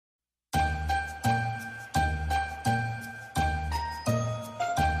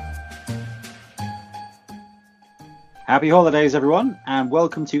Happy holidays, everyone, and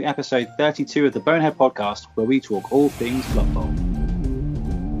welcome to episode 32 of the Bonehead podcast, where we talk all things Blood Bowl.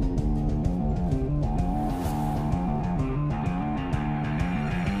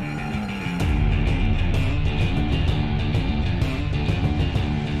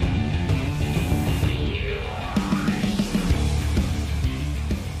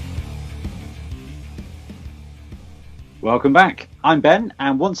 Welcome back. I'm Ben,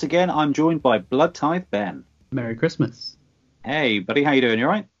 and once again, I'm joined by Blood Tithe Ben. Merry Christmas. Hey, buddy, how you doing? You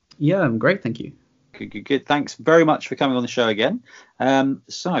all right? Yeah, I'm great, thank you. Good. Thanks very much for coming on the show again.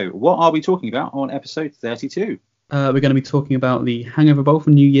 So, what are we talking about on episode 32? We're going to be talking about the Hangover Bowl for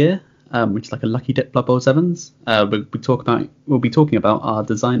New Year, which is like a lucky dip Blood Bowl 7s. We'll be talking about our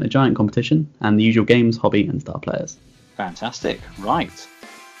Design a Giant competition and the usual games, hobby, and star players. Fantastic. Right.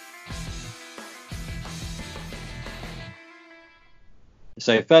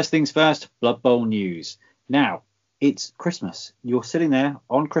 So first things first, Blood Bowl news. Now, it's Christmas. You're sitting there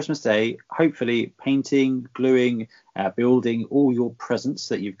on Christmas Day, hopefully painting, gluing, building all your presents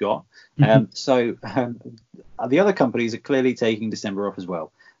that you've got. So the other companies are clearly taking December off as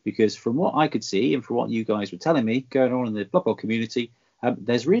well, because from what I could see and from what you guys were telling me going on in the Blood Bowl community,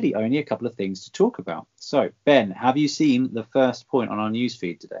 there's really only a couple of things to talk about. So, Ben, have you seen the first point on our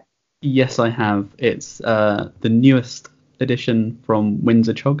newsfeed today? Yes, I have. It's the newest edition from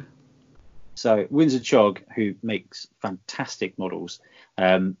Windsor Chog. So Windsor Chog, who makes fantastic models,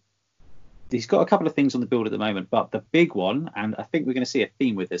 he's got a couple of things on the build at the moment, but the big one, and I think we're going to see a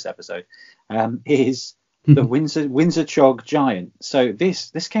theme with this episode, is the Windsor Chog Giant. So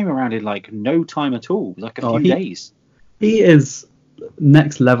this came around in like no time at all, like a few days. He is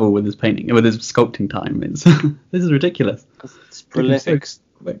next level with his painting, with his sculpting time. It's this is ridiculous. It's prolific. So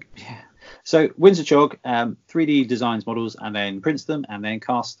quick. Yeah. So Windsor Chog 3D designs models and then prints them and then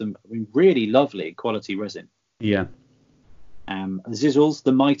casts them in really lovely quality resin. Yeah. Zizzles,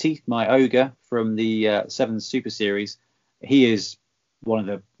 the mighty, my ogre from the 7 Super Series, he is one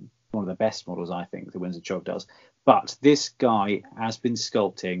of the best models I think the Windsor Chog does. But this guy has been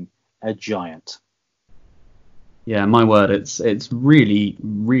sculpting a giant. Yeah, my word, it's really,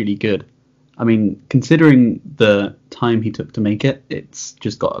 really good. I mean, considering the time he took to make it, it's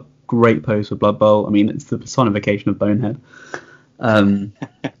just got a great pose for Blood Bowl. I mean, it's the personification of Bonehead.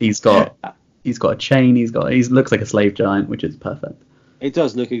 He's got a chain. He looks like a slave giant, which is perfect. It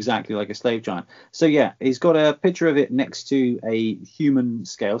does look exactly like a slave giant. So yeah, he's got a picture of it next to a human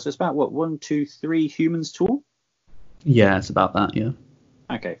scale. So it's about 1, 2, 3 humans tall. Yeah, it's about that. Yeah.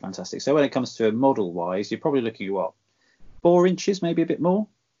 Okay, fantastic. So when it comes to model wise, you're probably looking at what, 4 inches, maybe a bit more.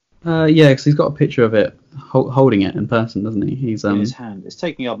 Yeah, because he's got a picture of it holding it in person, doesn't he? He's in his hand. It's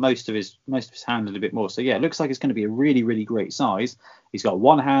taking up most of his hand and a bit more. So yeah, it looks like it's going to be a really, really great size. He's got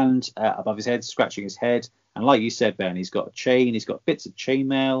one hand above his head, scratching his head, and like you said, Ben, he's got a chain. He's got bits of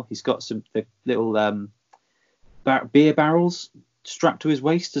chainmail. He's got some little beer barrels strapped to his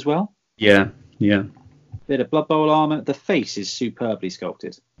waist as well. Yeah. Bit of Blood Bowl armor. The face is superbly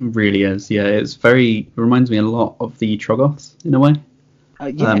sculpted. It really is. Yeah, it reminds me a lot of the Troggoths in a way.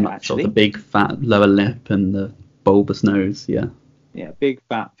 Actually. Sort of the big fat lower lip and the bulbous nose, yeah. Yeah, big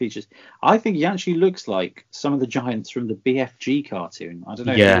fat features. I think he actually looks like some of the giants from the BFG cartoon. I don't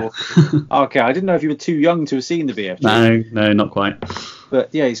know. Yeah. Okay, I didn't know if you were too young to have seen the BFG. No, not quite.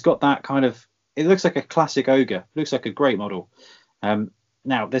 But yeah, he's got that kind of. It looks like a classic ogre. It looks like a great model.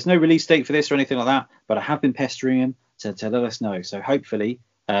 Now, there's no release date for this or anything like that, but I have been pestering him to let us know. So hopefully,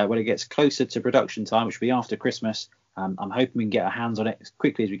 when it gets closer to production time, which will be after Christmas, I'm hoping we can get our hands on it as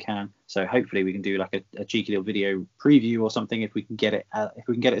quickly as we can. So hopefully we can do like a cheeky little video preview or something if we can get it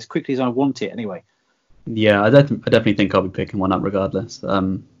as quickly as I want it anyway. Yeah, I definitely think I'll be picking one up regardless.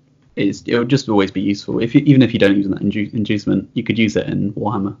 It would just always be useful. Even if you don't use that inducement, you could use it in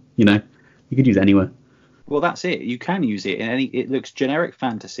Warhammer. You could use it anywhere. Well, that's it. You can use it in any. It looks generic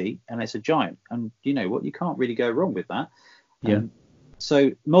fantasy, and it's a giant. And you know what? You can't really go wrong with that. Yeah.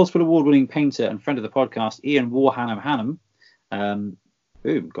 So, multiple award-winning painter and friend of the podcast, Ian Warham Hannam,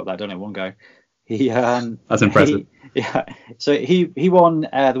 boom, got that done in one go. That's impressive. So he won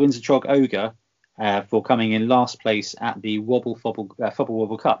the Windsor Chog Ogre for coming in last place at the Fobble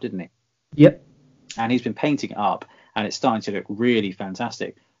Wobble Cup, didn't he? Yep. And he's been painting it up, and it's starting to look really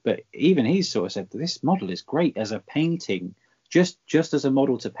fantastic. But even he's sort of said that this model is great as a painting, just as a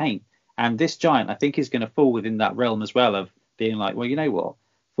model to paint. And this giant, I think, is going to fall within that realm as well of being like, well, you know what?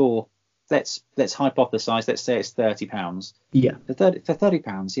 Let's hypothesize. Let's say it's £30. Yeah. For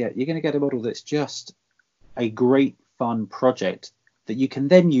 £30, yeah, you're going to get a model that's just a great fun project that you can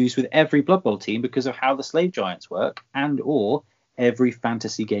then use with every Blood Bowl team because of how the slave giants work, and or every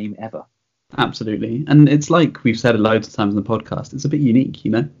fantasy game ever. Absolutely. And it's like we've said loads of times in the podcast, it's a bit unique,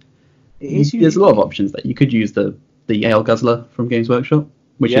 you know? It is There's a lot of unique. options that you could use the Ale Guzzler from Games Workshop,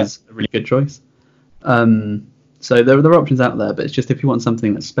 which Yeah. is a really good choice. So there are options out there, but it's just if you want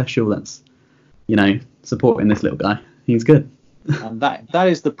something that's special, that's, supporting this little guy, he's good. And that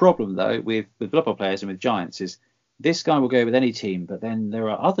is the problem though with Blood Bowl players and with giants is this guy will go with any team, but then there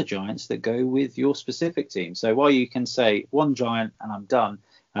are other giants that go with your specific team. So while you can say one giant and I'm done,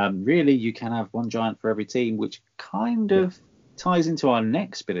 really you can have one giant for every team, which kind Yeah. of ties into our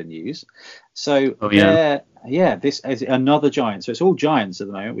next bit of news. So Oh yeah. this is another giant. So it's all giants at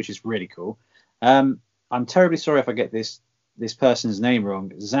the moment, which is really cool. I'm terribly sorry if I get this person's name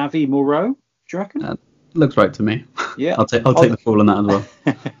wrong. Xavi Moreau, do you reckon? Looks right to me. Yeah. I'll take the fall on that as well.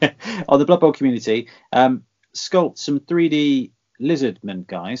 On the Blood Bowl community, sculpt some 3D Lizardman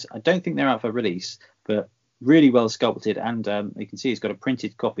guys. I don't think they're out for release, but really well sculpted, and you can see he's got a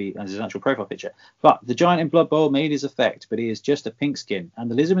printed copy as his actual profile picture. But the giant in Blood Bowl made his effect, but he is just a pink skin, and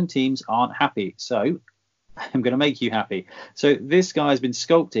the Lizardman teams aren't happy. So I'm going to make you happy. So this guy has been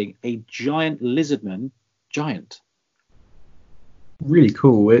sculpting a giant Lizardman giant. Really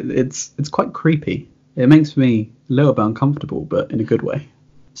cool. It's quite creepy. It makes me a little bit uncomfortable, but in a good way.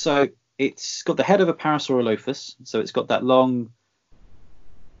 So it's got the head of a Parasaurolophus, so it's got that long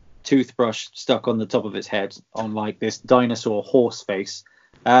toothbrush stuck on the top of its head on like this dinosaur horse face.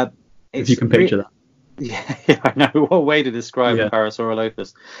 If you can picture that. Yeah, I know what way to describe Yeah. a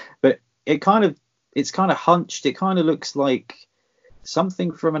Parasaurolophus, but it's kind of hunched. It kind of looks like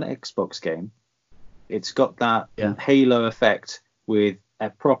something from an Xbox game. It's got that halo effect with a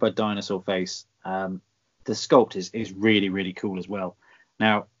proper dinosaur face. The sculpt is really, really cool as well.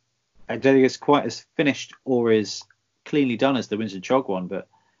 Now, I don't think it's quite as finished or as cleanly done as the Winston Chog one, but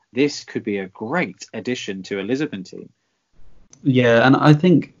this could be a great addition to a Lizardman team. Yeah, and I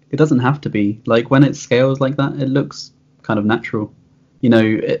think it doesn't have to be. Like when it scales like that, it looks kind of natural.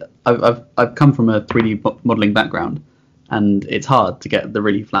 I've come from a 3D modeling background, and it's hard to get the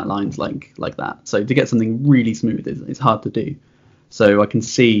really flat lines like that. So to get something really smooth is hard to do. So I can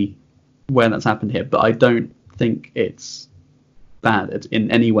see where that's happened here, but I don't think it's bad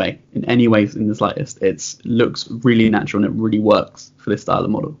in any way in the slightest. It looks really natural and it really works for this style of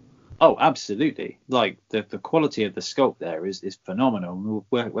model. Oh, absolutely. Like the quality of the sculpt there is phenomenal.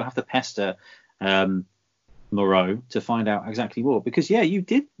 We'll have to pester Moreau to find out exactly more, because you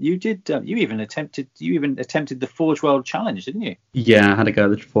even attempted the Forge World Challenge, didn't you? Yeah, I had to go.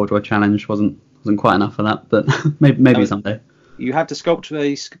 The Forge World Challenge wasn't quite enough for that, but maybe someday. You had to sculpt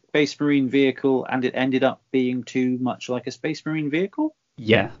a Space Marine vehicle, and it ended up being too much like a Space Marine vehicle.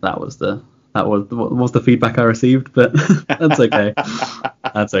 Yeah, that was the feedback I received, but that's okay.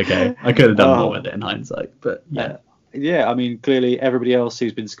 That's okay. I could have done more with it in hindsight, but yeah. Yeah, I mean, clearly everybody else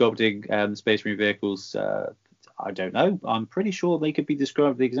who's been sculpting Space Marine vehicles, I don't know. I'm pretty sure they could be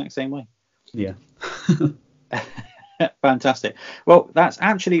described the exact same way. Yeah. Fantastic. Well, that's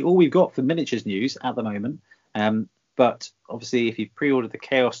actually all we've got for miniatures news at the moment. But obviously, if you've pre-ordered the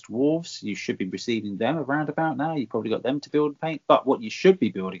Chaos Dwarves, you should be receiving them around about now. You've probably got them to build and paint. But what you should be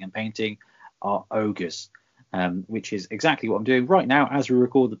building and painting are ogres, which is exactly what I'm doing right now as we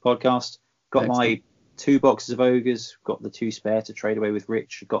record the podcast. Got my 2 boxes of ogres, got the 2 spare to trade away with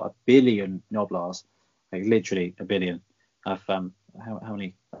Rich. Got 1 billion Noblars, like literally 1 billion. I've how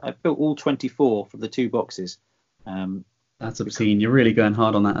many? I built all 24 from the 2 boxes. That's obscene. You're really going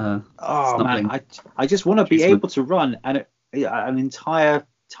hard on that. Man, I just want to be able to run an entire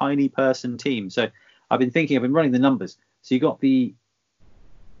tiny person team. So I've been running the numbers. So you got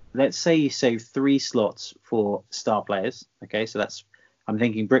let's say you save 3 slots for star players. Okay, so I'm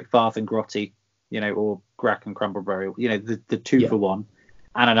thinking Brickfarth and Grotty, or Grack and Crumbleberry, the 2 for 1,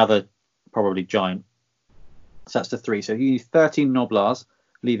 and another probably giant. So that's the 3. So you need 13 Noblars,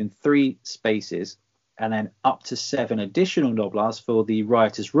 leaving 3 spaces, and then up to 7 additional Noblars for the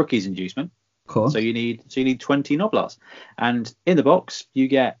Riotous Rookies inducement. Of course. So you need 20 Noblars. And in the box, you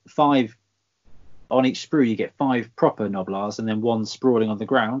get 5 on each sprue. You get 5 proper Noblars, and then 1 sprawling on the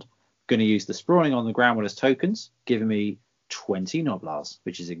ground. Going to use the sprawling on the ground one as tokens, giving me 20 Noblars,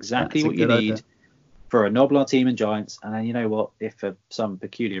 which is exactly what you need for a Noblar team in Giants. And then you know what? If for some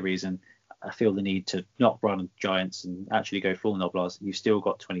peculiar reason I feel the need to not run Giants and actually go full Noblars, you've still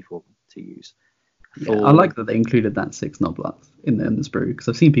got 24 to use. Yeah, I like that they included that 6 Noblars in the sprue, because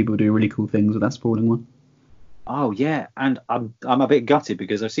I've seen people do really cool things with that sprawling one. Oh yeah, and I'm a bit gutted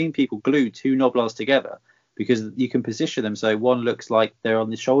because I've seen people glue 2 Noblars together, because you can position them so one looks like they're on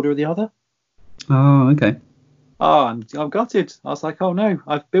the shoulder of the other. Oh, okay. Oh, I'm gutted. I was like, oh no,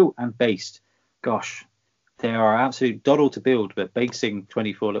 I've built and based. Gosh, They are absolute doddle to build, but basing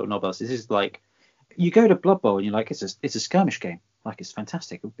 24 little nobbers. This is like, you go to Blood Bowl and you're like, it's a skirmish game. Like, it's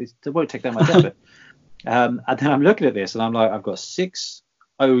fantastic. It won't take that much effort. And then I'm looking at this and I'm like, I've got 6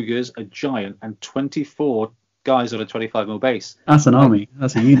 ogres, a giant, and 24 guys on a 25 mil base. That's an army.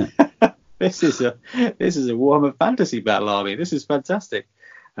 That's a unit. This is a Warhammer Fantasy battle army. This is fantastic.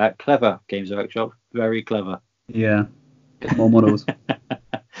 Clever, Games Workshop. Very clever. Yeah. More models.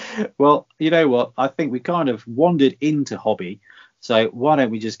 Well, you know what? I think we kind of wandered into hobby. So why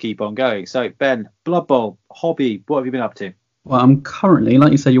don't we just keep on going? So, Ben, Blood Bowl, hobby, what have you been up to? Well, I'm currently,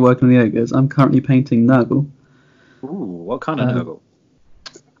 like you said, you're working on the ogres. I'm currently painting Nurgle. Ooh, what kind of Nurgle?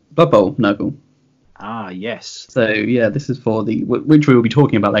 Blood Bowl Nurgle. Ah, yes. So yeah, this is for which we will be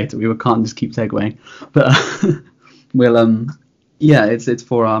talking about later. We can't just keep segueing, but we'll yeah, it's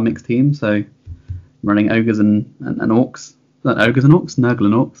for our mixed team. So I'm running ogres and orcs, ogres and orcs, Nurgle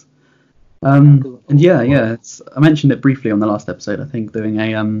and orcs. And yeah, I mentioned it briefly on the last episode. I think doing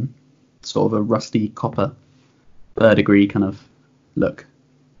a sort of a rusty copper verdigris kind of look.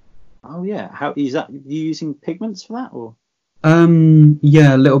 Oh yeah, how is that? Are you using pigments for that or?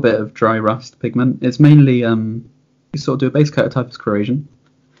 Yeah, a little bit of dry rust pigment. It's mainly you sort of do a base coat of typhus corrosion,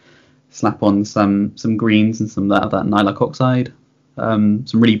 slap on some greens and some of that lilac oxide, some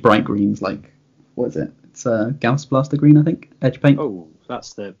really bright greens like, what is it? It's Gauss Blaster green, I think, edge paint. Oh,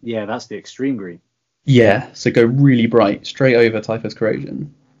 that's the extreme green. Yeah, so go really bright straight over typhus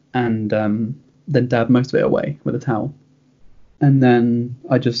corrosion, and then dab most of it away with a towel. And then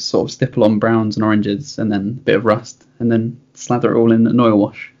I just sort of stipple on browns and oranges and then a bit of rust and then slather it all in an oil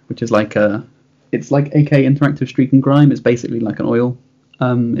wash, which is like it's like AK Interactive Streak and Grime. It's basically like an oil.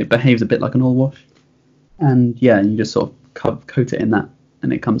 It behaves a bit like an oil wash. And yeah, you just sort of coat it in that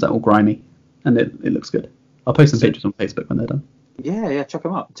and it comes out all grimy and it looks good. I'll post some pictures on Facebook when they're done. Yeah, chuck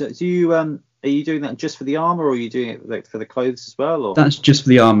them up. Do you are you doing that just for the armor or are you doing it like for the clothes as well? Or? That's just for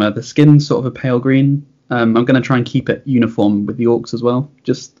the armor. The skin's sort of a pale green. I'm going to try and keep it uniform with the orcs as well,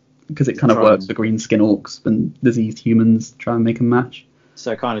 just because it kind of works for green skin orcs and diseased humans, try and make them match.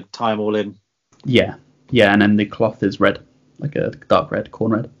 So kind of tie them all in. Yeah, and then the cloth is red, like a dark red,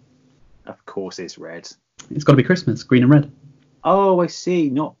 corn red. Of course it's red. It's got to be Christmas, green and red. Oh, I see.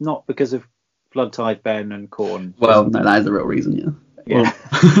 Not because of Blood Tide, Ben and corn. Well, no, that is the real reason, yeah. Yeah.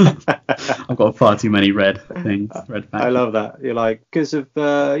 Well, I've got far too many red things. Red factions. I love that. You're like, because of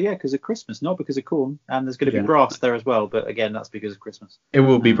Christmas, not because of corn. And there's going to be brass there as well, but again, that's because of Christmas. It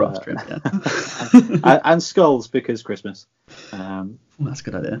will be brass trim, yeah. and skulls because Christmas. That's a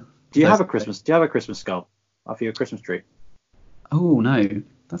good idea. Do you have a Christmas skull for your Christmas tree? Oh no,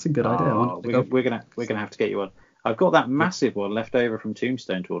 that's a good idea. We're gonna have to get you one. I've got that massive one left over from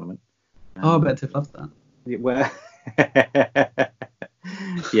Tombstone tournament. I bet Tiff loves that. Where?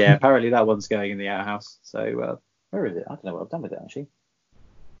 Yeah, apparently that one's going in the outhouse. So where is it? I don't know what I've done with it actually.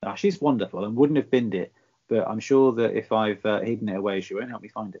 She's wonderful and wouldn't have binned it, but I'm sure that if I've hidden it away, she won't help me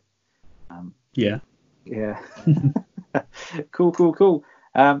find it. Yeah. Cool.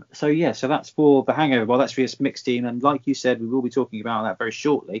 So that's for the Hangover. Well, that's for your mixed team, and like you said, we will be talking about that very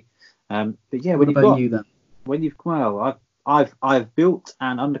shortly. But yeah, I've built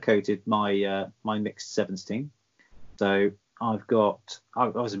and undercoated my mixed sevens team. So I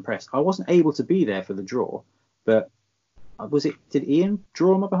was impressed. I wasn't able to be there for the draw, but did Ian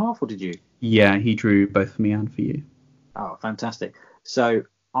draw on my behalf or did you? Yeah, he drew both for me and for you. Oh, fantastic. So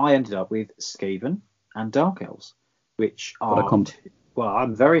I ended up with Skaven and Dark Elves, which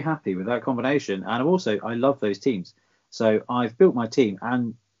I'm very happy with that combination. And I love those teams. So I've built my team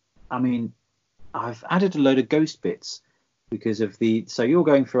and I mean, I've added a load of ghost bits because of so you're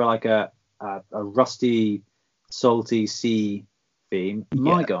going for like a rusty, salty sea theme. Yeah.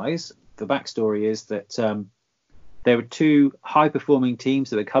 My guys, the backstory is that there were 2 high-performing teams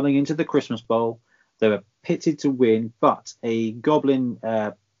that were coming into the Christmas Bowl. They were pitted to win, but a goblin,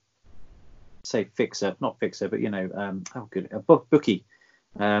 not fixer, but a bookie,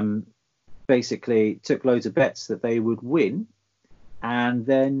 basically took loads of bets that they would win, and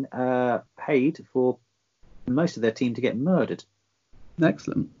then paid for most of their team to get murdered.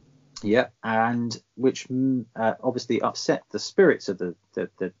 Excellent. Yeah, and which obviously upset the spirits of the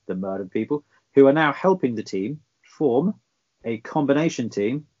murdered people, who are now helping the team form a combination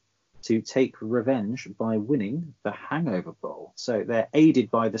team to take revenge by winning the Hangover Bowl. So they're aided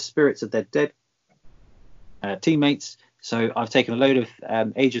by the spirits of their dead teammates. So I've taken a load of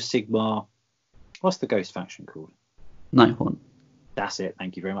Age of Sigmar. What's the ghost faction called? Nighthaunt. That's it.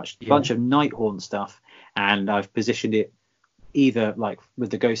 Thank you very much. A bunch of Nighthaunt stuff, and I've positioned it either like with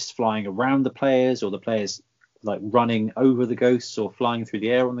the ghosts flying around the players or the players like running over the ghosts or flying through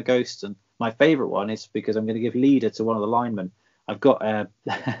the air on the ghosts. And my favourite one is because I'm going to give leader to one of the linemen. I've got a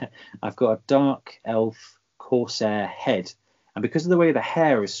I've got a dark elf corsair head, and because of the way the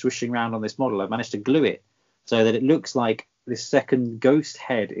hair is swishing around on this model, I've managed to glue it so that it looks like this second ghost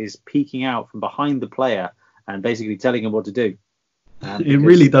head is peeking out from behind the player and basically telling him what to do. It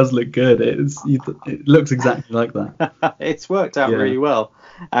really does look good. It looks exactly like that. It's worked out really well.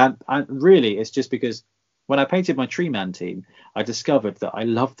 And really, it's just because when I painted my Tree Man team, I discovered that I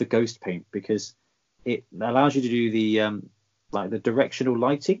love the ghost paint because it allows you to do the like the directional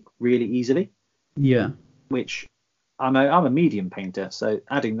lighting really easily. Yeah. Which I'm a medium painter, so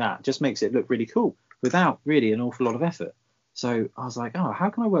adding that just makes it look really cool without really an awful lot of effort. So I was like, oh, how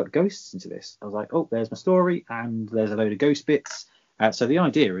can I work ghosts into this? I was like, oh, there's my story, and there's a load of ghost bits. So the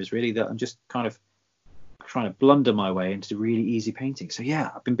idea is really that I'm just kind of trying to blunder my way into really easy painting. So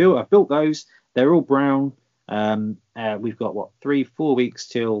yeah, I've built those. They're all brown. We've got 3-4 weeks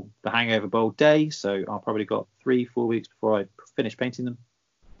till the Hangover Bowl day, so I'll probably got 3-4 weeks before I finish painting them.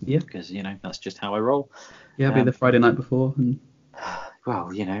 Yeah, because that's just how I roll. Yeah, it'll be the Friday night before. And...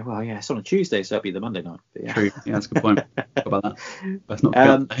 Well, yeah, it's on a Tuesday, so it'll be the Monday night. But yeah. True. Yeah, that's a good point. About that. Let's not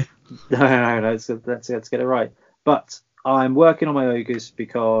forget. No, let's get it right. But I'm working on my ogres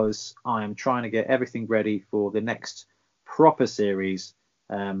because I'm trying to get everything ready for the next proper series,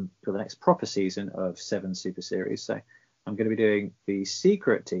 for the next proper season of 7 Super Series. So I'm going to be doing the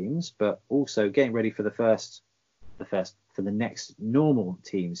secret teams, but also getting ready for for the next normal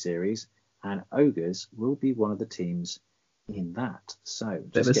team series, and ogres will be one of the teams in that. So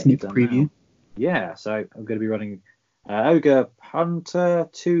just a sneak preview. Now. Yeah, so I'm going to be running ogre hunter,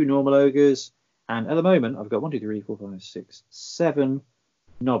 2 normal ogres, and at the moment I've got 1, 2, 3, 4, 5, 6, 7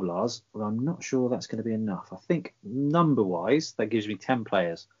 Noblars. Well, I'm not sure that's going to be enough. I think number wise that gives me 10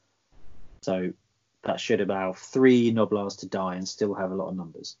 players, so that should allow 3 Noblars to die and still have a lot of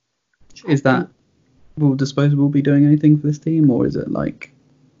numbers. Is that will Disposable be doing anything for this team, or is it like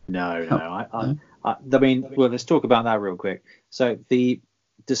no? I mean, well, let's talk about that real quick. So the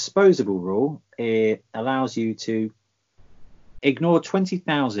disposable rule, it allows you to ignore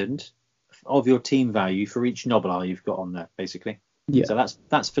 20,000 of your team value for each Noblar you've got on there, basically. Yeah. So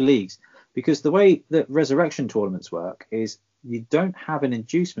that's for leagues, because the way that resurrection tournaments work is you don't have an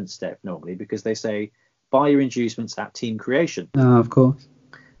inducement step normally, because they say buy your inducements at team creation. Of course.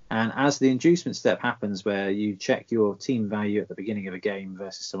 And as the inducement step happens, where you check your team value at the beginning of a game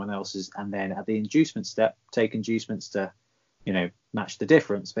versus someone else's, and then at the inducement step, take inducements to, match the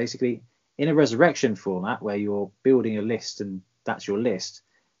difference. Basically, in a resurrection format where you're building a list and that's your list,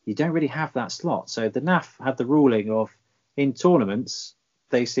 you don't really have that slot. So the NAF had the ruling of, in tournaments,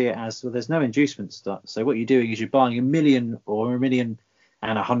 they see it as, well, there's no inducement stuff. So what you're doing is you're buying 1 million or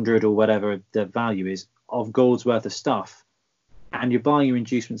 1,100,000 or whatever the value is of gold's worth of stuff. And you're buying your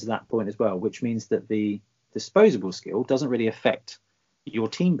inducements at that point as well, which means that the disposable skill doesn't really affect your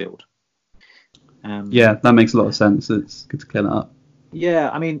team build. Yeah, that makes a lot of sense. It's good to clear that up. Yeah,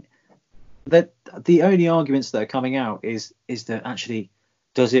 I mean, the only arguments that are coming out is that actually,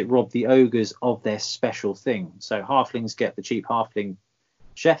 does it rob the ogres of their special thing? So halflings get the cheap halfling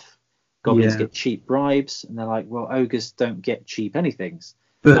chef, goblins get cheap bribes, and they're like, well, ogres don't get cheap anythings.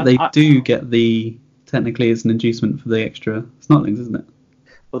 But they do get technically it's an inducement for the extra snotlings, isn't it?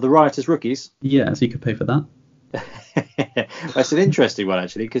 Well, the riotous rookies. Yeah, so you could pay for that. That's an interesting one,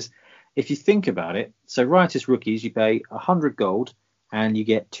 actually, because if you think about it, so riotous rookies, you pay 100 gold and you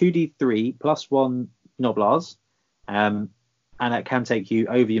get 2d3 plus 1 Noblars, and that can take you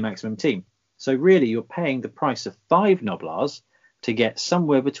over your maximum team. So really, you're paying the price of 5 Noblars to get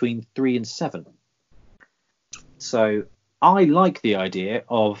somewhere between 3 and 7. So I like the idea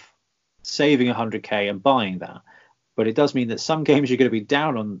of saving 100k and buying that, but it does mean that some games you're going to be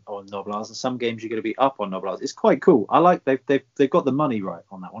down on Noblars and some games you're going to be up on Noblars. It's quite cool. I like they've got the money right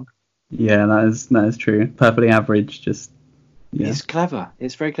on that one. Yeah, that is true. Perfectly average. It's clever.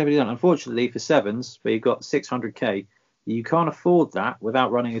 It's very cleverly done. Unfortunately for 7s, where you've got 600k, you can't afford that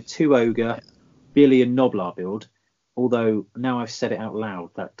without running a 2 ogre billion Noblar build. Although now I've said it out loud,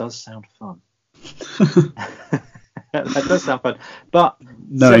 that does sound fun. That does sound fun, but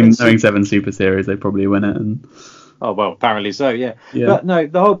knowing 7 Super Series, they probably win it. Oh well, apparently so, yeah. But no,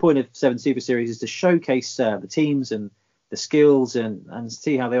 the whole point of 7 Super Series is to showcase the teams and the skills and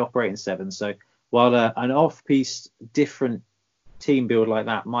see how they operate in 7. So while an off-piece, different team build like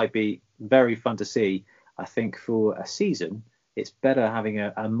that might be very fun to see, I think for a season it's better having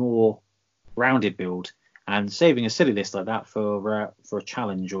a more rounded build. And saving a silly list like that for a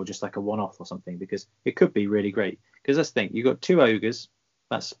challenge or just like a one-off or something, because it could be really great. Because let's think, you've got 2 ogres,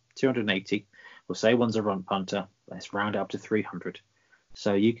 that's 280. We'll say one's a runt punter. Let's round it up to 300.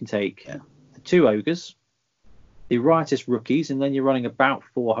 So you can take the 2 ogres, the riotous rookies, and then you're running about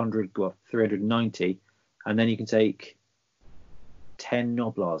 390, and then you can take 10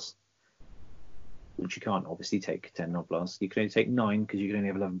 noblars, which you can't obviously take 10 noblars. You can only take 9 because you can only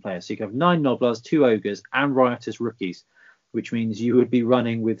have 11 players. So you can have 9 noblars, 2 ogres, and riotous rookies, which means you would be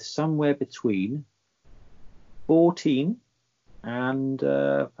running with somewhere between 14 and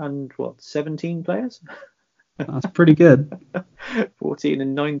 17 players. That's pretty good. 14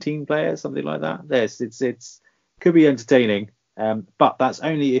 and 19 players, something like that. It's could be entertaining, but that's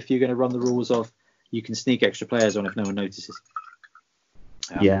only if you're going to run the rules of you can sneak extra players on if no one notices.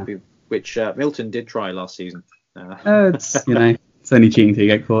 Which Milton did try last season. It's it's only cheating till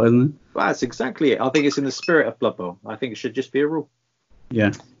you get caught, isn't it? Well, that's exactly it. I think it's in the spirit of Blood Bowl. I think it should just be a rule.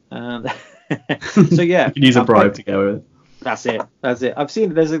 Yeah. So yeah, you can use a bribe to go with it. That's it. I've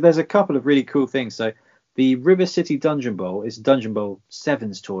seen there's a couple of really cool things. So the River City Dungeon Bowl is a Dungeon Bowl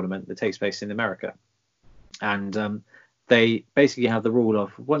Sevens tournament that takes place in America, and they basically have the rule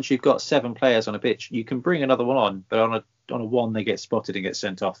of once you've got 7 players on a pitch, you can bring another one on, but on a 1 they get spotted and get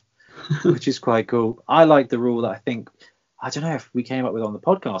sent off, which is quite cool. I like the rule that I don't know if we came up with on the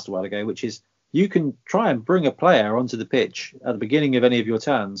podcast a while ago, which is you can try and bring a player onto the pitch at the beginning of any of your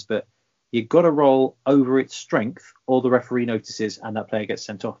turns, but you've got to roll over its strength or the referee notices and that player gets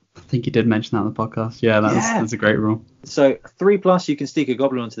sent off. I think you did mention that on the podcast. Yeah, that's a great rule. So 3+ you can sneak a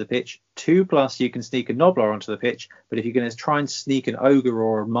goblin onto the pitch. 2+ you can sneak a nobbler onto the pitch. But if you're going to try and sneak an ogre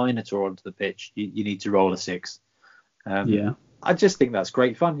or a minotaur onto the pitch, you need to roll a 6. I just think that's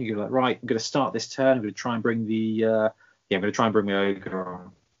great fun. You're like, right, I'm going to start this turn. I'm going to try and bring the ogre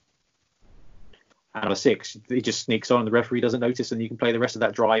on. And on a 6, he just sneaks on and the referee doesn't notice, and you can play the rest of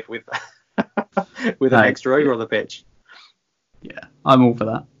that drive with with an extra ogre on the pitch. Yeah, I'm all for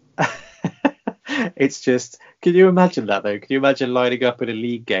that. It's just, can you imagine that though? Can you imagine lining up in a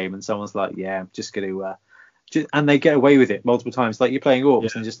league game and someone's like, yeah, I'm just going to, and they get away with it multiple times. Like you're playing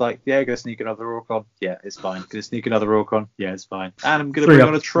orcs and just like, yeah, I'm going to sneak another orc on. Yeah, it's fine. Going to sneak another orc on. Yeah, it's fine. And I'm going to bring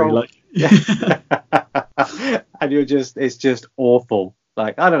on a troll. And it's just awful.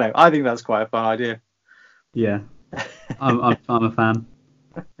 Like, I don't know. I think that's quite a fun idea. Yeah, I'm a fan.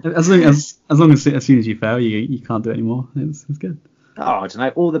 As long as soon as you fail, you can't do it anymore. It's good. Oh, I don't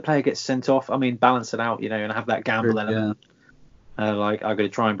know. Or the player gets sent off. I mean, balance it out, and have that gamble element. Like I'm going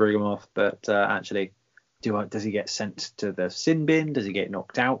to try and bring him off, but actually, does he get sent to the sin bin? Does he get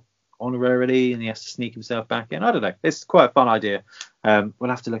knocked out honorarily, and he has to sneak himself back in? I don't know. It's quite a fun idea. We'll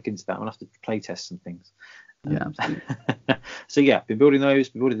have to look into that. We'll have to play test some things. Yeah, absolutely. So yeah, been building those.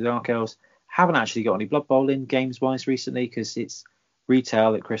 Been building the Dark Elves. Haven't actually got any Blood Bowl in games wise recently because it's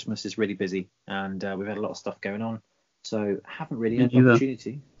retail at Christmas is really busy and we've had a lot of stuff going on, so haven't really had the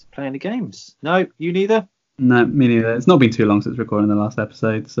opportunity to play any games. No, you neither? No, me neither. It's not been too long since recording the last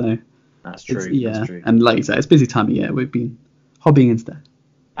episode, so that's true. That's true. And like you said, it's busy time of year. We've been hobbying instead.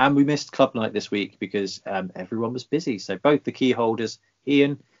 And we missed club night this week because everyone was busy. So both the key holders,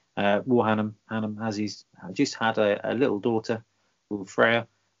 Ian, Hannum, as he's just had a little daughter called Freya.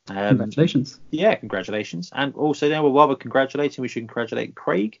 Congratulations. Yeah, congratulations. And also now, while we're congratulating, we should congratulate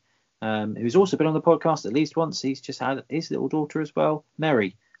Craig, who's also been on the podcast at least once. He's just had his little daughter as well,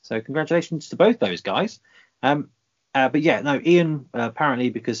 Mary. So congratulations to both those guys. But yeah, no, Ian,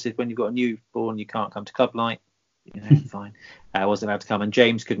 apparently, because when you've got a newborn, you can't come to club night. Fine. Wasn't allowed to come. And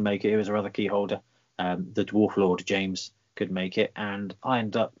James couldn't make it. He was our other key holder. The Dwarf Lord, James, couldn't make it. And I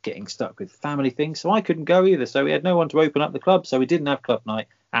ended up getting stuck with family things, so I couldn't go either. So we had no one to open up the club, so we didn't have club night.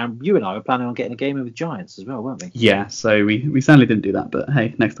 And you and I were planning on getting a game in with Giants as well, weren't we? Yeah, so we sadly didn't do that, but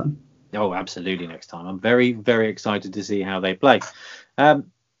hey, next time. Oh, absolutely next time. I'm very, very excited to see how they play.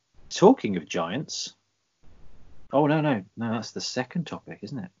 Talking of Giants. Oh, no, that's the second topic,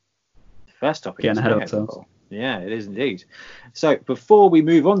 isn't it? The first topic Getting is ahead of ourselves. Yeah, it is indeed. So before we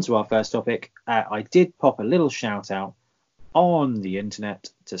move on to our first topic, I did pop a little shout out on the internet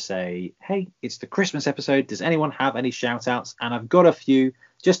to say, hey, it's the Christmas episode. Does anyone have any shout outs? And I've got a few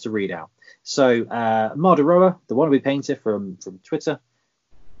just to read out. So Mardaroa, the wannabe painter from Twitter,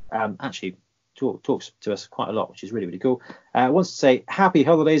 actually talks to us quite a lot, which is really, really cool. Wants to say, happy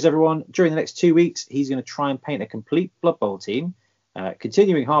holidays, everyone. During the next 2 weeks, he's going to try and paint a complete Blood Bowl team,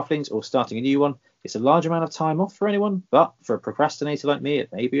 continuing halflings or starting a new one. It's a large amount of time off for anyone, but for a procrastinator like me,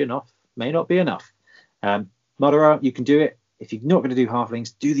 it may be enough, may not be enough. Mardaroa, you can do it. If you're not going to do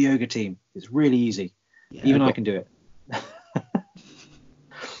halflings, do the ogre team. It's really easy. Yeah, even I can do it.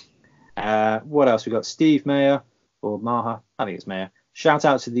 What else? We've got Steve Mayer, or Maha, I think it's Mayer. Shout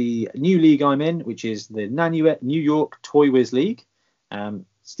out to the new league I'm in, which is the Nanuet New York Toy Whiz League.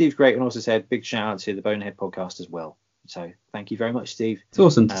 Steve's great, and also said big shout out to the Bonehead podcast as well. So thank you very much, Steve. It's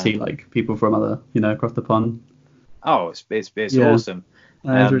awesome to see like people from other, across the pond. Oh, it's Yeah. awesome.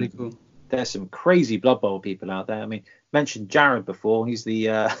 It's really cool. There's some crazy Blood Bowl people out there. I mean, mentioned Jared before. He's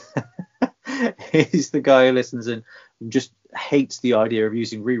the he's the guy who listens and just hates the idea of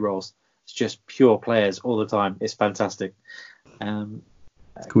using rerolls. It's just pure players all the time. It's fantastic.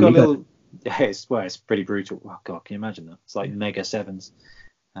 It's cool. Got a little. It's pretty brutal. Oh God, can you imagine that? It's like Mega Sevens.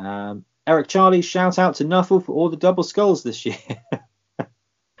 Eric Charlie, shout out to Nuffle for all the double skulls this year,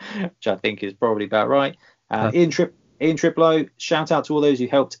 which I think is probably about right. Ian Triplo, shout out to all those who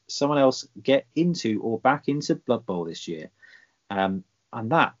helped someone else get into or back into Blood Bowl this year. And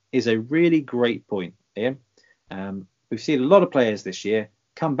that is a really great point, Ian. We've seen a lot of players this year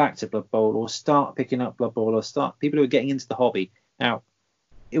come back to Blood Bowl or start picking up Blood Bowl or start people who are getting into the hobby. Now,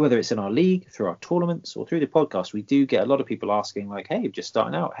 whether it's in our league, through our tournaments, or through the podcast, we do get a lot of people asking like, hey, I'm just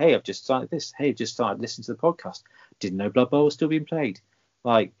starting out. Hey, I've just started this. Hey, I've just started listening to the podcast. Didn't know Blood Bowl was still being played.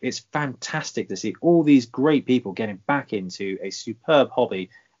 Like, it's fantastic to see all these great people getting back into a superb hobby.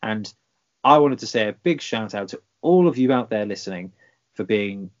 And I wanted to say a big shout out to all of you out there listening for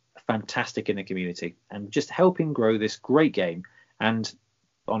being fantastic in the community and just helping grow this great game. And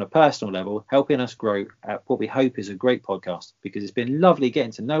on a personal level, helping us grow at what we hope is a great podcast, because it's been lovely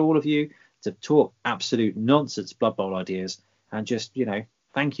getting to know all of you, to talk absolute nonsense Blood Bowl ideas, and just,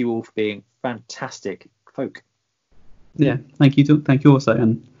 thank you all for being fantastic folk. Yeah, thank you also,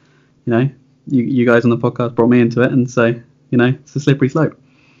 and you guys on the podcast brought me into it, and so it's a slippery slope.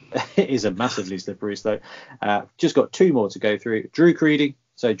 It is a massively slippery slope. Just got two more to go through. Drew Creedy.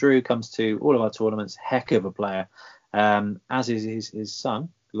 So Drew comes to all of our tournaments, heck of a player, as is his son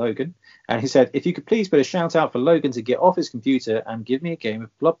Logan, and he said, if you could please put a shout out for Logan to get off his computer and give me a game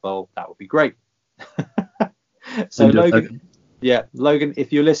of Blood Bowl, that would be great. So Logan,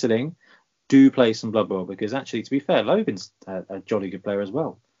 if you're listening, do play some Blood Bowl, because actually, to be fair, Logan's a jolly good player as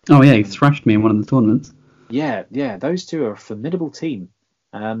well. Oh yeah, he thrashed me in one of the tournaments. Yeah, those two are a formidable team.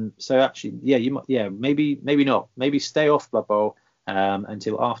 So actually, maybe not. Maybe stay off Blood Bowl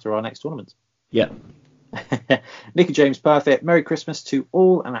until after our next tournament. Yeah. Nicky James, perfect. Merry Christmas to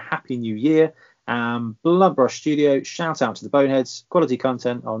all and a Happy New Year. Bloodbrush Studio, shout out to the Boneheads. Quality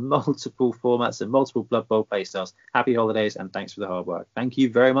content on multiple formats and multiple Blood Bowl playstyles. Happy holidays and thanks for the hard work. Thank you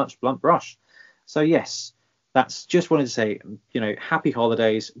very much, Blunt Brush. So yes, that's just wanted to say, happy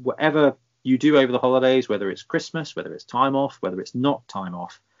holidays. Whatever you do over the holidays, whether it's Christmas, whether it's time off, whether it's not time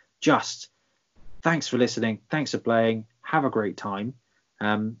off, just thanks for listening. Thanks for playing. Have a great time.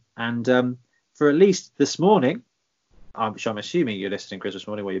 For at least this morning, which I'm assuming you're listening Christmas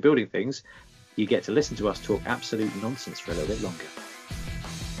morning while you're building things, you get to listen to us talk absolute nonsense for a little bit longer.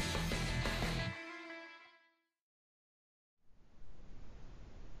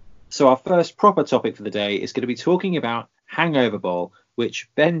 So our first proper topic for the day is going to be talking about Hangover Bowl, which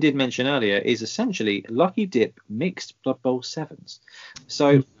Ben did mention earlier is essentially Lucky Dip mixed Blood Bowl sevens.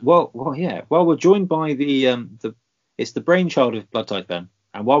 So, while we're joined by it's the brainchild of Blood Tithe Ben.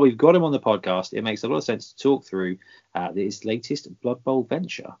 And while we've got him on the podcast, it makes a lot of sense to talk through his latest Blood Bowl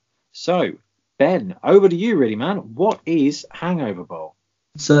venture. So, Ben, over to you, really, man. What is Hangover Bowl?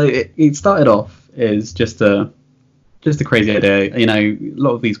 So it started off as just a crazy idea. A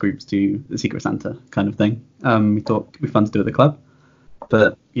lot of these groups do the Secret Santa kind of thing. We thought it'd be fun to do at the club,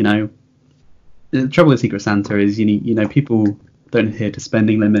 but the trouble with Secret Santa is people don't adhere to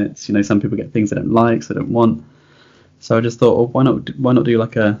spending limits. Some people get things they don't like, so they don't want. So I just thought, why not do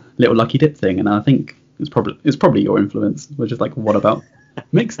like a little Lucky Dip thing? And I think it's probably your influence. We're just like, what about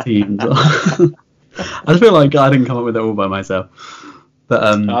mixed teams? I just feel like I didn't come up with it all by myself.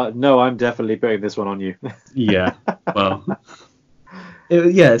 But no, I'm definitely putting this one on you. Yeah, well,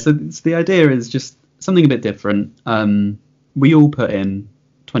 So the idea is just something a bit different. We all put in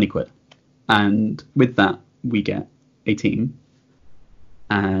 20 quid, and with that we get a team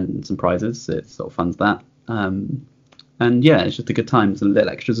and some prizes. It sort of funds that. And yeah, it's just a good time. Some little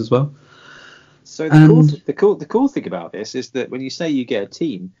extras as well. So the cool thing about this is that when you say you get a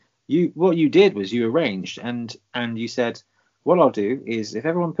team, what you did was you arranged and you said, what I'll do is if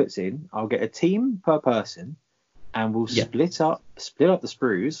everyone puts in, I'll get a team per person, and we'll split up the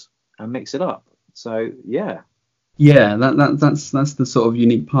sprues and mix it up. So yeah. Yeah, that's the sort of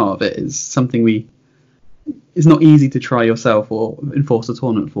unique part of it. Is something it's not easy to try yourself or enforce a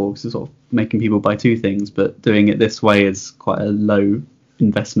tournament for, because it's sort of making people buy two things, but doing it this way is quite a low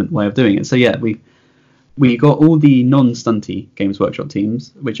investment way of doing it. So yeah, we got all the non-stunty Games Workshop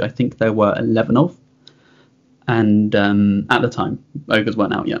teams, which I think there were 11 of, and at the time ogres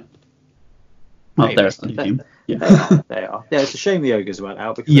weren't out yet. Well, they're a stunty team. Yeah, they are. Yeah, it's a shame the ogres weren't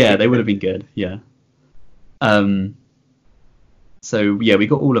out. Yeah, they would have been good. Yeah. So yeah, we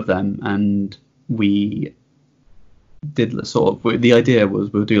got all of them, and we did the idea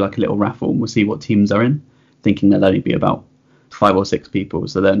was we'll do like a little raffle and we'll see what teams are in, thinking there'll only be about 5 or 6 people.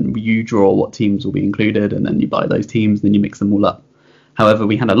 So then you draw what teams will be included, and then you buy those teams, and then you mix them all up. However,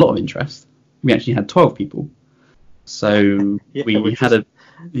 we had a lot of interest. We actually had 12 people. So Yeah, we had a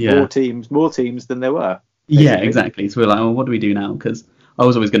more teams than there were. Yeah, Basically. exactly. So we're like, well, what do we do now? Because I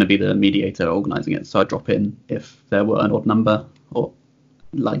was always going to be the mediator organising it, so I'd drop in if there were an odd number, or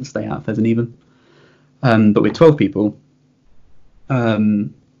like stay out if there's an even. But with 12 people,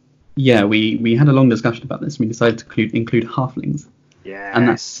 yeah, we had a long discussion about this. We decided to include halflings. Yes. And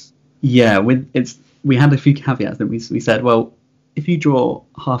that's we had a few caveats that we said, well, if you draw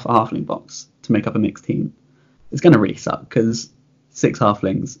half a halfling box to make up a mixed team, it's going to really suck because 6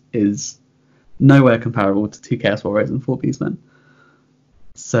 halflings is nowhere comparable to 2 Chaos Warriors and 4 Beastmen.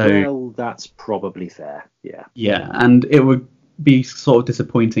 So well, that's probably fair. Yeah. Yeah, and it would be sort of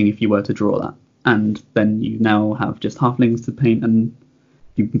disappointing if you were to draw that, and then you now have just halflings to paint, and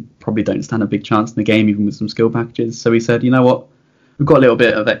you probably don't stand a big chance in the game, even with some skill packages. So we said, you know what, we've got a little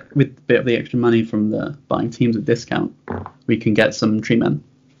bit of the extra money from the buying teams at discount, we can get some tree men.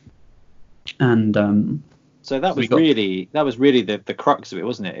 And so that was really the crux of it,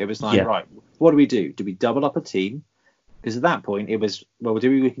 wasn't it? It was like, right, what do we do? Do we double up a team? Because at that point it was, well,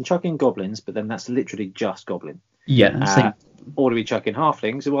 we can chuck in goblins, but then that's literally just goblin. Yeah. Or do we chuck in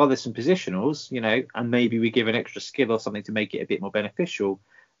halflings? Well, there's some positionals, and maybe we give an extra skill or something to make it a bit more beneficial.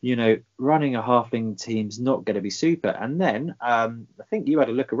 Running a halfling team's not going to be super. And then I think you had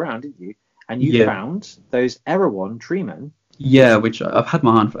a look around, didn't you? And you found those Erewhon treemen. Yeah, which I've had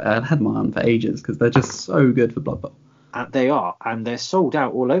my on for ages because they're just so good for Blood Bowl. They are, and they're sold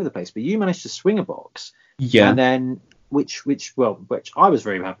out all over the place. But you managed to swing a box. Yeah. And then which I was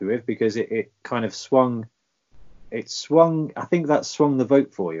very happy with because it kind of swung. It swung. I think that swung the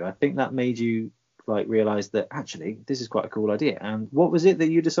vote for you. I think that made you realize that actually this is quite a cool idea. And what was it that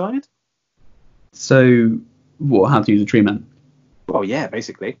you decided? So how to use a tree man? Well, yeah,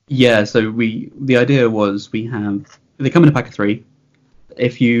 basically. Yeah. So the idea was they come in a pack of 3.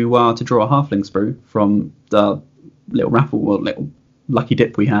 If you are to draw a halfling sprue from the little raffle or little lucky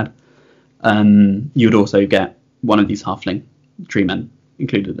dip we had, you would also get one of these halfling tree men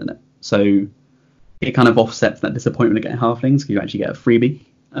included in it. So it kind of offsets that disappointment of getting halflings because you actually get a freebie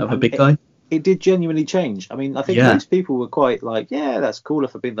of a big guy. It did genuinely change. I mean, I think most people were quite like, yeah, that's cool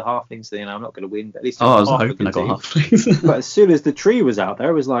if I've been the halflings, then I'm not going to win. But at least I was hoping I got halflings. But as soon as the tree was out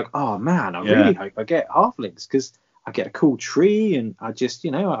there, it was like, oh man, I really hope I get halflings because I get a cool tree and I just,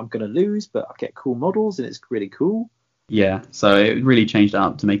 I'm going to lose, but I get cool models and it's really cool. Yeah, so it really changed it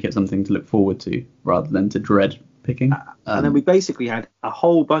up to make it something to look forward to rather than to dread picking. And then we basically had a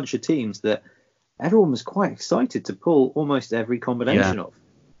whole bunch of teams that everyone was quite excited to pull almost every combination of.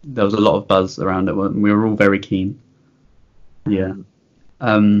 There was a lot of buzz around it. We were all very keen. Yeah.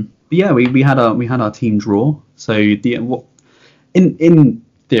 We had our team draw. So in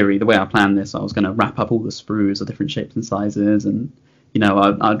theory, the way I planned this, I was going to wrap up all the sprues of different shapes and sizes, and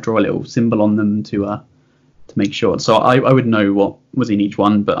I'd draw a little symbol on them to make sure. So I would know what was in each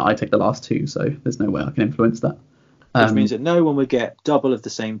one, but I take the last 2, so there's no way I can influence that. Which means that no one would get double of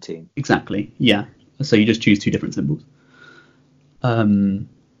the same team. Exactly. Yeah. So you just choose 2 different symbols.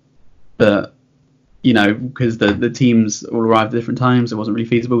 But because the teams all arrived at different times, it wasn't really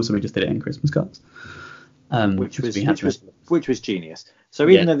feasible, so we just did it in Christmas cards. Which was genius. So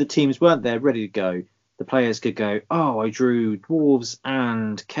even though the teams weren't there ready to go, the players could go, oh, I drew dwarves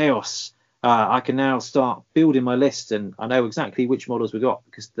and chaos. I can now start building my list, and I know exactly which models we got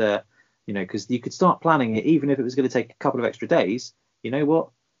because because you could start planning it even if it was going to take a couple of extra days. You know what?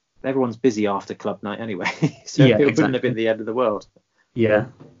 Everyone's busy after club night anyway, so it wouldn't have been the end of the world. Yeah.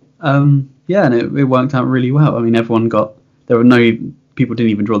 And it worked out really well. I mean, people didn't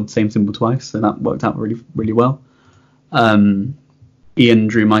even draw the same symbol twice, so that worked out really, really well. Ian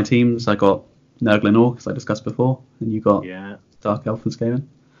drew my teams. I got Nurgle and Orc, as I discussed before, and you got Dark Elf and Skaven.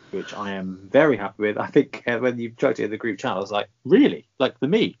 Which I am very happy with. I think when you chucked it in the group chat, I was like, really? Like for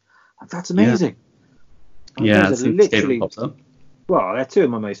me? That's amazing. Yeah, literally pops up. Well, they're 2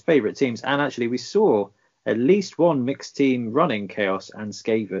 of my most favourite teams, and actually we saw at least one mixed team running Chaos and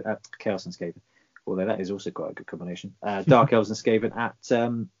Skaven. Although that is also quite a good combination. Dark Elves and Skaven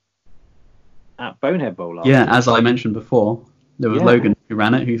at Bonehead Bowl last year. As I mentioned before, there was Logan who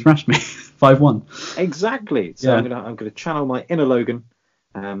ran it, who thrashed me 5-1. Exactly. So I'm gonna channel my inner Logan,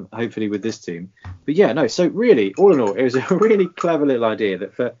 hopefully with this team. But so really, all in all, it was a really clever little idea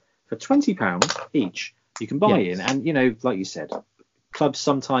that for £20 each, you can buy in, and like you said, clubs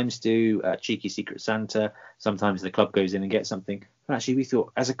sometimes do cheeky Secret Santa. Sometimes the club goes in and gets something. But actually, we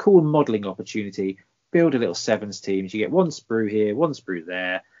thought as a cool modelling opportunity, build a little sevens teams. You get one sprue here, one sprue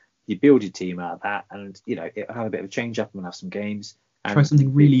there. You build your team out of that, and it'll have a bit of a change up, and we'll have some games. And try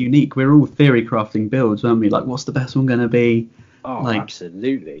something really unique. We're all theory crafting builds, weren't we? Like, what's the best one going to be? Oh, like,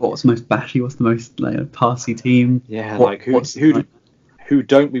 absolutely. What's the most bashy? What's the most passy team? Yeah, who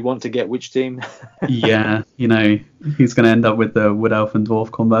don't we want to get which team? Yeah, who's going to end up with the wood elf and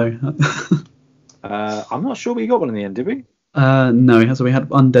dwarf combo? I'm not sure we got one in the end, did we? No, so we had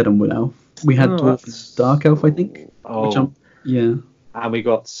undead and wood elf. We had dwarf and dark elf, I think. Oh, yeah. And we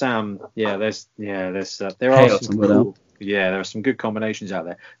got Sam. Yeah, there are some cool. Yeah, there are some good combinations out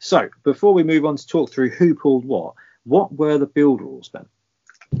there. So before we move on to talk through who pulled what were the build rules, Ben?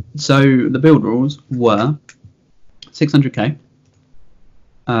 So the build rules were 600k.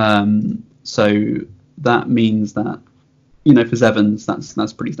 So that means that for sevens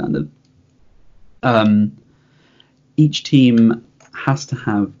that's pretty standard. Each team has to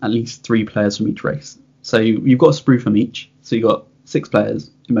have at least 3 players from each race. So you've got a sprue from each. So you've got 6 players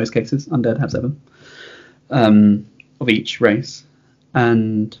in most cases. Undead have 7 of each race,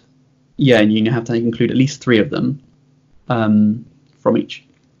 and you have to include at least 3 of them from each.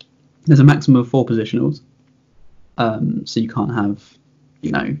 There's a maximum of 4 positionals, so you can't have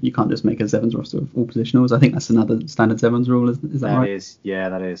you can't just make a sevens roster of all positionals. I think that's another standard sevens rule. Is that right?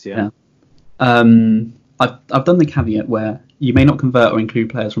 That is. Yeah. I've done the caveat where you may not convert or include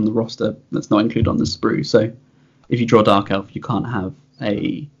players from the roster that's not included on the sprue. So if you draw Dark Elf, you can't have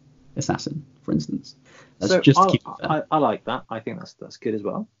a assassin, for instance. That's just to keep it fair. I like that. I think that's good as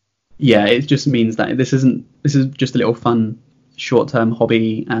well. Yeah, it just means that this is just a little fun short-term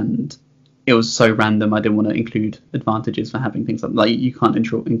hobby, and it was so random. I didn't want to include advantages for having things like you can't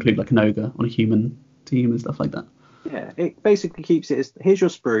include like an ogre on a human team and stuff like that. Yeah, it basically keeps it as here's your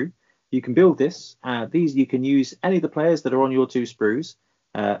sprue. You can build this. These you can use any of the players that are on your 2 sprues.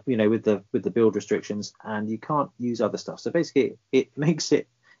 With the build restrictions, and you can't use other stuff. So basically, it makes it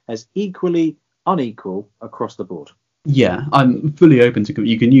as equally unequal across the board. Yeah, I'm fully open to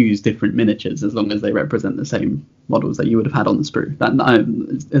you can use different miniatures as long as they represent the same models that you would have had on the sprue.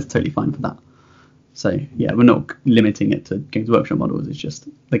 It's totally fine for that. So yeah, we're not limiting it to Games Workshop models. It's just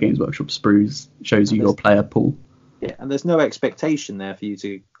the Games Workshop sprues shows you your player pool. Yeah, and there's no expectation there for you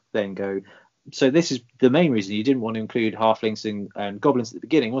to then go. So this is the main reason you didn't want to include halflings and goblins at the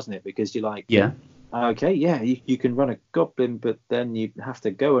beginning, wasn't it? Because you're like, okay, you can run a goblin, but then you have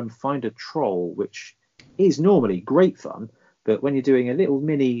to go and find a troll, which is normally great fun. But when you're doing a little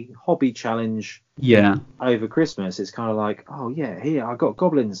mini hobby challenge over Christmas, it's kind of like, oh yeah, here I got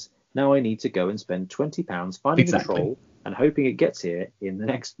goblins. Now I need to go and spend £20 finding a troll and hoping it gets here in the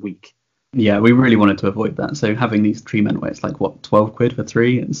next week. Yeah, we really wanted to avoid that. So having these tree men where it's like 12 quid for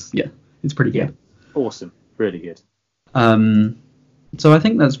 3, it's pretty good. Awesome. Really good. So I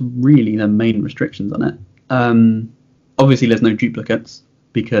think that's really the main restrictions on it. Obviously, there's no duplicates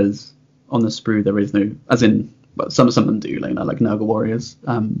because on the sprue there is no, as in, well, some of them do, like Nurgle Warriors,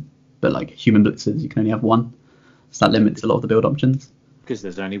 but like Human Blitzers, you can only have 1. So that limits a lot of the build options. Because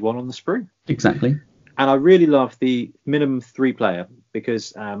there's only 1 on the sprue. Exactly. And I really love the minimum 3 player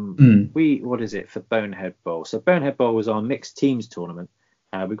because what is it for Bonehead Bowl? So Bonehead Bowl was our mixed teams tournament.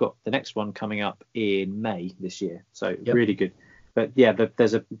 We've got the next one coming up in May this year, so really good. But yeah,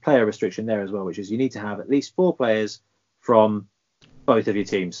 there's a player restriction there as well, which is you need to have at least 4 players from both of your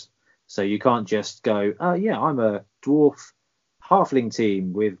teams. So you can't just go, I'm a dwarf halfling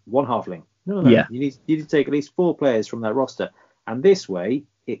team with 1 halfling. No. Yeah. You need to take at least 4 players from that roster, and this way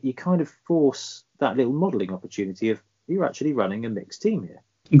you kind of force that little modelling opportunity of you're actually running a mixed team here.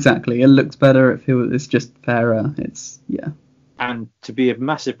 Exactly. It looks better. It's just fairer. And to be a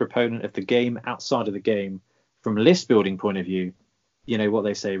massive proponent of the game outside of the game, from a list building point of view, you know what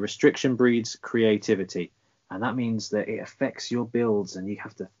they say, restriction breeds creativity. And that means that it affects your builds, and you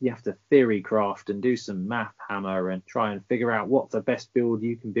have to theory craft and do some math hammer and try and figure out what the best build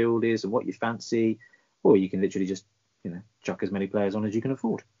you can build is and what you fancy. Or you can literally just, chuck as many players on as you can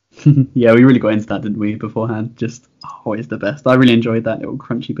afford. Yeah, we really got into that, didn't we, beforehand? Just always the best. I really enjoyed that little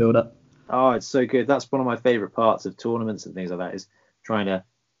crunchy build up. Oh, it's so good. That's one of my favourite parts of tournaments and things like that, is trying to,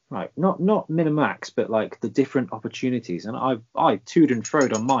 not min-max, but like the different opportunities. And I toed and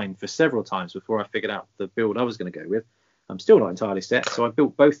froed on mine for several times before I figured out the build I was going to go with. I'm still not entirely set, so I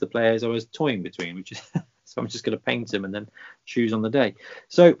built both the players I was toying between, which is so I'm just going to paint them and then choose on the day.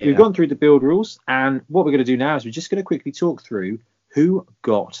 So we've gone through the build rules, and what we're going to do now is we're just going to quickly talk through who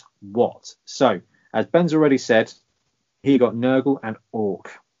got what. So as Ben's already said, he got Nurgle and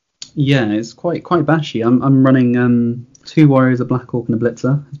Orc. Yeah, it's quite bashy. I'm running 2 warriors, a black orc, and a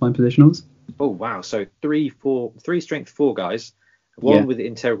blitzer as my positionals. Oh wow! So three strength 4 guys, one Yeah, with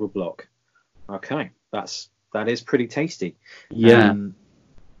integral block. Okay, that is pretty tasty. yeah. Um,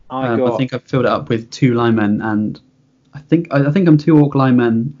 I I got think I've filled it up with 2 linemen, and I think I'm 2 orc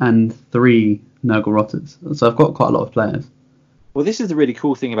linemen and 3 Nurgle rotters. So I've got quite a lot of players. well. This is the really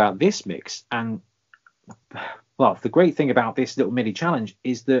cool thing about this mix, and well, the great thing about this little mini challenge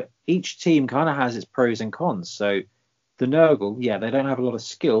is that each team kind of has its pros and cons. So the Nurgle, yeah, they don't have a lot of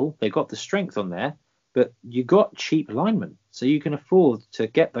skill. They've got the strength on there, but you got cheap linemen, so you can afford to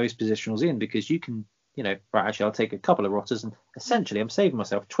get those positionals in because you can, right, actually, I'll take a couple of rotters and essentially I'm saving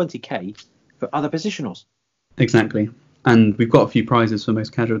myself 20k for other positionals. Exactly. And we've got a few prizes for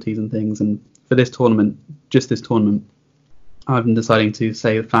most casualties and things. And for this tournament, just this tournament, I've been deciding to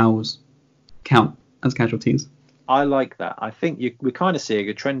say that fouls count as casualties. I like that. I think we're kind of seeing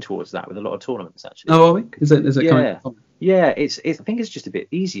a trend towards that with a lot of tournaments, actually. Oh, are we? Is it coming? Yeah, yeah. I think it's just a bit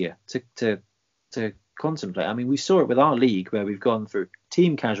easier to contemplate. I mean, we saw it with our league where we've gone through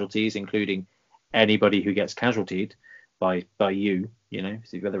team casualties, including anybody who gets casualtied by you.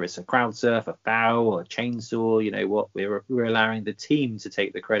 So whether it's a crowd surf, a foul, or a chainsaw, what we're allowing the team to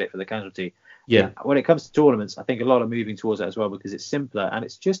take the credit for the casualty. Yeah. When it comes to tournaments, I think a lot are moving towards that as well because it's simpler and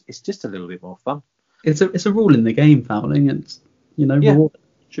it's just a little bit more fun. It's a rule in the game, fouling. It's Yeah, reward.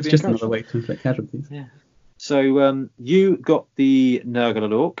 should It's be just encouraged. another way to inflict casualties. Yeah. So you got the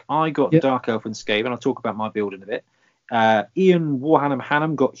Nurgle Orc, I got the Yep. Dark Elf and Skaven. I'll talk about my build in a bit. Ian Warhannam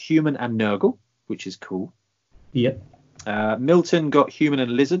Hannam got Human and Nurgle, which is cool. Yep. Milton got Human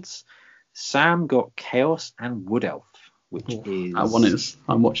and Lizards. Sam got Chaos and Wood Elf, which That one is.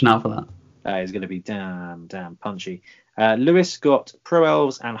 I'm watching out for that. is going to be damn punchy. Lewis got Pro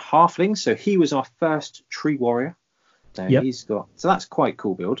Elves and Halflings, so he was our first Tree Warrior. So Yep. so that's quite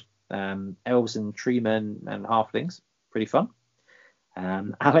cool build. Elves and Treemen and Halflings, pretty fun.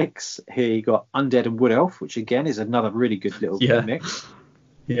 Alex, he got Undead and Wood Elf, which again is another really good little Yeah. mix.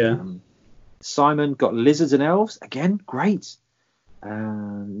 Yeah. Simon got Lizards and Elves, again, great.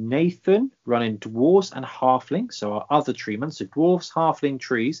 Nathan running Dwarves and Halflings, so our other Treemen. So Dwarves, Halfling,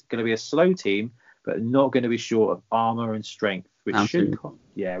 Trees, going to be a slow team, but not going to be short of armor and strength, which Absolutely.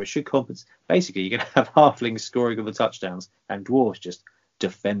 should compensate. Basically, you're going to have Halflings scoring all the touchdowns and Dwarves just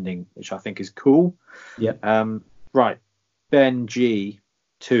defending, which I think is cool. Yeah. Right, Ben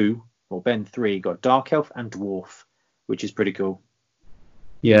G2 or Ben 3 got Dark Elf and Dwarf, which is pretty cool.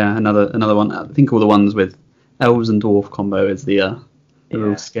 Yeah. Another one. I think all the ones with elves and dwarf combo is the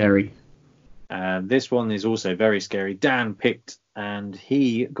little scary. This one is also very scary. Dan picked and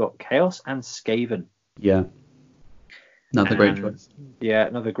he got Chaos and Skaven. Yeah. Another great choice. Yeah,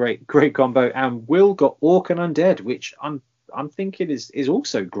 another great combo. And Will got Orc and Undead, which I'm thinking is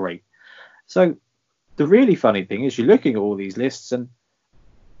also great. So the really funny thing is you're looking at all these lists and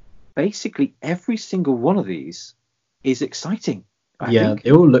basically every single one of these is exciting. I think.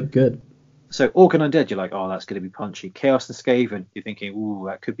 They all look good. So Orc and Undead, you're like, oh, that's going to be punchy. Chaos and Skaven, you're thinking, ooh,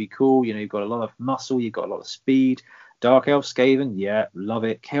 that could be cool. You've got a lot of muscle, you've got a lot of speed. Dark Elf, Skaven, yeah, love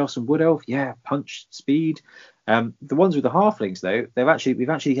it. Chaos and Wood Elf, yeah, punch, speed. The ones with the Halflings though, we've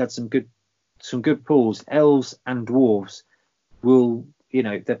actually had some good pulls. Elves and Dwarves will,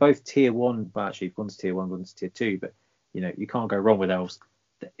 they're both tier 1. Well, actually, one's tier 1, one's tier 2, but you can't go wrong with Elves.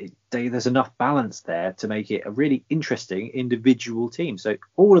 There's enough balance there to make it a really interesting individual team. So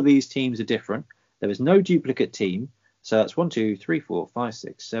all of these teams are different. There is no duplicate team. So that's 1, 2, 3, 4, 5,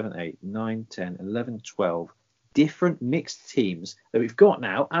 6, 7, 8, 9, 10, 11, 12 different mixed teams that we've got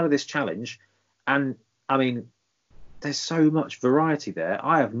now out of this challenge. And I mean, there's so much variety there.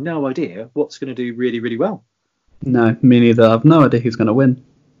 I have no idea what's going to do really, really well. No, me neither. I've no idea who's going to win.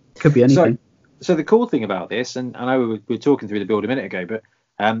 Could be anything. So the cool thing about this, and I know we were talking through the build a minute ago, but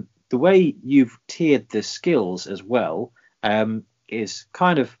the way you've tiered the skills as well is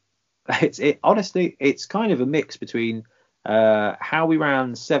kind of honestly it's kind of a mix between how we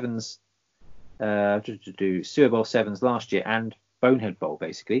ran sevens to do Sewer Bowl sevens last year and Bonehead Bowl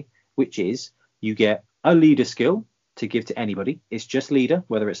basically, which is you get a leader skill to give to anybody. It's just leader,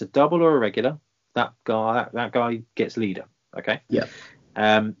 whether it's a double or a regular. That guy gets leader. Okay. Yeah.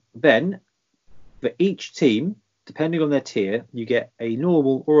 Then for each team, depending on their tier, you get a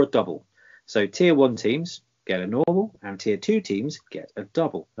normal or a double. So tier 1 teams get a normal and tier 2 teams get a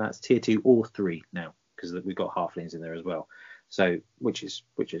double. That's tier 2 or 3 now because we've got halflings in there as well. So which is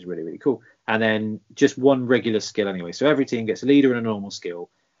really, really cool. And then just one regular skill anyway. So every team gets a leader and a normal skill.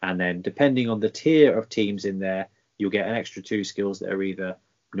 And then depending on the tier of teams in there, you'll get an extra 2 skills that are either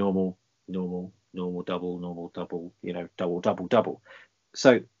normal, double, double.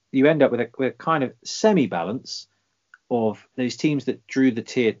 So you end up with a kind of semi-balance of those teams that drew the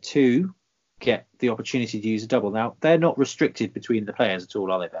tier 2 get the opportunity to use a double. Now, they're not restricted between the players at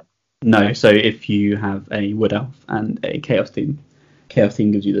all, are they, Ben? No, so if you have a Wood Elf and a Chaos team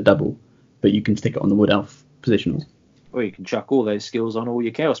gives you the double, but you can stick it on the Wood Elf positionals. Or you can chuck all those skills on all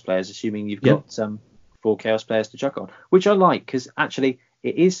your Chaos players, assuming you've got 4 Chaos players to chuck on, which I like, because actually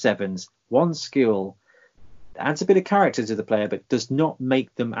it is sevens. One skill adds a bit of character to the player, but does not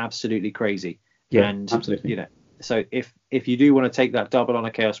make them absolutely crazy. Yeah, and, absolutely. So if you do want to take that double on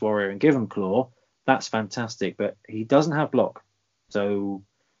a Chaos Warrior and give him Claw, that's fantastic. But he doesn't have block, so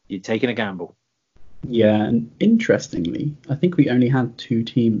you're taking a gamble. Yeah, and interestingly, I think we only had 2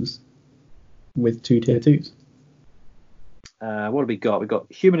 teams with 2 tier 2s. What have we got? We've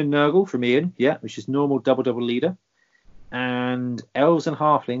got Human and Nurgle from Ian, which is normal double leader. And Elves and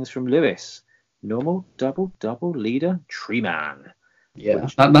Halflings from Lewis. Normal double leader Tree Man. Yeah,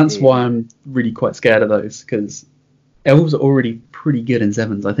 that's why I'm really quite scared of those, because Elves are already pretty good in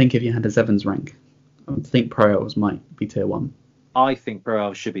sevens. I think if you had a sevens rank, I would think Pro Elves might be tier 1. I think Pro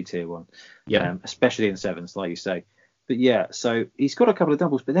Elves should be tier 1. Yeah. Especially in sevens, like you say. But yeah, so he's got a couple of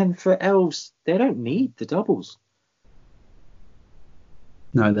doubles, but then for Elves, they don't need the doubles.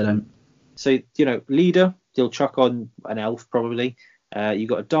 No, they don't. So, leader, he'll chuck on an elf probably. You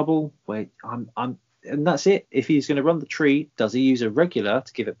got a double. And that's it. If he's going to run the tree, does he use a regular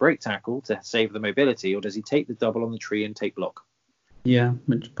to give it break tackle to save the mobility, or does he take the double on the tree and take block? Yeah,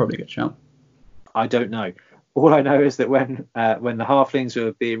 which is probably a good shout. I don't know. All I know is that when the Halflings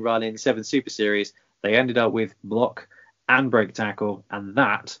were being run in 7 Super Series, they ended up with block and break tackle, and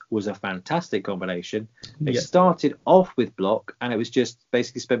that was a fantastic combination. They started off with block, and it was just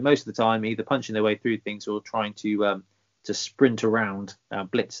basically spent most of the time either punching their way through things or trying to sprint around,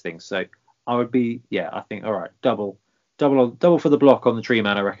 blitz things. So I would be, I think, all right, double for the block on the Tree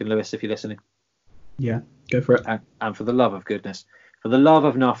Man, I reckon, Lewis, if you're listening. Yeah, go for it. And for the love of goodness, for the love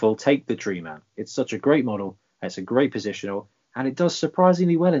of Nuffle, take the Tree Man. It's such a great model. It's a great positional, and it does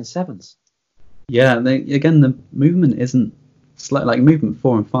surprisingly well in sevens. Yeah, the movement isn't like movement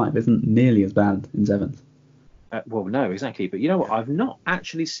 4 and 5 isn't nearly as bad in sevens. Well, no, exactly. But you know what? I've not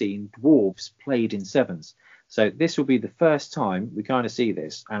actually seen dwarves played in sevens. So this will be the first time we kind of see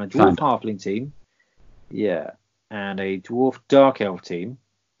this. And a dwarf halfling team, and a dwarf dark elf team.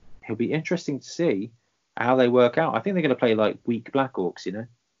 It'll be interesting to see how they work out. I think they're going to play like weak black orcs,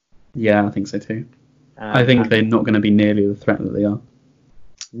 Yeah, I think so too. I think they're not going to be nearly the threat that they are.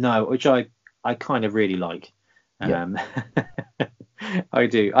 No, which I kind of really like. I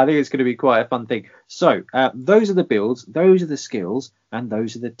do. I think it's going to be quite a fun thing. So those are the builds, those are the skills, and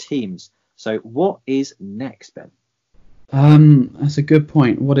those are the teams. So what is next, Ben? That's a good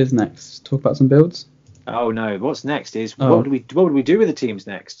point. What is next? Talk about some builds? Oh no, what's next is what do we do with the teams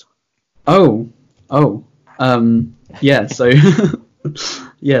next? So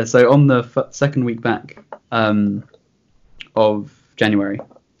so on the second week back of January,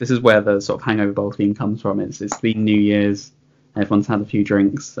 this is where the sort of Hangover Bowl theme comes from. It's been New Year's, everyone's had a few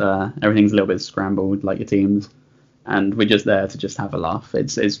drinks, everything's a little bit scrambled, like your teams, and we're just there to just have a laugh.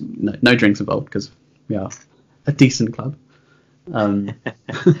 It's no drinks involved because we are a decent club. But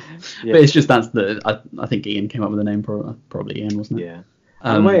it's just I think Ian came up with the name, probably Ian, wasn't it? Yeah.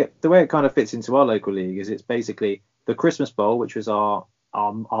 The way it kind of fits into our local league is it's basically the Christmas Bowl, which was our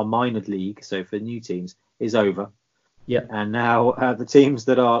minored league, so for new teams, is over. Yeah. And now the teams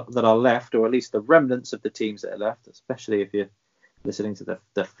that are left, or at least the remnants of the teams that are left, especially if you're listening to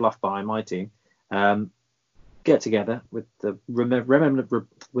the fluff behind my team, get together with the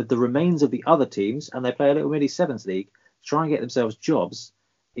remains of the other teams, and they play a little mini sevens league to try and get themselves jobs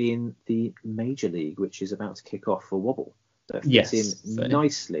in the major league, which is about to kick off for Wobble. That fits in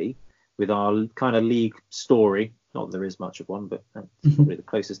nicely with our kind of league story. Not that there is much of one, but that's probably the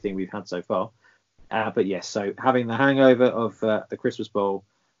closest thing we've had so far. But yes, so having the hangover of the Christmas Bowl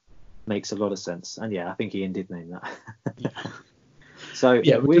makes a lot of sense. And I think Ian did name that. So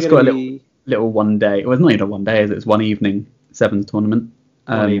we just got a little one day. Well, it's not even a one day, is it? It's one evening sevens tournament.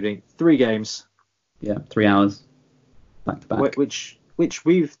 One evening, 3 games. Yeah, 3 hours back to back. Which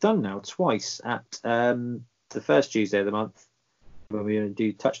we've done now twice at the first Tuesday of the month, when we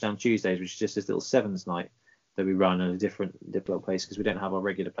do Touchdown Tuesdays, which is just this little sevens night that we run at a different place because we don't have our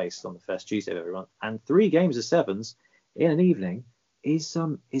regular place on the first Tuesday of every month. And 3 games of sevens in an evening is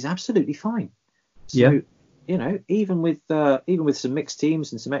absolutely fine. So even with some mixed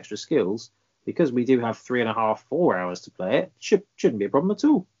teams and some extra skills, because we do have 3.5-4 hours to play it, shouldn't be a problem at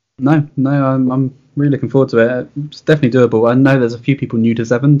all. No, I'm really looking forward to it. It's definitely doable. I know there's a few people new to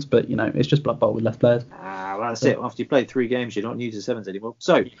sevens, but it's just Blood Bowl with less players. Well, that's it. After you played 3 games, you're not new to sevens anymore.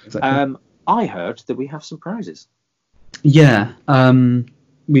 So, Exactly. I heard that we have some prizes. Yeah,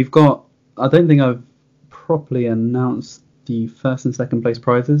 we've got. I don't think I've properly announced the first and second place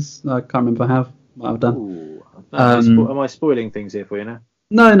prizes. I can't remember if I have. Might have done. Ooh, Um, am I spoiling things here for you now?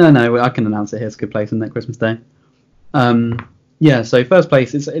 no. I can announce it here. It's a good place, isn't it? Christmas Day. Yeah. So first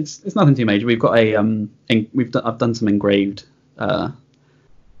place, it's nothing too major. We've got I've done some engraved.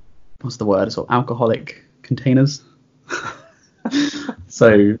 What's the word? Sort of alcoholic containers.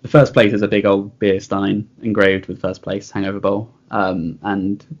 So the first place is a big old beer stein engraved with first place Hangover Bowl,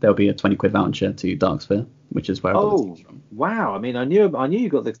 and there'll be a 20 quid voucher to Darksphere, which is where I got the teams from. Wow! I mean, I knew you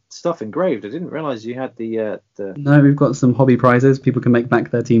got the stuff engraved. I didn't realise you had the. No, we've got some hobby prizes. People can make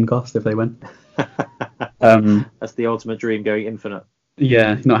back their team cost if they win. That's the ultimate dream, going infinite.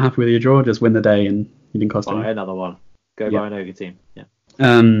 Yeah, you're not happy with your draw, just win the day and you didn't cost Buy any. another one. Go buy an Ovi team. Yeah.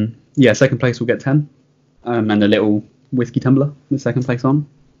 Yeah, second place will get 10, and a little whiskey tumbler with second place on.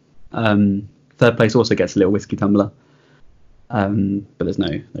 Third place also gets a little whiskey tumbler, but there's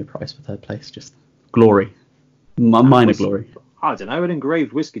no prize for third place, just glory, minor glory. I don't know. An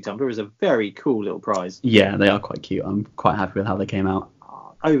engraved whiskey tumbler is a very cool little prize. Yeah, they are quite cute. I'm quite happy with how they came out.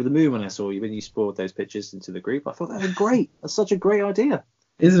 Over the moon when I saw you when you spoiled those pictures into the group. I thought that was great. That's such a great idea.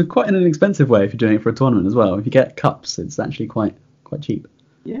 It's quite an inexpensive way if you're doing it for a tournament as well. If you get cups, it's actually quite cheap.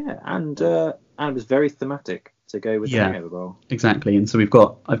 Yeah, and it was very thematic to go with the Hangover Bowl. Exactly, and so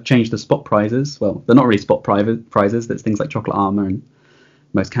I've changed the spot prizes. Well, they're not really spot prizes. There's things like chocolate armor and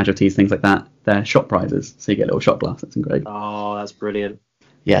most casualties, things like that. They're shot prizes, so you get a little shot glass. That's great. Oh, that's brilliant.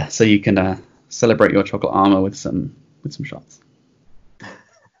 Yeah, so you can celebrate your chocolate armor with some shots.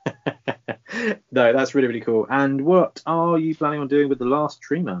 No, that's really, really cool. And what are you planning on doing with the last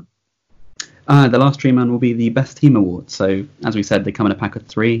Tree Man? The last Tree Man will be the best team award. So, as we said, they come in a pack of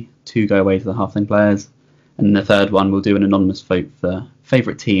 3. 2 go away to the halfling players, and the third one we'll do an anonymous vote for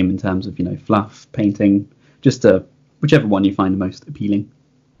favourite team in terms of fluff, painting, just whichever one you find most appealing.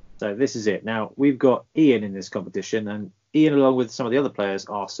 So this is it. Now we've got Ian in this competition, and Ian, along with some of the other players,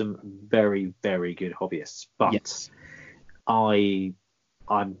 are some very, very good hobbyists. But yes. I'm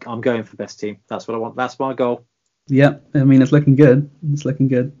going for best team. That's what I want. That's my goal. Yeah, I mean it's looking good.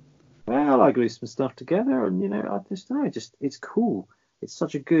 Well, I glue some stuff together, and I just know, it's cool. It's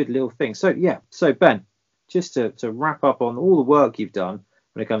such a good little thing. So yeah. So Ben, just to wrap up on all the work you've done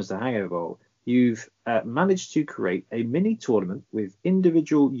when it comes to Hangover Bowl, you've managed to create a mini tournament with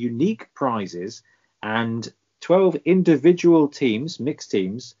individual unique prizes and 12 individual teams, mixed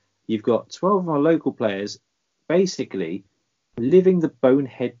teams. You've got 12 of our local players basically living the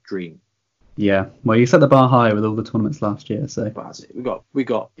Bonehead dream. Yeah, well, you set the bar high with all the tournaments last year, so. But that's it. We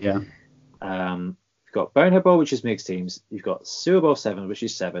got. Yeah. You've got Bonehead Bowl, which is mixed teams. You've got Sewer Bowl 7, which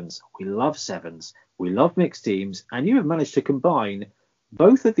is sevens. We love sevens. We love mixed teams, and you have managed to combine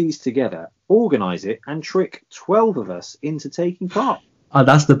both of these together, organise it, and trick 12 of us into taking part.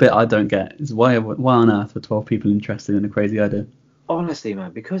 That's the bit I don't get. Is why on earth are 12 people interested in a crazy idea? Honestly,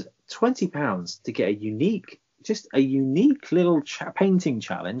 man, because £20 to get a unique little painting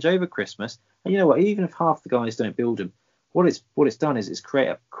challenge over Christmas, and you know what? Even if half the guys don't build them, what it's done is it's create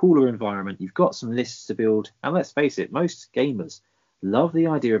a cooler environment. You've got some lists to build, and let's face it, most gamers love the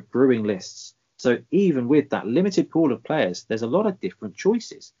idea of brewing lists. So even with that limited pool of players, there's a lot of different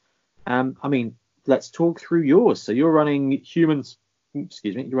choices. I mean, let's talk through yours. So you're running humans.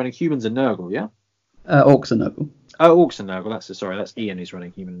 Excuse me. You're running humans and Nurgle, yeah? Orcs and Nurgle. Oh, Orcs and Nurgle. That's Ian who's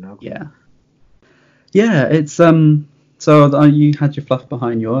running human and Nurgle. Yeah. Yeah, it's So you had your fluff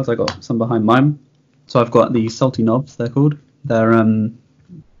behind yours. I got some behind mine. So I've got the salty knobs. They're called. They're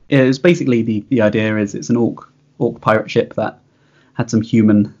it's basically the idea is it's an orc pirate ship that had some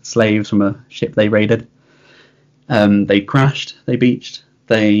human slaves from a ship they raided. They crashed. They beached.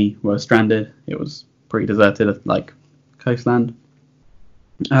 They were stranded. It was pretty deserted, like coastland.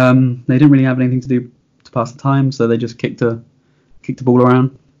 They didn't really have anything to do to pass the time, so they just kicked a ball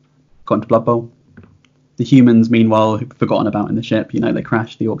around, got into Blood Bowl. The humans, meanwhile, who've forgotten about in the ship, they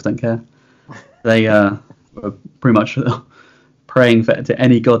crashed. The orcs don't care. They were pretty much praying to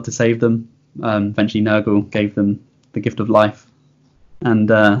any god to save them. Eventually, Nurgle gave them the gift of life, and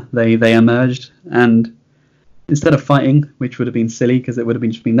they emerged. And instead of fighting, which would have been silly because it would have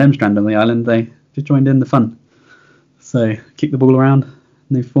just been them stranded on the island, they just joined in the fun. So kicked the ball around, and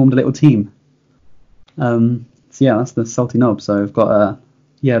they formed a little team. So yeah, that's the salty knob. So I've got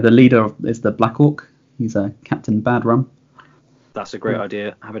the leader is the Black Orc. He's a Captain Bad Rum. That's a great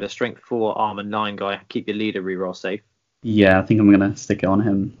idea. Having a strength 4, armor 9 guy, keep your leader reroll safe. Yeah, I think I'm gonna stick it on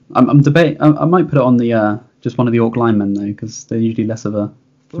him. I'm debating. I might put it on the just one of the orc linemen though, because they're usually less of a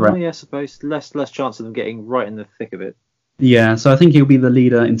threat. Well, yeah, I suppose less chance of them getting right in the thick of it. Yeah, so I think he'll be the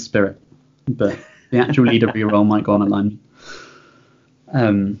leader in spirit, but the actual leader reroll might go on a line.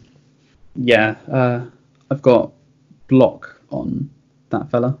 Yeah, I've got block on that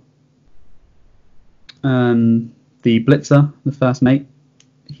fella. The blitzer, the first mate,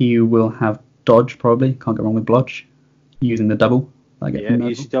 he will have dodge probably. Can't go wrong with blodge. Using the double that I get Yeah, from you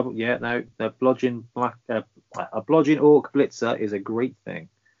Nurgle. should double. Yeah, no, the blodging a blodging orc blitzer is a great thing.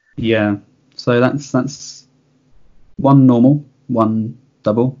 Yeah, so that's one normal, one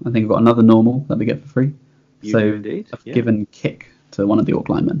double. I think I've got another normal that we get for free. You do So indeed. I've Yeah. given kick to one of the orc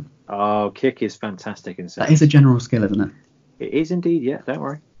linemen. Oh, kick is fantastic in That is a general skill, isn't it? It is indeed. Yeah, don't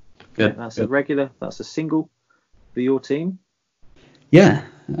worry. Yeah, Good. that's a Good. regular. That's a single for your team. Yeah,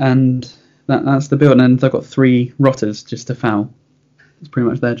 and that's the build. And I've got 3 rotters just to foul. It's pretty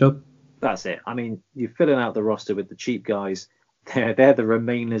much their job. That's it. I mean, you're filling out the roster with the cheap guys. They're the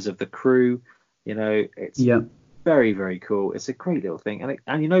remainers of the crew. You know, it's Yeah. very, very cool. It's a great little thing.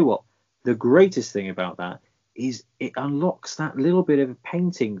 And you know what? The greatest thing about that is it unlocks that little bit of a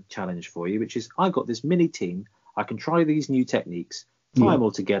painting challenge for you, which is I got this mini team. I can try these new techniques, tie them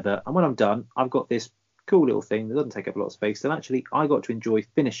all together, and when I'm done, I've got this cool little thing that doesn't take up a lot of space that actually I got to enjoy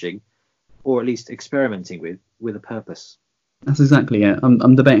finishing, or at least experimenting with a purpose. That's exactly it.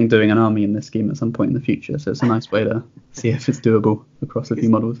 I'm debating doing an army in this scheme at some point in the future, so it's a nice way to see if it's doable across a few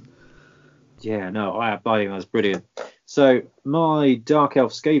models. Yeah, no, I think that's brilliant. So my Dark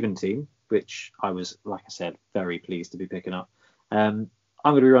Elf Skaven team, which I was, like I said, very pleased to be picking up, I'm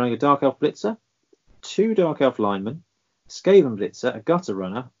going to be running a Dark Elf Blitzer, 2 Dark Elf linemen, Skaven Blitzer, a Gutter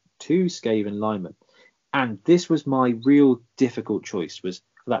Runner, 2 Skaven linemen. And this was my real difficult choice, was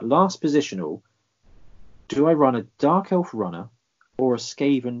for that last positional, do I run a Dark Elf Runner or a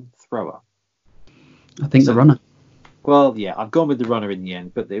Skaven Thrower? I think the runner. Well, yeah, I've gone with the runner in the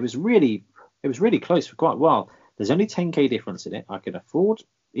end, but it was really close for quite a while. There's only 10k difference in it. I could afford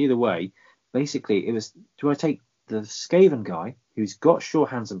either way. Basically, it was, do I take the Skaven guy who's got sure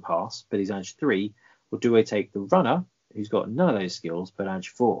hands and pass, but he's edge 3, or do I take the runner who's got none of those skills but edge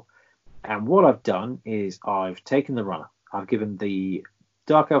 4? And what I've done is I've taken the runner. I've given the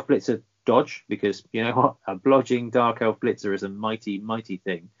Dark Elf Blitzer dodge, because you know what, a blodging Dark Elf Blitzer is a mighty, mighty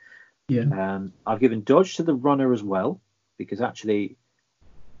thing. Yeah. I've given dodge to the runner as well, because actually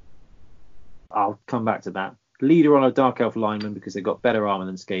I'll come back to that. Leader on a Dark Elf lineman because they've got better armor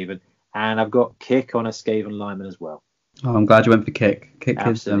than Skaven, and I've got kick on a Skaven lineman as well. Oh, I'm glad you went for kick. Kick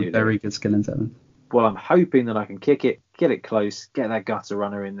Absolutely. is a very good skill in 7th. Well, I'm hoping that I can kick it, get it close, get that gutter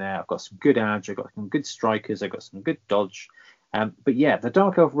runner in there. I've got some good edge, I've got some good strikers, I've got some good dodge. But yeah, the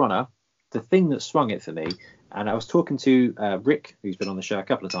Dark Elf runner, the thing that swung it for me, and I was talking to Rick, who's been on the show a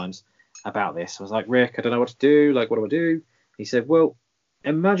couple of times, about this. I was like, Rick, I don't know what to do. Like, what do I do? He said, well,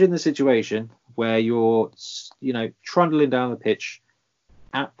 imagine the situation where you're, trundling down the pitch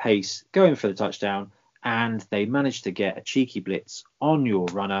at pace, going for the touchdown, and they manage to get a cheeky blitz on your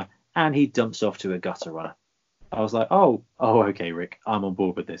runner, and he dumps off to a gutter runner. I was like, oh, okay, Rick, I'm on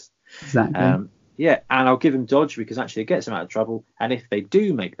board with this. Exactly. Yeah, and I'll give him dodge because actually it gets him out of trouble. And if they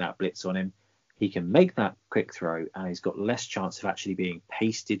do make that blitz on him, he can make that quick throw, and he's got less chance of actually being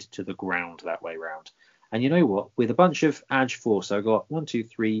pasted to the ground that way round. And you know what? With a bunch of Edge 4, so I've got 1, 2,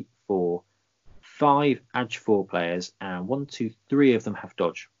 3, 4, 5 Edge 4 players, and 1, 2, 3 of them have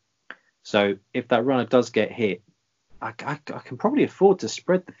dodge. So if that runner does get hit, I can probably afford to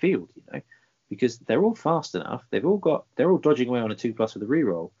spread the field, because they're all fast enough. They're all dodging away on a 2+ with a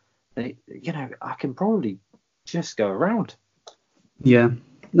reroll. I can probably just go around. Yeah,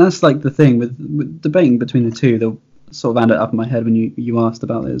 that's like the thing with debating between the two. The sort of ended up in my head when you asked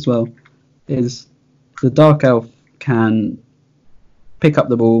about it as well. Is the Dark Elf can pick up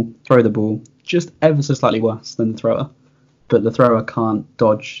the ball, throw the ball, just ever so slightly worse than the thrower, but the thrower can't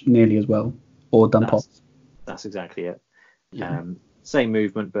dodge nearly as well or dump off. That's exactly it. Yeah. Same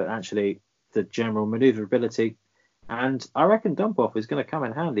movement, but actually the general maneuverability. And I reckon dump off is going to come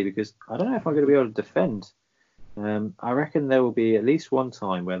in handy because I don't know if I'm going to be able to defend. I reckon there will be at least one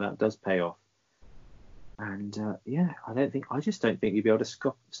time where that does pay off. And I just don't think you'll be able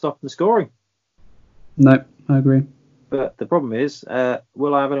to stop them scoring. No, I agree. But the problem is,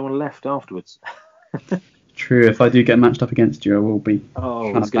 will I have anyone left afterwards? True. If I do get matched up against you, I will be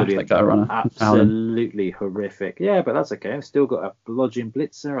it's going to be a runner. Absolutely horrific. Yeah, but that's okay. I've still got a blodging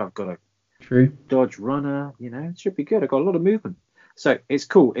blitzer. I've got a dodge runner. It should be good. I've got a lot of movement. So it's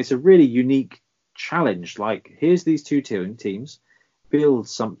cool. It's a really unique challenge. Like, here's these two teams, build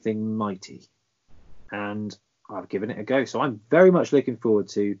something mighty. And I've given it a go. So I'm very much looking forward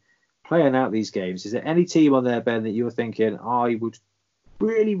to playing out these games. Is there any team on there, Ben, that you're thinking I would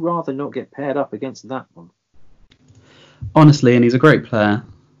really rather not get paired up against that one. Honestly, and he's a great player.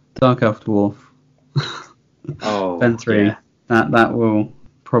 Dark Elf Dwarf. Oh, Ben 3. yeah. That will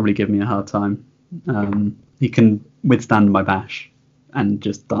probably give me a hard time. He can withstand my bash and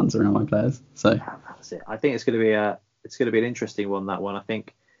just dance around my players. So That's it. I think it's going to be an interesting one. That one. I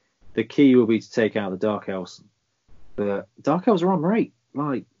think the key will be to take out the Dark Elves. The Dark Elves are on rate.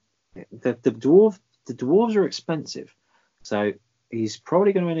 Like the dwarves are expensive, so he's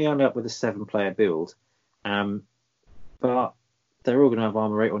probably going to only end up with a 7-player build. But they're all going to have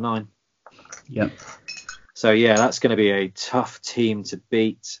armor 8 or 9. Yep. So yeah, that's going to be a tough team to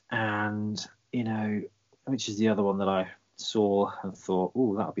beat. And which is the other one that I saw and thought,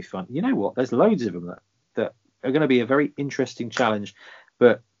 oh, that'll be fun. You know what? There's loads of them that are going to be a very interesting challenge.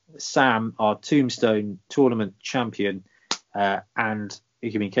 But Sam, our Tombstone tournament champion, and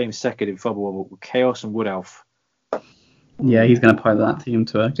he became second in Fubble Wobble with Chaos and Wood Elf. Yeah, he's going to pipe that team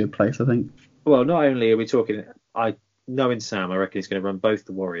to a good place, I think. Well, not only are we talking, knowing Sam, I reckon he's going to run both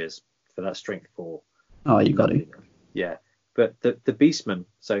the Warriors for that strength 4. Oh, you got it. Yeah. But the Beastmen,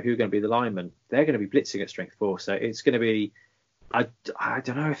 so who are going to be the linemen, they're going to be blitzing at strength 4. So it's going to be, I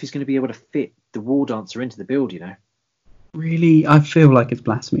don't know if he's going to be able to fit the War Dancer into the build, Really? I feel like it's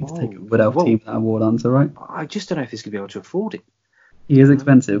blasphemy to take a Wood Elf team without a War Dancer, right? I just don't know if he's going to be able to afford it. He is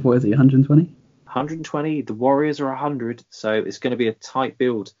expensive. What is he, 120? 120. The Warriors are 100, so it's going to be a tight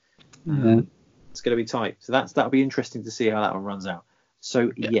build. Yeah. It's going to be tight. So that'll be interesting to see how that one runs out.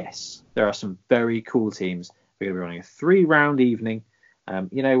 So yes, there are some very cool teams. We're going to be running a 3-round evening.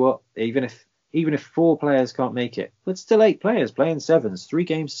 You know what? Even if 4 players can't make it, but still 8 players playing 7s, 3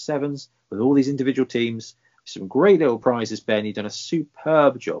 games of 7s with all these individual teams. Some great little prizes, Ben. You've done a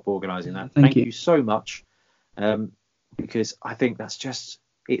superb job organising that. Thank you so much. Because I think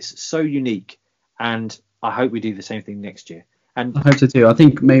it's so unique, and I hope we do the same thing next year. And I hope so too. I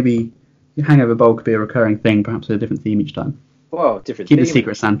think maybe Hangover Bowl could be a recurring thing, perhaps with a different theme each time. Well, different. Keep the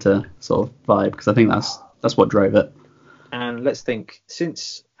Secret Santa sort of vibe, because I think that's what drove it. And let's think,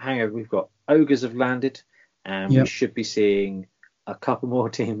 since Hangover, we've got Ogres have landed, and we should be seeing a couple more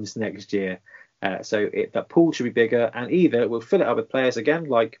teams next year. So that pool should be bigger, and either we'll fill it up with players again,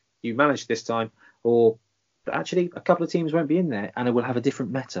 like you managed this time, or actually a couple of teams won't be in there, and it will have a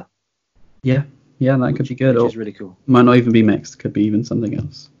different meta. Yeah, that could be good. Which is really cool. Might not even be mixed. Could be even something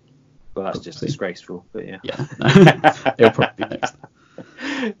else. Well, that's just disgraceful, but yeah. It'll probably be mixed.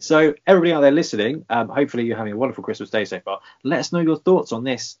 So everybody out there listening, hopefully you're having a wonderful Christmas day so far. Let us know your thoughts on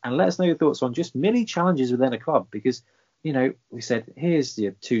this, and let us know your thoughts on just mini challenges within a club, because we said, here's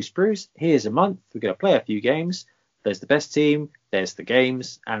your 2 sprues, here's a month, we're going to play a few games, there's the best team, there's the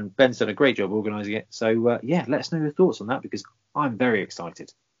games, and Ben's done a great job organising it. So let us know your thoughts on that, because I'm very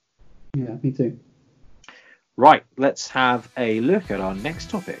excited. Yeah, me too. Right, let's have a look at our next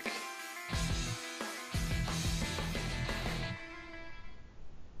topic.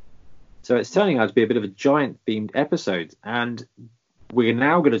 So it's turning out to be a bit of a giant-themed episode, and we're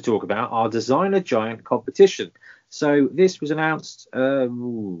now going to talk about our Designer Giant competition. So this was announced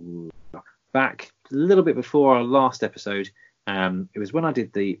back a little bit before our last episode. It was when I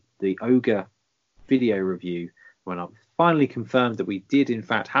did the Ogre video review, when I finally confirmed that we did in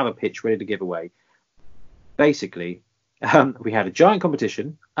fact have a pitch ready to give away. Basically, we had a giant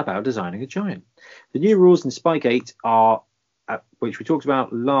competition about designing a giant. The new rules in Spike 8 are, which we talked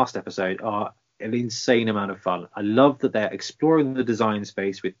about last episode, are an insane amount of fun. I love that they're exploring the design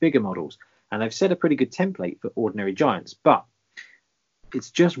space with bigger models, and they've set a pretty good template for ordinary giants, but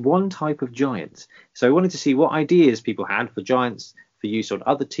it's just one type of giant. So I wanted to see what ideas people had for giants for use on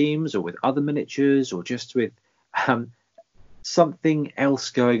other teams, or with other miniatures, or just with something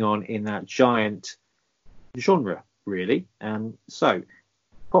else going on in that giant genre, really. So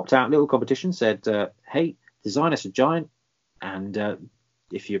popped out a little competition, said, hey, design us a giant, and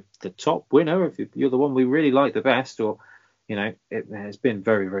if you're the top winner, if you're the one we really like the best, or it has been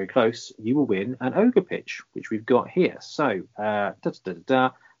very, very close, you will win an ogre pitch, which we've got here. So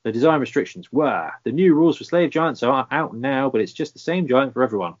the design restrictions were: the new rules for slave giants are out now, but it's just the same giant for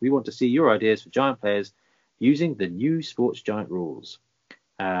everyone. We want to see your ideas for giant players using the new sports giant rules.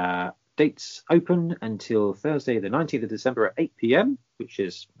 Dates open until Thursday the 19th of December at 8 p.m, which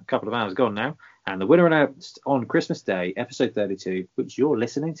is a couple of hours gone now, and the winner announced on Christmas Day, episode 32, which you're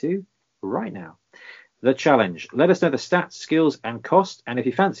listening to right now. The challenge: let us know the stats, skills and cost, and if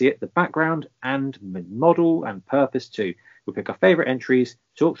you fancy it, the background and model and purpose too. We'll pick our favourite entries,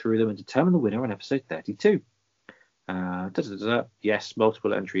 talk through them, and determine the winner on episode 32. Yes,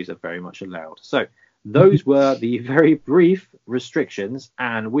 multiple entries are very much allowed. So those were the very brief restrictions,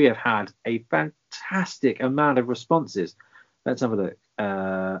 and we have had a fantastic amount of responses. Let's have a look.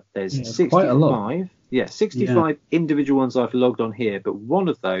 There's Yeah, it's quite a lot. 65. Yeah, Yeah. 65 individual ones I've logged on here, but one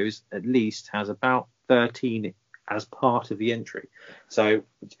of those at least has about 13 as part of the entry. So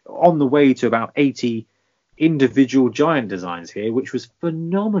on the way to about 80 individual giant designs here, which was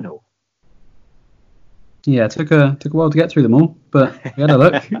phenomenal. Yeah, it took a while to get through them all, but we had a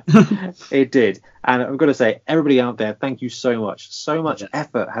look. It did. And I've got to say, everybody out there, thank you so much. So much Yeah.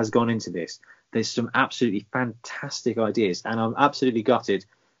 effort has gone into this. There's some absolutely fantastic ideas, and I'm absolutely gutted.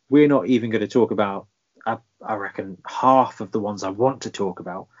 We're not even going to talk about, I reckon, half of the ones I want to talk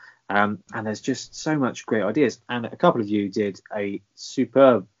about. And there's just so much great ideas. And a couple of you did a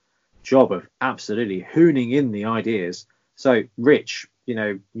superb job of absolutely hooning in the ideas. So Rich,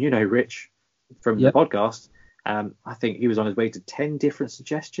 Rich from the Yep. podcast. I think he was on his way to 10 different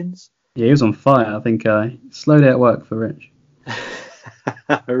suggestions. Yeah, he was on fire. I think slow day at work for Rich.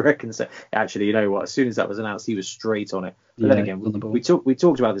 I reckon so. Actually, you know what? As soon as that was announced, he was straight on it. But Yeah, then he again, was on the ball. we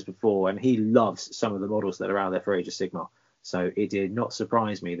talked about this before, and he loves some of the models that are out there for Age of Sigmar. So it did not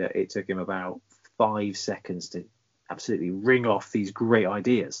surprise me that it took him about 5 seconds to absolutely ring off these great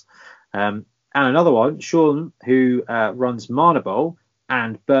ideas. And another one, Sean, who runs Mana Bowl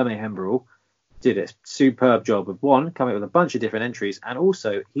and Birmingham Brawl, did a superb job of coming up with a bunch of different entries, and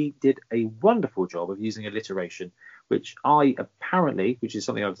also he did a wonderful job of using alliteration, which which is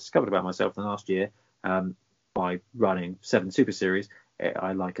something I've discovered about myself in the last year, by running 7 Super Series.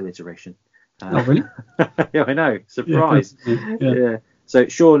 I like alliteration. Oh, really? Yeah, I know. Yeah, Surprise. yeah. Yeah. So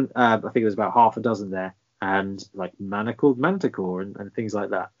Sean, I think it was about half a dozen there, and like manacled manticore and things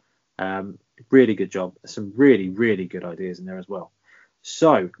like that. Really good job. Some really, really good ideas in there as well.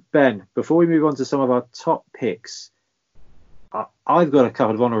 So, Ben, before we move on to some of our top picks, I've got a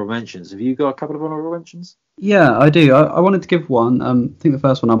couple of honourable mentions. Have you got a couple of honourable mentions? Yeah, I do. I wanted to give one. I think the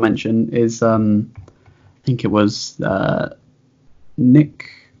first one I'll mention is I think it was Nick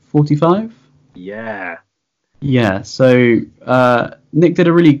 45. Yeah. Yeah, so Nick did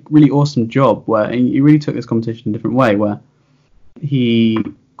a really, really awesome job where he really took this competition a different way, where he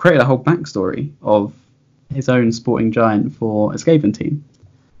created a whole backstory of his own sporting giant for a Skaven team.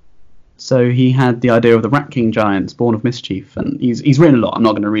 So he had the idea of the Rat King giants, born of mischief, and he's written a lot. I'm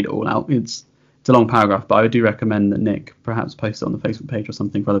not going to read it all out. It's a long paragraph, but I do recommend that Nick perhaps post it on the Facebook page or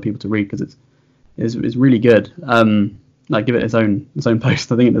something for other people to read, because it's really good. Like, give it its own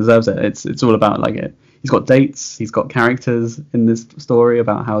post. I think it deserves it. It's all about like it. He's got dates. He's got characters in this story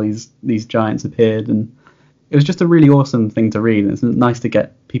about how these giants appeared, and it was just a really awesome thing to read. And it's nice to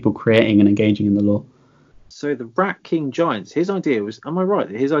get people creating and engaging in the lore. So the Rat King Giants, his idea was, am I right?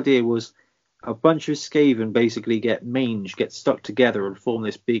 His idea was a bunch of Skaven basically get stuck together and form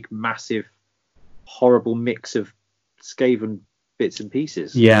this big, massive, horrible mix of Skaven bits and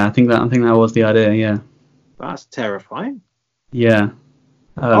pieces. Yeah, I think that was the idea. Yeah. That's terrifying. Yeah.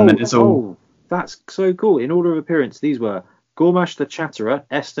 It's all... that's so cool. In order of appearance, these were Gormash the Chatterer,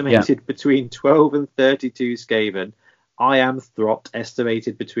 estimated between 12 and 32 Skaven. I Am Throt,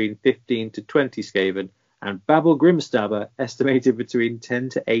 estimated between 15 to 20 Skaven. And Babel Grimstabber, estimated between 10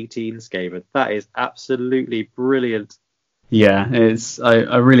 to 18 Skaven. That is absolutely brilliant. Yeah,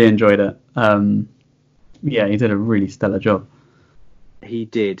 I really enjoyed it. Yeah, he did a really stellar job. He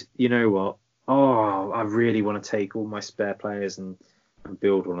did. You know what? Oh, I really want to take all my spare players and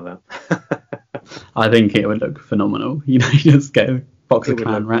build one of them. I think it would look phenomenal. You just get a box of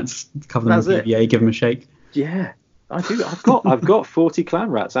clan rats, cover them in PVA, give them a shake. Yeah, I do. I've got 40 clan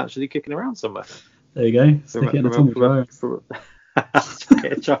rats actually kicking around somewhere. There you go. Stick it in the tumble dryer.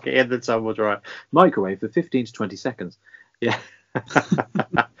 Chuck it in the tumble dryer. Microwave for 15 to 20 seconds. Yeah.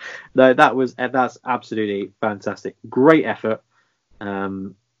 No, that's absolutely fantastic. Great effort.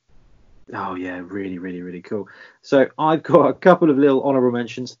 Oh yeah, really, really, really cool. So I've got a couple of little honourable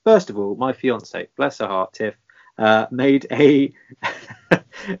mentions. First of all, my fiance, bless her heart, Tiff, made a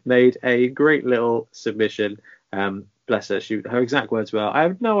great little submission. Bless her. Her exact words were, "I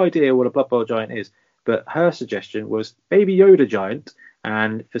have no idea what a Blood Bowl giant is," but her suggestion was Baby Yoda giant,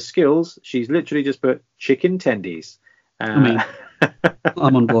 and for skills, she's literally just put chicken tendies. I'm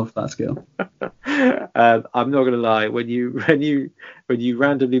on board for that skill. I'm not gonna lie, when you randomly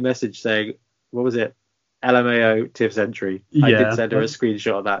messaged saying, what was it, LMAO Tiff's entry, I did send her a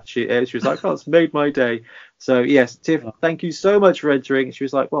screenshot of that. She was like, "Oh, it's made my day." So yes, Tiff, thank you so much for entering. She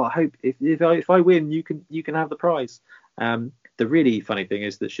was like, "Well, I hope if I win, you can have the prize." The really funny thing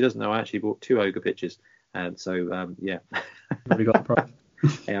is that she doesn't know I actually bought 2 ogre pictures, and so yeah. Already got the prize.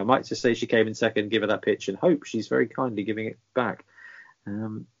 Yeah, I might just say she came in second, give her that pitch, and hope she's very kindly giving it back.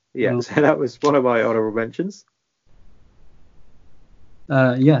 So that was one of my honourable mentions.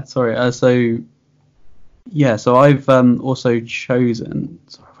 So Yeah, so I've also chosen.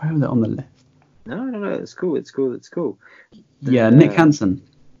 Sorry, where was it on the list? No, it's cool. It's cool. It's cool. Yeah, Nick Hansen.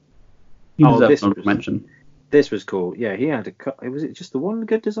 He Oh, deserves an honorable mention. this was cool. Yeah, he had was it just the one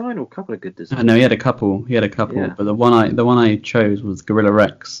good design or a couple of good designs? No, he had a couple. Yeah. But the one I chose was Gorilla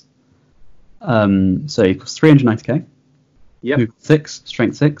Rex. So he costs 390k. Yep. Move 6,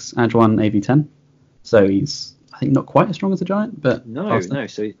 strength 6, edge 1, AV 10. So he's, I think, not quite as strong as a giant, but faster. No.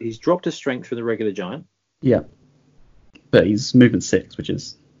 So he's dropped a strength from the regular giant. Yeah, but he's movement 6, which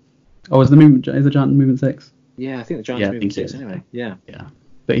is. Oh, is the giant movement 6? Yeah, I think the giant's movement 6 anyway. Yeah. Yeah,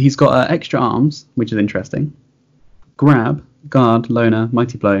 but he's got extra arms, which is interesting. Grab, guard, loner,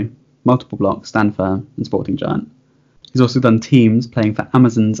 mighty blow, multiple block, stand firm, and sporting giant. He's also done teams playing for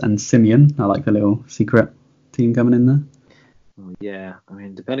Amazons and Simeon. I like the little secret team coming in there. Yeah, I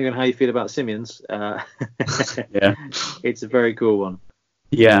mean, depending on how you feel about Simeons, yeah, it's a very cool one.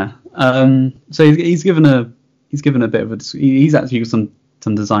 Yeah. So he's given a bit of a. He's actually got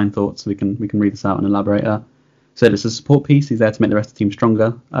some design thoughts. We can read this out and elaborate. So it's a support piece. He's there to make the rest of the team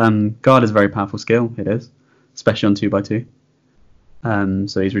stronger. Guard is a very powerful skill. It is, especially on 2x2.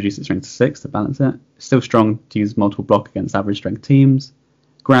 So he's reduced its strength to 6 to balance it. Still strong to use multiple block against average strength teams.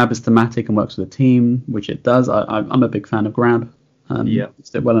 Grab is thematic and works with a team, which it does. I'm a big fan of Grab. It's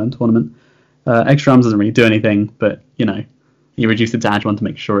did well in a tournament. Extra arms doesn't really do anything, but you reduced it to edge 1 to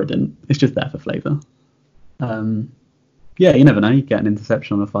make sure it didn't. It's just there for flavour. Yeah, you never know. You get an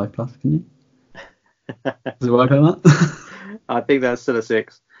interception on a 5+, can you? Does it work like that? I think that's still a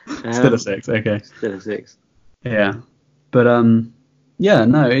 6. Still a 6, okay. Still a 6. Yeah, but yeah,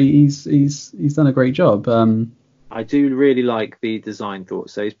 no, he's done a great job. I do really like the design thought.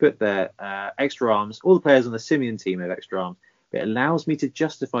 So he's put there extra arms. All the players on the Simeon team have extra arms. It allows me to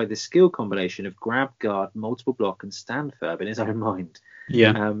justify the skill combination of grab, guard, multiple block, and stand firm in his own mind.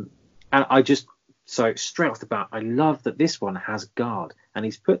 Yeah. And I just, so straight off the bat, I love that this one has guard. And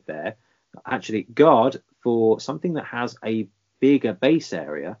he's put there, actually, guard for something that has a bigger base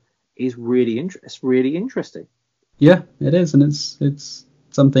area is really interesting. Yeah, it is. And it's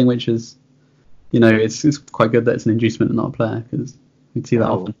something which is, it's quite good that it's an inducement and not a player, because we'd see that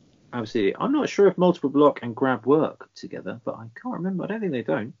often. Absolutely. I'm not sure if multiple block and grab work together, but I can't remember. I don't think they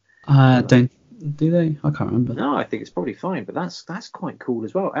don't. Do they? I can't remember. No, I think it's probably fine, but that's quite cool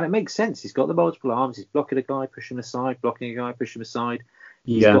as well. And it makes sense. He's got the multiple arms. He's blocking a guy, pushing him aside, blocking a guy, pushing him aside.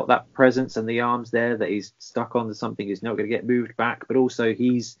 He's got that presence and the arms there that he's stuck onto something. He's not going to get moved back, but also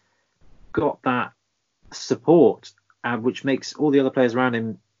he's got that support, which makes all the other players around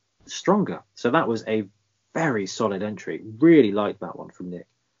him stronger. So that was a very solid entry. Really liked that one from Nick.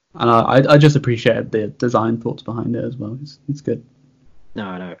 And I just appreciated the design thoughts behind it as well. It's good.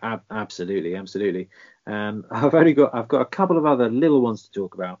 No, absolutely. I've got a couple of other little ones to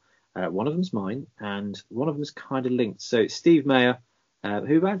talk about. One of them's mine, and one of them's kind of linked. So Steve Mayer,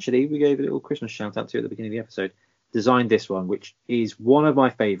 who actually we gave a little Christmas shout out to at the beginning of the episode, designed this one, which is one of my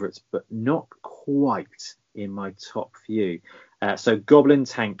favourites, but not quite in my top few. So Goblin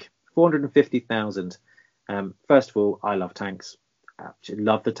Tank, 450,000. First of all, I love tanks. Absolutely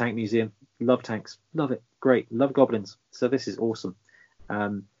love the Tank Museum. Love tanks. Love it. Great. Love goblins. So this is awesome.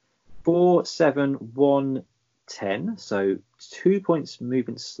 4, 7, 1, 10. So 2 points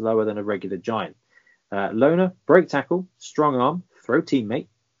movement slower than a regular giant. Loner, break tackle, strong arm, throw teammate.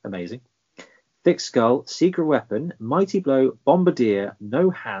 Amazing. Thick skull, secret weapon, mighty blow, bombardier, no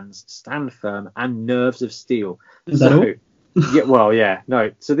hands, stand firm, and nerves of steel. Is that all? Yeah, well, yeah.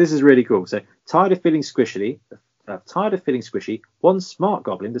 No. So this is really cool. So tired of feeling squishy, one smart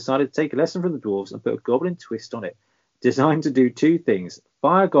goblin decided to take a lesson from the dwarves and put a goblin twist on it. Designed to do 2 things: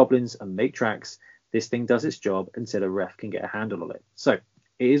 fire goblins and make tracks. This thing does its job until a ref can get a handle on it. So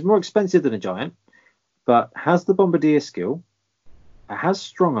it is more expensive than a giant, but has the bombardier skill. It has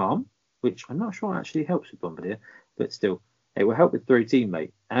strong arm, which I'm not sure actually helps with bombardier, but still, it will help with throw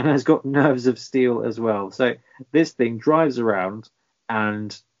teammate, and has got nerves of steel as well. So this thing drives around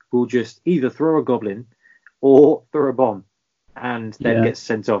and will just either throw a goblin or throw a bomb, and then gets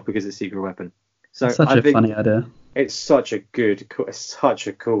sent off because it's a secret weapon. So it's such a funny idea. It's such a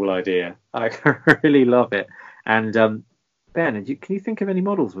cool idea. I really love it. And Ben, can you think of any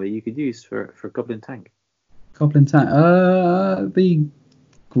models where you could use for a Goblin Tank? Goblin Tank. The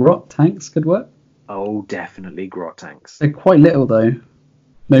Grot tanks could work. Oh, definitely Grot tanks. They're quite little though.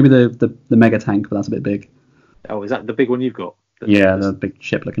 Maybe the Mega Tank, but that's a bit big. Oh, is that the big one you've got? The big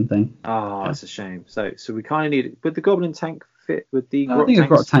ship-looking thing. Oh, that's a shame. So we kind of need it. Would the Goblin Tank fit with the Grot I think tanks?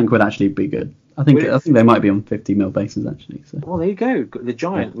 A Grot Tank would actually be good. I think they might be on 50mm bases actually. So. Well, there you go. The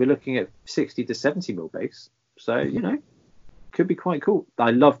giant, we're looking at 60 to 70mm base. So, could be quite cool.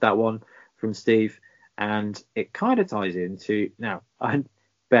 I love that one from Steve. And it kind of ties into now.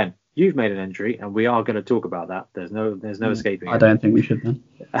 Ben, you've made an entry, and we are going to talk about that. There's no escaping it. I don't think we should then.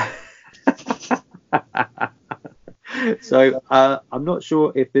 So I'm not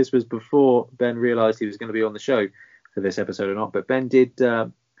sure if this was before Ben realised he was going to be on the show for this episode or not, but Ben did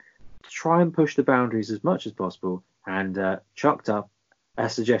try and push the boundaries as much as possible and chucked up a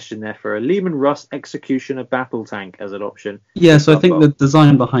suggestion there for a Lehman Russ Executioner battle tank as an option. Yeah, so I think the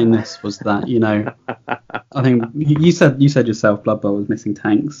design behind this was that, I think you said yourself Blood Bowl was missing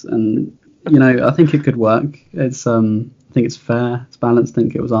tanks, and I think it could work. It's I think it's fair, it's balanced. I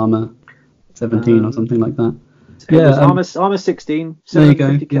think it was armor 17 or something like that. It was armor 16,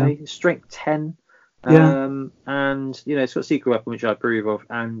 750k, strength 10. And it's got a secret weapon which I approve of,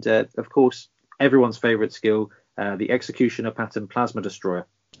 and of course everyone's favourite skill, the Executioner pattern Plasma Destroyer.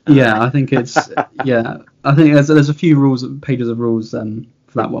 I think it's I think there's a few pages of rules for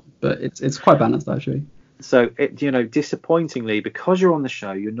that one, but it's quite balanced actually. So disappointingly, because you're on the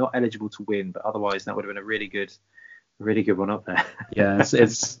show, you're not eligible to win, but otherwise that would have been a really good one up there. Yeah,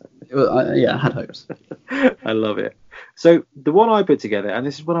 I had hopes. I love it. So the one I put together, and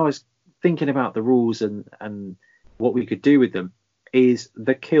this is when I was thinking about the rules and what we could do with them, is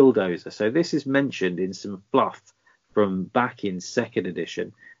the Killdozer. So this is mentioned in some fluff from back in 2nd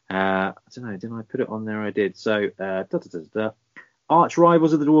edition. I don't know, didn't I put it on there? I did. So arch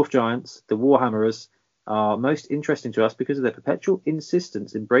rivals of the Dwarf Giants, the Warhammerers, are most interesting to us because of their perpetual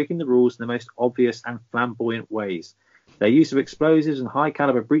insistence in breaking the rules in the most obvious and flamboyant ways. Their use of explosives and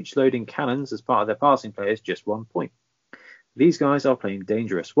high-caliber breech-loading cannons as part of their passing play is just 1 point. These guys are playing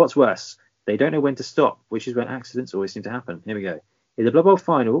dangerous. What's worse, they don't know when to stop, which is when accidents always seem to happen. Here we go. In the Blood Bowl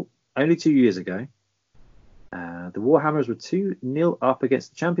final, only 2 years ago, the Warhammers were 2-0 up against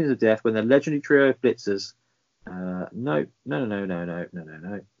the Champions of Death when the legendary trio of Blitzers... No,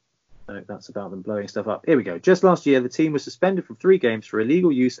 that's about them blowing stuff up. Here we go. Just last year, the team was suspended from 3 games for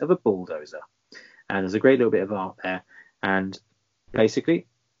illegal use of a bulldozer. And there's a great little bit of art there. And basically,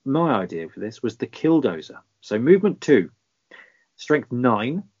 my idea for this was the Killdozer. So movement 2, strength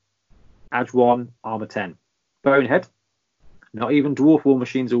 9, edge 1, armor 10. Bonehead, not even dwarf war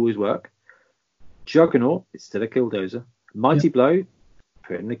machines always work. Juggernaut, it's still a Killdozer. Mighty Blow,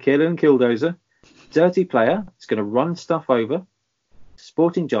 put in the kill and Killdozer. Dirty Player, it's going to run stuff over.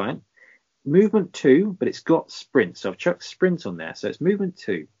 Sporting Giant, movement 2, but it's got sprint. So I've chucked sprint on there. So it's movement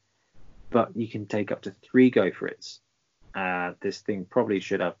 2, but you can take up to 3 go for it. This thing probably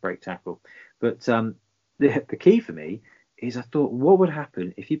should have break tackle. But the key for me is I thought, what would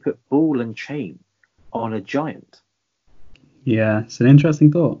happen if you put ball and chain on a giant? Yeah, it's an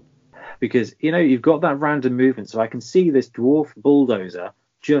interesting thought. Because, you've got that random movement. So I can see this dwarf bulldozer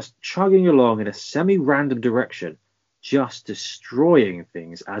just chugging along in a semi-random direction, just destroying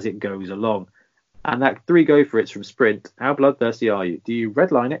things as it goes along. And that 3 go for it's from sprint. How bloodthirsty are you? Do you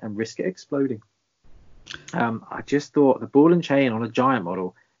redline it and risk it exploding? I just thought the ball and chain on a giant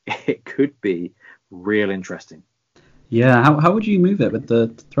model, it could be real interesting. Yeah, how would you move it with the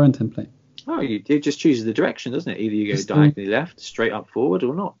throwing template? Oh, it just chooses the direction, doesn't it? Either you go diagonally left, straight up forward,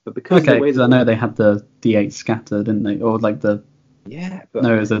 or not. But because because I know they had the D8 scatter, didn't they? Or like the but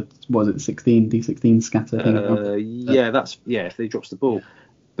no, it was it 16 D16 scatter thing? If they drops the ball.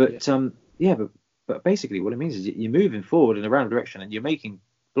 But but basically what it means is you're moving forward in a random direction and you're making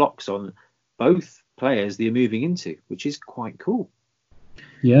blocks on both players that you're moving into, which is quite cool.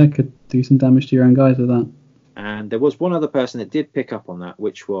 Yeah, could do some damage to your own guys with that. And there was one other person that did pick up on that,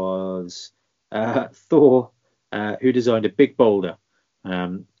 which was Thor, who designed a big boulder,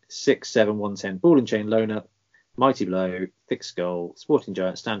 6, 7, 110, ball and chain loner, mighty blow, thick skull, sporting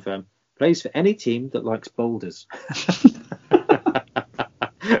giant, stand firm, plays for any team that likes boulders.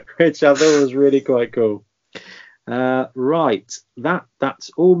 Which I thought was really quite cool. Right,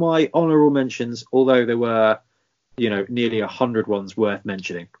 that's all my honourable mentions, although there were, nearly 100 ones worth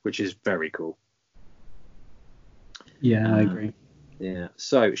mentioning, which is very cool. Yeah, I agree. Yeah.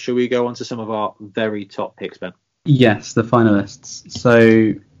 So, shall we go on to some of our very top picks, Ben? Yes, the finalists.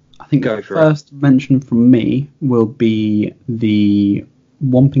 So, I think the first mention from me will be the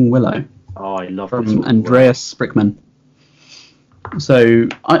Whomping Willow. Oh, I love from Andreas Sprickman. So,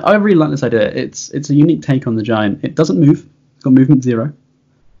 I really like this idea. It's a unique take on the giant. It doesn't move. It's got movement 0.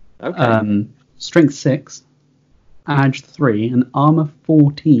 Okay. Strength 6, edge 3, and armor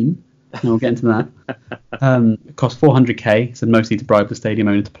 14. And we'll get into that. It costs 400k, so mostly to bribe the stadium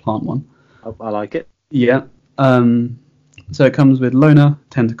owner to plant one. I like it. Yeah. So it comes with loner,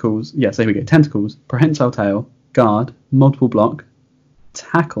 tentacles. Yeah, so here we go. Tentacles, prehensile tail, guard, multiple block,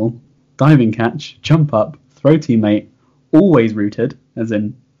 tackle, diving catch, jump up, throw teammate, always rooted, as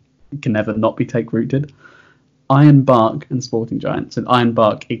in can never not be take rooted. Iron Bark and Sporting Giants, and Iron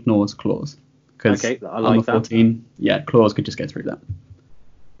Bark ignores claws because Okay, I on like the that. 14, claws could just get through that.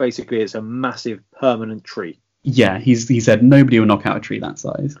 Basically, it's a massive permanent tree. Yeah, he said nobody will knock out a tree that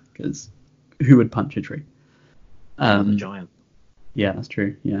size because who would punch a tree? A giant. Yeah, that's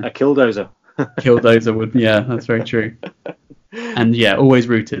true. Yeah, A killdozer. Killdozer would. Yeah, that's very true. And always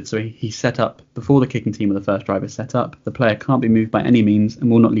rooted. So he set up before the kicking team or the first drive is set up. The player can't be moved by any means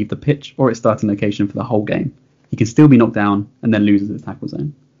and will not leave the pitch or its starting location for the whole game. He can still be knocked down and then loses its tackle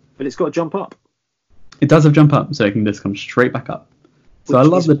zone. But it's got to jump up. It does have jump up, so it can just come straight back up. So I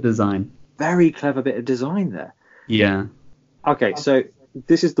love the design. Very clever bit of design there. Yeah. Okay, so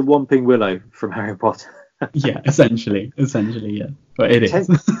this is the Whomping Willow from Harry Potter. Yeah, essentially, yeah. But it is.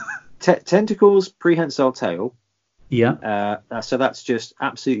 Tentacles, prehensile tail. Yeah. So that's just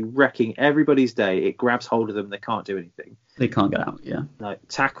absolutely wrecking everybody's day. It grabs hold of them. They can't do anything. They can't get out, yeah. No,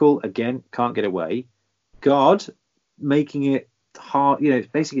 tackle, again, can't get away. Guard, making it hard.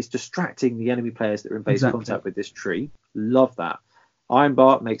 Basically it's distracting the enemy players that are in base contact with this tree. Love that. Iron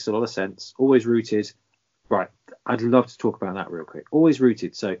Bark makes a lot of sense. Always rooted. Right, I'd love to talk about that real quick. Always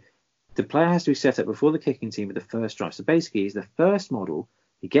rooted. So the player has to be set up before the kicking team with the first drive. So basically he's the first model.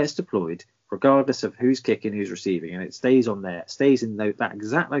 He gets deployed regardless of who's kicking, who's receiving, and it stays on there, stays in that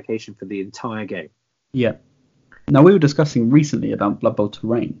exact location for the entire game. Yeah. Now, we were discussing recently about Blood Bowl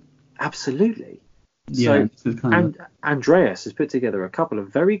terrain. Absolutely. Yeah. So, Andreas has put together a couple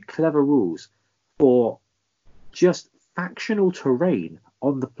of very clever rules for just factional terrain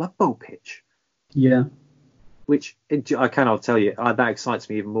on the Blood Bowl pitch. Yeah. Which I cannot tell you, that excites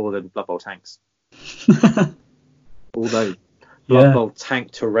me even more than Blood Bowl tanks. Although Blood Bowl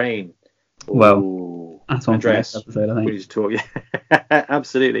tank terrain. Well, that's on Andreas, the next episode, I think. We need to talk. Yeah,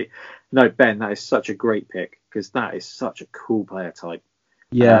 absolutely. No, Ben, that is such a great pick because that is such a cool player type.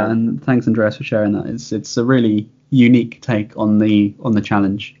 Yeah, and thanks, Andreas, for sharing that. It's a really unique take on the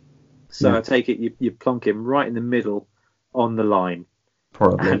challenge. So I take it you plonk him right in the middle on the line.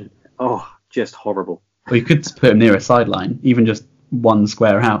 Probably. And, just horrible. Or you could put him near a sideline, even just one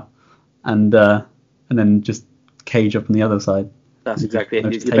square out, and then just cage up on the other side. That's exactly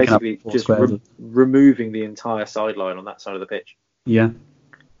it. You're basically just removing the entire sideline on that side of the pitch. Yeah.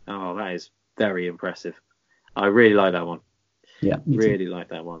 Oh, that is very impressive. I really like that one. Yeah. Really like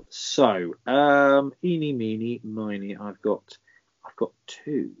that one. So, eeny, meeny, miny, I've got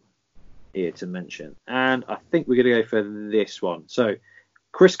two here to mention. And I think we're going to go for this one. So,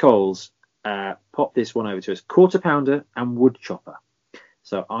 Chris Coles popped this one over to us. Quarter Pounder and Wood Chopper.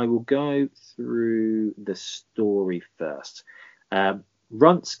 So, I will go through the story first.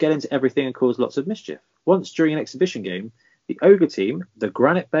 Runts get into everything and cause lots of mischief. Once during an exhibition game, the Ogre team, the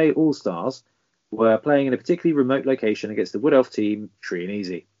Granite Bay All-Stars, were playing in a particularly remote location against the Wood Elf team, Tree and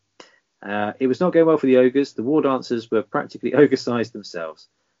Easy. It was not going well for the Ogres. The War Dancers were practically ogre-sized themselves.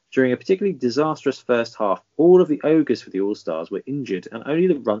 During a particularly disastrous first half, all of the Ogres for the All-Stars were injured and only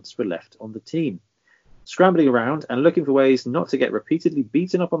the Runts were left on the team. Scrambling around and looking for ways not to get repeatedly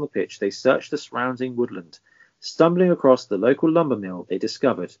beaten up on the pitch, they searched the surrounding woodland. Stumbling across the local lumber mill, they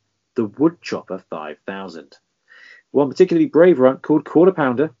discovered the Wood Chopper 5000. One particularly brave runt called Quarter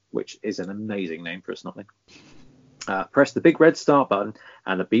Pounder, which is an amazing name for a snotling, pressed the big red start button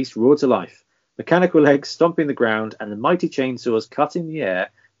and the beast roared to life. Mechanical legs stomping the ground and the mighty chainsaws cutting the air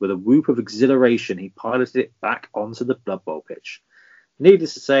with a whoop of exhilaration, he piloted it back onto the Blood Bowl pitch.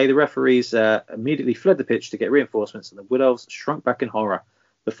 Needless to say, the referees immediately fled the pitch to get reinforcements and the Wood Elves shrunk back in horror.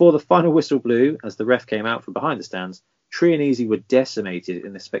 Before the final whistle blew, as the ref came out from behind the stands, Tree and Easy were decimated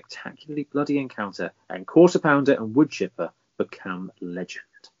in a spectacularly bloody encounter, and Quarter Pounder and Wood Chipper become legend.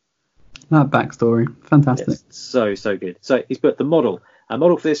 That backstory, fantastic. Yes, so good. So he's put the model. A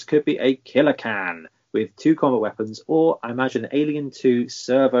model for this could be a killer can with 2 combat weapons, or I imagine an Alien 2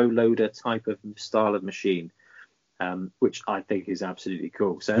 servo loader type of style of machine, which I think is absolutely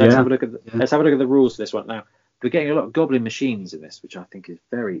cool. So let's have a look at the rules for this one now. We're getting a lot of goblin machines in this, which I think is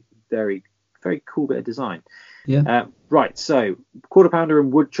very, very, very cool bit of design. Yeah. Right, so Quarter Pounder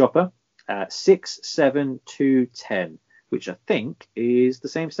and Wood Chopper, 6, 7, 2, 10, which I think is the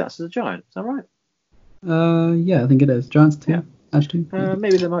same stats as a giant. Is that right? Yeah, I think it is. Giants 2. Yeah. Actually.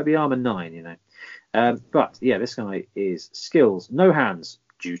 Maybe there might be armor 9, but yeah, this guy is skills, no hands,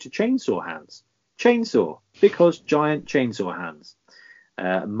 due to chainsaw hands. Chainsaw, because giant chainsaw hands.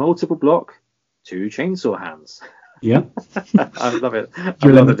 Multiple block, 2 chainsaw hands. Yeah. I love it.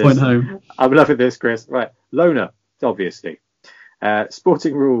 I'm loving this, Chris. Right. Loner, obviously.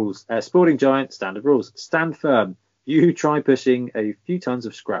 Sporting rules. Sporting giant, standard rules. Stand firm. You try pushing a few tons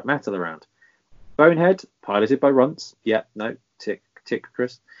of scrap metal around. Bonehead, piloted by runts. Yeah, no, tick,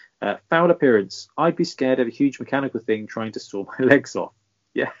 Chris. Foul appearance. I'd be scared of a huge mechanical thing trying to saw my legs off.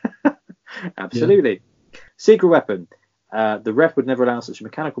 Yeah, Yeah. absolutely. Secret weapon. The ref would never allow such a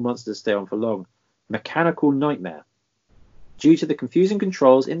mechanical monster to stay on for long. Mechanical nightmare. Due to the confusing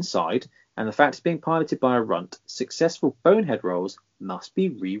controls inside and the fact it's being piloted by a runt, successful bonehead rolls must be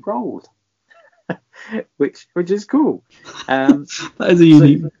re-rolled, which is cool. That is a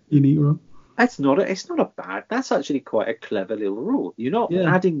unique rule. It's not a bad. That's actually quite a clever little rule. You're not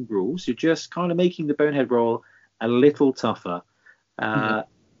Yeah. adding rules. You're just kind of making the bonehead roll a little tougher. Yeah,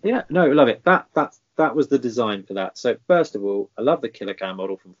 no, love it. That was the design for that. So first of all, I love the killer cam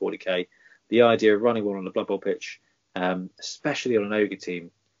model from 40k. The idea of running one on the Blood Bowl pitch, especially on an ogre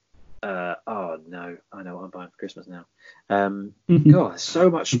team. Oh no, I know what I'm buying for Christmas now. God, there's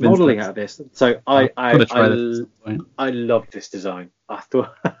so much modelling out of this. So I love this design. I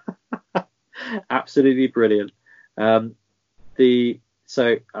thought absolutely brilliant. So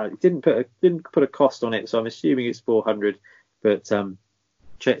I didn't put a cost on it, so I'm assuming it's 400. But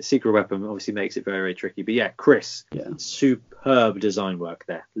secret weapon obviously makes it very, very tricky. But yeah, Chris, superb design work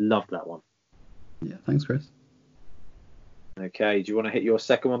there. Loved that one. Yeah, thanks, Chris. Okay, do you want to hit your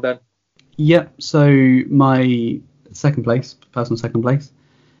second one, Ben? Yep. So my personal second place,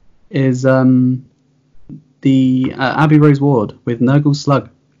 is the Abbey Rose Ward with Nurgle Slug.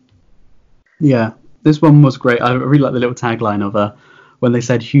 Yeah, this one was great. I really like the little tagline of when they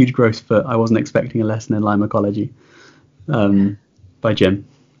said huge growth foot, I wasn't expecting a lesson in Lime ecology, by Jim.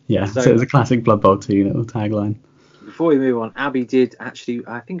 Yeah, so it was a classic Blood Bowl 2 little tagline. Before we move on, Abby did actually,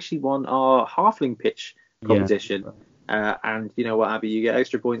 I think she won our halfling pitch competition. Yeah. And you know what, Abby, you get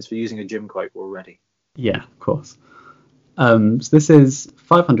extra points for using a Jim quote already. Yeah, of course. So this is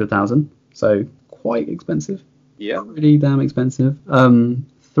 500,000, so quite expensive. Yeah. Pretty damn expensive.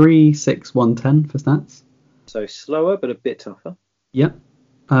 3, 6, 1, 10 for stats. So slower, but a bit tougher. Yep.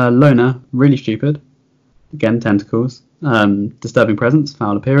 Loner, really stupid. Again, tentacles. Disturbing presence,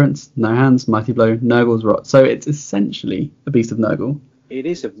 foul appearance, no hands, mighty blow, Nurgle's rot. So it's essentially a beast of Nurgle. It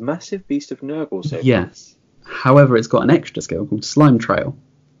is a massive beast of Nurgle. So yes. However, it's got an extra skill called Slime Trail.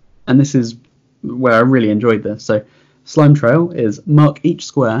 And this is where I really enjoyed this. So Slime Trail is mark each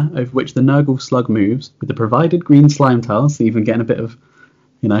square over which the Nurgle slug moves with the provided green slime tiles, so even getting a bit of,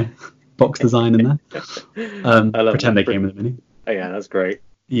 box design in there. Pretend they came with a mini. Oh yeah, that's great.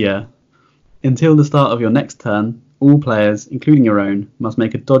 Yeah. Until the start of your next turn, all players, including your own, must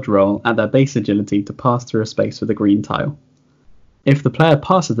make a dodge roll at their base agility to pass through a space with a green tile. If the player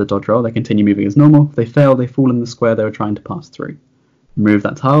passes the dodge roll, they continue moving as normal. If they fail, they fall in the square they were trying to pass through. Remove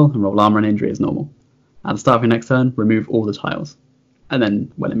that tile and roll armor and injury as normal. At the start of your next turn, remove all the tiles. And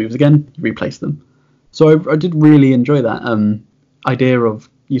then when it moves again, you replace them. So I did really enjoy that idea of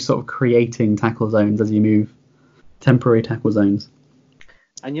you sort of creating tackle zones as you move, temporary tackle zones.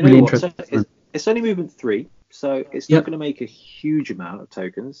 And you know really what? So it's only movement 3, so it's not going to make a huge amount of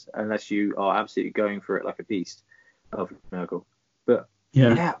tokens unless you are absolutely going for it like a beast of Nurgle. But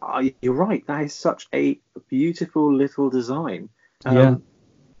yeah, you're right. That is such a beautiful little design.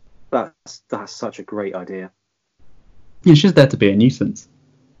 That's such a great idea. It's just there to be a nuisance.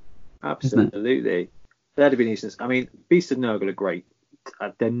 Absolutely. There to be a nuisance. I mean, Beast of Nurgle are great.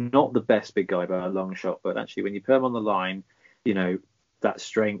 They're not the best big guy by a long shot, but actually when you put them on the line, that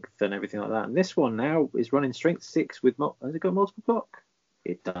strength and everything like that. And this one now is running strength 6 with has it got multiple block?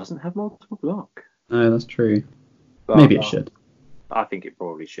 It doesn't have multiple block. No, that's true. But maybe it should. I think it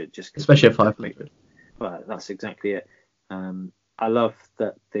probably should, just especially at 500. Well, that's exactly it. I love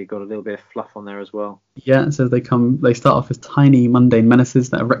that they got a little bit of fluff on there as well. Yeah, so they start off as tiny, mundane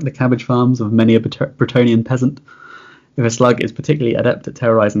menaces that wreck the cabbage farms of many a Bretonian peasant. If a slug is particularly adept at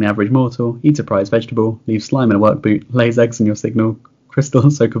terrorizing the average mortal, eats a prized vegetable, leaves slime in a work boot, lays eggs in your signal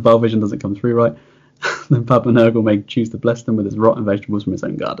crystal so Cabal Vision doesn't come through right, then Papa Nurgle may choose to bless them with his rotten vegetables from his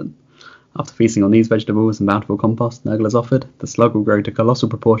own garden. After feasting on these vegetables and bountiful compost Nurgle is offered, the slug will grow to colossal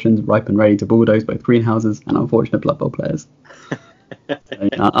proportions, ripe and ready to bulldoze both greenhouses and unfortunate Blood Bowl players.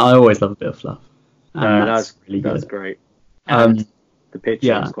 I always love a bit of fluff. That's great. And the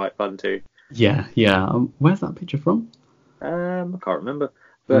picture is quite fun too. Yeah. Where's that picture from? I can't remember,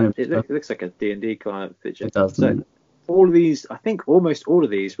 but it looks like a D&D kind of picture. It does. So all of these, I think almost all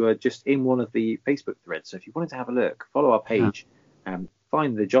of these were just in one of the Facebook threads. So if you wanted to have a look, follow our page,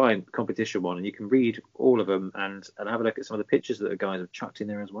 find the giant competition one, and you can read all of them and have a look at some of the pictures that the guys have chucked in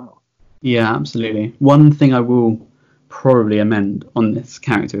there as well. Yeah, absolutely. One thing I will probably amend on this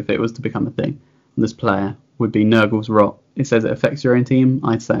character if it was to become a thing, on this player, would be Nurgle's rot. It says it affects your own team.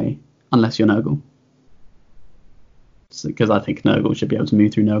 I'd say unless you're Nurgle, because I think Nurgle should be able to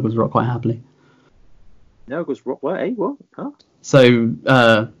move through Nurgle's rot quite happily. Nurgle's rot? What? What? Huh? So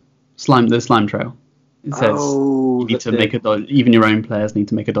the slime trail. It says you need to make a dodge. Even your own players need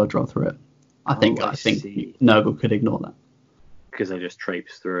to make a dodge roll through it. I think Nurgle could ignore that because they just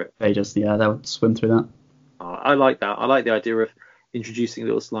traipse through it. They'll swim through that. I like that. I like the idea of introducing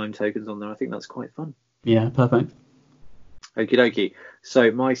little slime tokens on there. I think that's quite fun. Yeah, perfect. Okie dokie.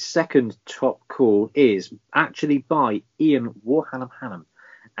 So my second top call is actually by Ian Warhannam,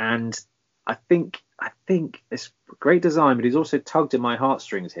 and I think it's great design, but he's also tugged at my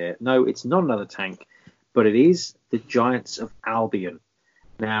heartstrings here. No, it's not another tank, but it is the Giants of Albion.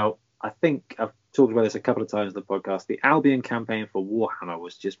 Now, I think I've talked about this a couple of times in the podcast. The Albion campaign for Warhammer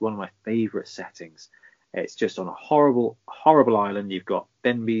was just one of my favourite settings. It's just on a horrible, horrible island. You've got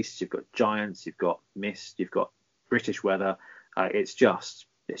Ben Beasts, you've got giants, you've got mist, you've got British weather. It's just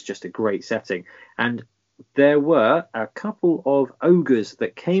a great setting. And there were a couple of ogres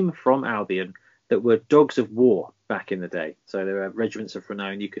that came from Albion that were dogs of war back in the day. So there were regiments of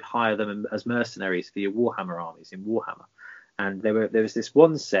renown. You could hire them as mercenaries for your Warhammer armies in Warhammer. And there was this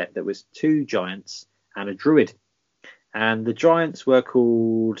one set that was 2 giants and a druid. And the giants were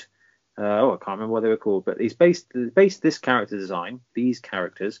called... I can't remember what they were called, but he's based this character design, these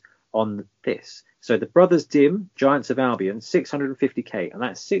characters, on this. So the Brothers Dim, Giants of Albion, 650k, and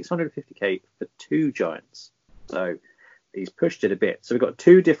that's 650k for 2 giants. So he's pushed it a bit. So we've got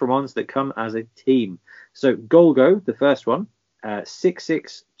 2 different ones that come as a team. So Golgo, the first one,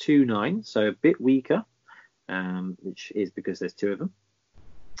 6629, so a bit weaker, which is because there's 2 of them.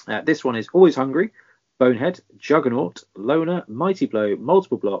 This one is Always Hungry, Bonehead, Juggernaut, Loner, Mighty Blow,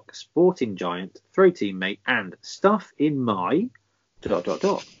 Multiple Block, Sporting Giant, Throw Teammate, and Stuff in My... ...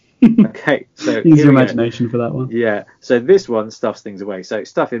 Okay, so use your imagination for that one. Yeah, so this one stuffs things away. So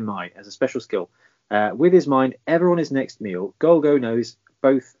Stuff in My as a special skill. With his mind ever on his next meal, Golgo knows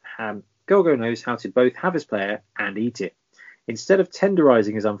how to both have his player and eat it. Instead of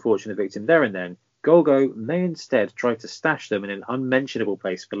tenderizing his unfortunate victim there and then, Golgo may instead try to stash them in an unmentionable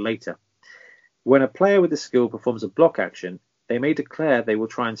place for later. When a player with the skill performs a block action, they may declare they will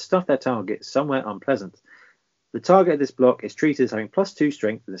try and stuff their target somewhere unpleasant. The target of this block is treated as having +2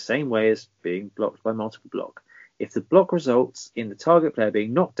 strength in the same way as being blocked by multiple block. If the block results in the target player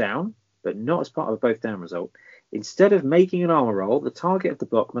being knocked down, but not as part of a both down result, instead of making an armor roll, the target of the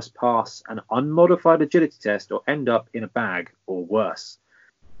block must pass an unmodified agility test or end up in a bag or worse.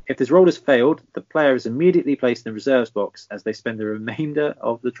 If this roll has failed, the player is immediately placed in the reserves box as they spend the remainder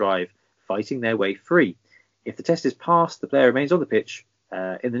of the drive fighting their way free. If the test is passed, the player remains on the pitch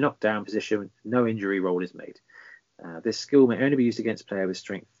in the knockdown position. No injury roll is made. This skill may only be used against a player with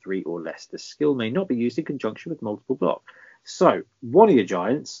strength 3 or less. The skill may not be used in conjunction with multiple block. So one of your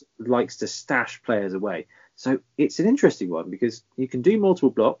giants likes to stash players away. So it's an interesting one because you can do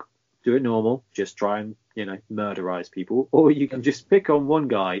multiple block, do it normal, just try and murderize people, or you can just pick on one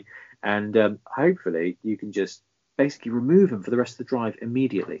guy and hopefully you can just basically remove him for the rest of the drive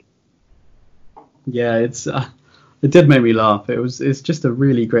immediately. Yeah, it did make me laugh. It's just a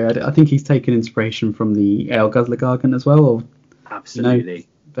really great idea. I think he's taken inspiration from the Ale Guzzler Gargant as well. Or, absolutely.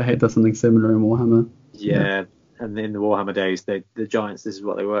 Behead does something similar in Warhammer. Yeah. And in the Warhammer days, the giants, this is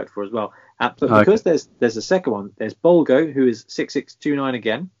what they worked for as well. But because there's a second one, there's Bolgo, who is 6629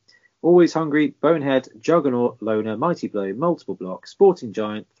 again. Always Hungry, Bonehead, Juggernaut, Loner, Mighty Blow, Multiple Block, Sporting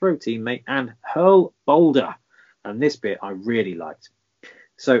Giant, Throw Teammate, and Hurl Boulder. And this bit I really liked.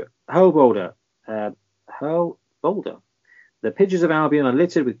 So Hurl Boulder. The pitches of Albion are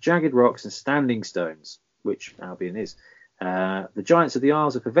littered with jagged rocks and standing stones, which Albion is. The giants of the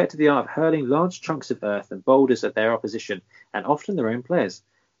Isles have perfected the art of hurling large chunks of earth and boulders at their opposition, and often their own players.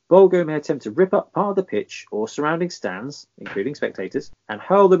 Bolgo may attempt to rip up part of the pitch or surrounding stands, including spectators, and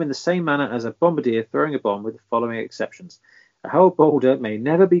hurl them in the same manner as a bombardier throwing a bomb, with the following exceptions. A hurled boulder may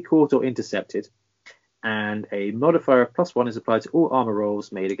never be caught or intercepted, and a modifier of +1 is applied to all armor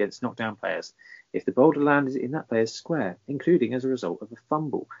rolls made against knockdown players if the boulder landed in that player's square, including as a result of a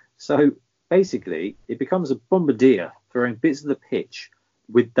fumble. So basically, it becomes a bombardier throwing bits of the pitch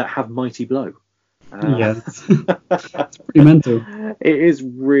that have Mighty Blow. It's pretty mental. It is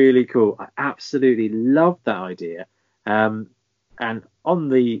really cool. I absolutely love that idea. And on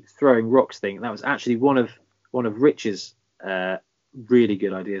the throwing rocks thing, that was actually one of Rich's really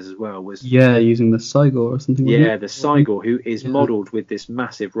good ideas as well. Was using the Cygor or something. Yeah, the Cygor, who is modelled with this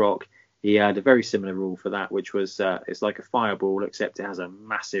massive rock. He had a very similar rule for that, which was it's like a fireball, except it has a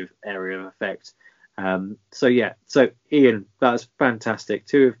massive area of effect. So Ian, that's fantastic.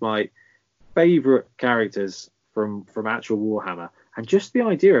 2 of my favourite characters from actual Warhammer, and just the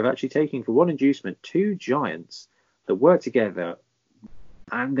idea of actually taking for one inducement 2 giants that work together,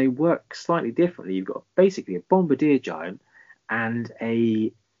 and they work slightly differently. You've got basically a bombardier giant and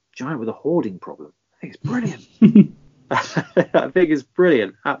a giant with a hoarding problem. I think it's brilliant. I think it's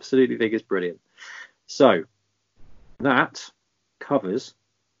brilliant. Absolutely think it's brilliant. So that covers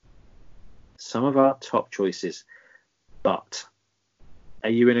some of our top choices. But are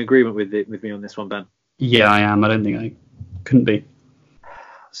you in agreement with me on this one, Ben? Yeah, I am. I don't think I couldn't be.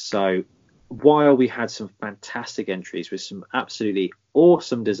 So while we had some fantastic entries with some absolutely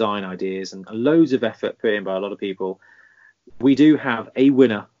awesome design ideas and loads of effort put in by a lot of people, we do have a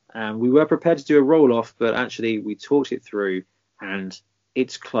winner. And we were prepared to do a roll-off, but actually we talked it through and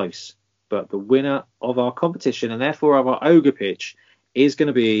it's close. But the winner of our competition and therefore of our ogre pitch is going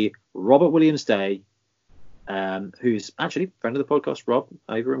to be Robert Williams-Day, who's actually a friend of the podcast, Rob,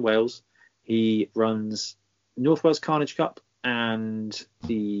 over in Wales. He runs North Wales Carnage Cup and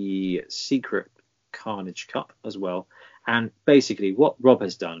the Secret Carnage Cup as well. And basically what Rob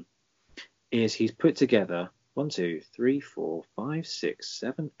has done is he's put together 1, 2, 3, 4, 5, 6,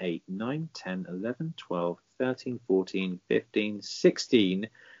 7, 8, 9, 10, 11, 12, 13, 14, 15, 16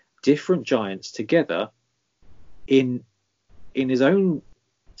 different giants together in his own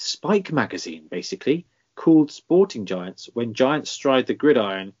Spike magazine, basically, called Sporting Giants, When Giants Stride the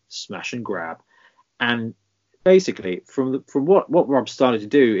Gridiron, Smash and Grab. And basically, from what Rob started to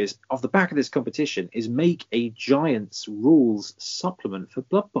do is, off the back of this competition, is make a Giants rules supplement for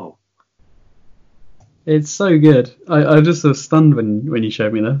Blood Bowl. It's so good. I just was stunned when you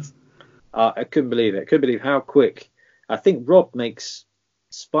showed me this. I couldn't believe it. I couldn't believe how quick. I think Rob makes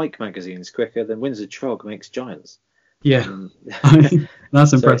Spike magazines quicker than Windsor Chog makes Giants. Yeah,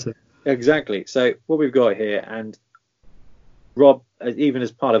 that's impressive. Exactly. So what we've got here, and Rob, even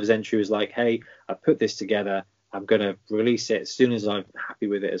as part of his entry, was like, hey, I put this together. I'm going to release it as soon as I'm happy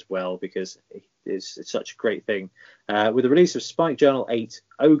with it as well, because it's such a great thing. With the release of Spike Journal 8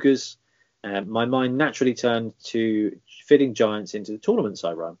 Ogres, my mind naturally turned to fitting Giants into the tournaments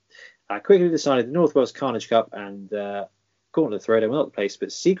I run. I quickly decided the North Wales Carnage Cup and Gauntlet Thread were not the place,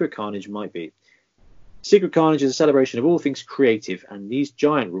 but Secret Carnage might be. Secret Carnage is a celebration of all things creative, and these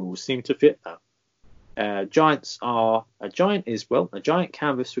giant rules seem to fit that. A giant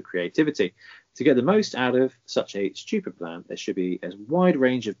canvas for creativity. To get the most out of such a stupid plan, there should be as wide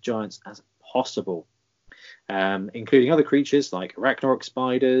range of giants as possible, including other creatures like arachnorok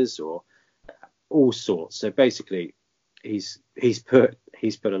spiders or all sorts. So basically, he's put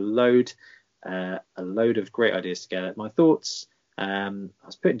a load of great ideas together. My thoughts. I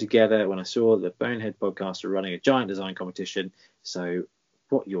was putting together when I saw the Bonehead podcast were running a giant design competition. So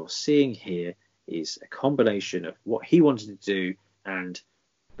what you're seeing here is a combination of what he wanted to do and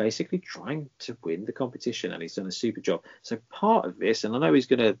basically trying to win the competition, and he's done a super job. So part of this, and I know he's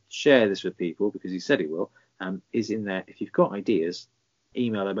going to share this with people because he said he will, is in there. If you've got ideas,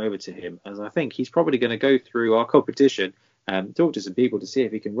 email them over to him, as I think he's probably going to go through our competition and talk to some people to see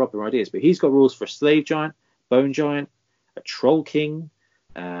if he can rob their ideas. But he's got rules for a slave giant, bone giant, a troll king,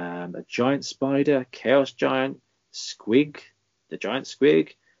 a giant spider, chaos giant, squig, the giant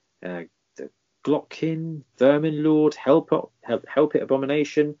squig, the Glockkin, Vermin Lord, Hellpit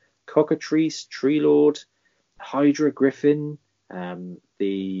Abomination, Cockatrice, Tree Lord, Hydra Griffin,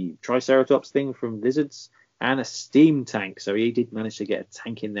 the Triceratops thing from Lizards, and a steam tank. So he did manage to get a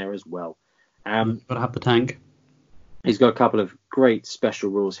tank in there as well. Got to have the tank. He's got a couple of great special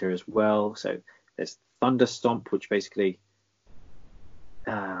rules here as well. So there's Thunder Stomp, which basically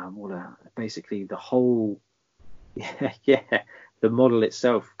the whole the model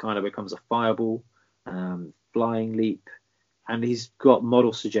itself kind of becomes a fireball, flying leap, and he's got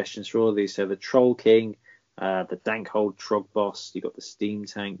model suggestions for all of these. So the Troll King, the Dankhold Trog Boss, you've got the Steam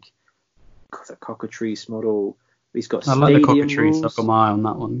Tank, got the Cockatrice model. He's got I stadium like the Cockatrice. rules. I've got my eye on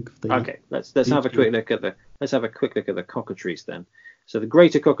that one. Okay, let's have a quick look at the Cockatrice then. So the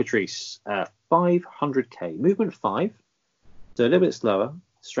Greater Cockatrice, 500k, movement 5, so a little bit slower,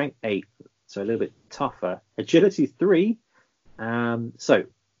 strength 8, so a little bit tougher, agility 3. So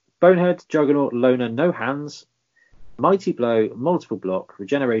Bonehead, Juggernaut, Loner, no hands, Mighty Blow, multiple block,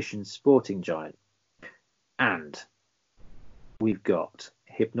 regeneration, sporting giant, and we've got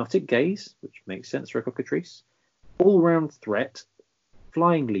Hypnotic Gaze, which makes sense for a Cockatrice, all-round threat,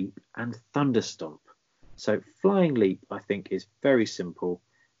 flying leap, and thunder stomp. So flying leap, I think, is very simple.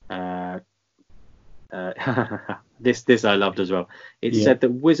 This I loved as well. It said that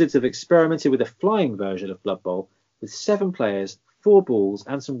Wizards have experimented with a flying version of Blood Bowl with 7 players, 4 balls,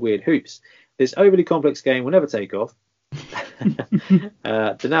 and some weird hoops. This overly complex game will never take off. The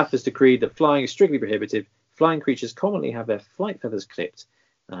NAF has decreed that flying is strictly prohibitive. Flying creatures commonly have their flight feathers clipped,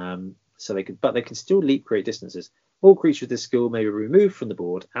 so they can still leap great distances. All creatures with this skill may be removed from the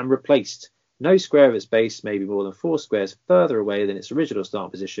board and replaced No square of its base may be more than 4 squares further away than its original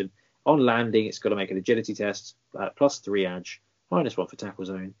start position. On landing, it's got to make an agility test, +3 edge, -1 for tackle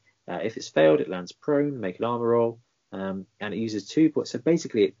zone. If it's failed, it lands prone, make an armor roll, and it uses 2 points. So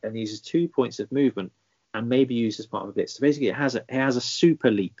basically, it uses 2 points of movement and may be used as part of a blitz. So basically, it has a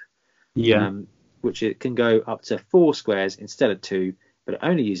super leap, which it can go up to 4 squares instead of 2, but it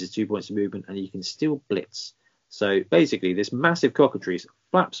only uses 2 points of movement, and you can still blitz. So basically, this massive cockatrice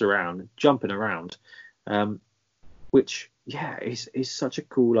flaps around, jumping around, which is such a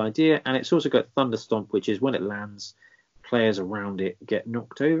cool idea. And it's also got Thunder Stomp, which is when it lands, players around it get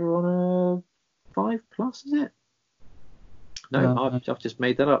knocked over on a 5+, is it? No, I've just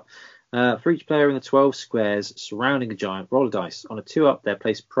made that up. For each player in the 12 squares surrounding a giant, roll a dice. On a 2-up, they're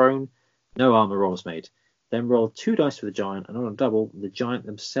placed prone. No armor rolls made. Then roll 2 dice for the giant, and on a double, the giant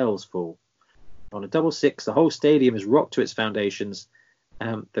themselves fall. On a double 6, the whole stadium is rocked to its foundations.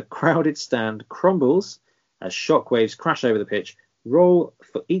 The crowded stand crumbles as shockwaves crash over the pitch. Roll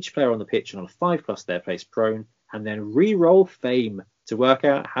for each player on the pitch, and on a 5+, they're placed prone. And then re-roll fame to work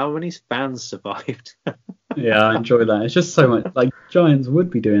out how many fans survived. Yeah, I enjoy that. It's just so much. Like, Giants would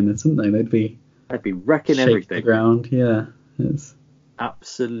be doing this, wouldn't they? They'd be wrecking everything. The ground. Yeah, it's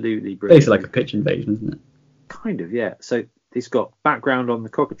absolutely brilliant. Basically like a pitch invasion, isn't it? Kind of, yeah. So it's got background on the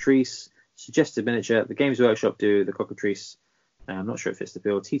cockatrice, suggested miniature. The Games Workshop do the cockatrice. I'm not sure if it's the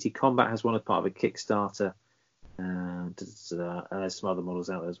build. TT Combat has one as part of a Kickstarter. There's some other models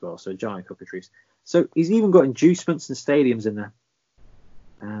out there as well. So giant cockatrice. So he's even got inducements and stadiums in there.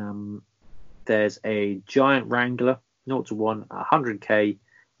 There's a giant wrangler, 0-1, 100k.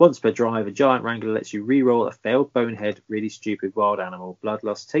 Once per drive, a giant wrangler lets you re-roll a failed bonehead, really stupid wild animal,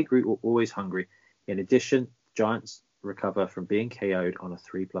 bloodlust, take root, or always hungry. In addition, giants recover from being KO'd on a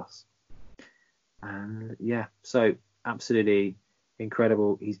 3+. And so absolutely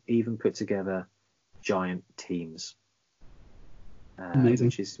incredible. He's even put together giant teams,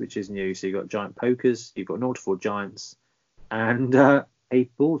 which is new. So you've got giant pokers, you've got 0-4 giants, and a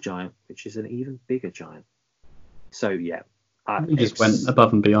bull giant, which is an even bigger giant. So he just went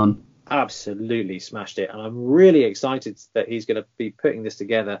above and beyond. Absolutely smashed it, and I'm really excited that he's going to be putting this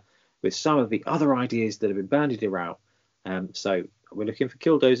together with some of the other ideas that have been bandied around. So we're looking for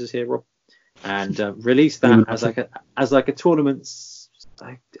killdozers here, Rob, and release that as like a tournament,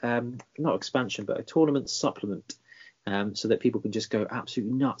 not expansion, but a tournament supplement, so that people can just go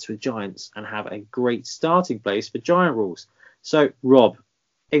absolutely nuts with giants and have a great starting place for giant rules. So Rob,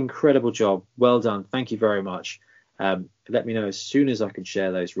 incredible job, well done, thank you very much. Let me know as soon as I can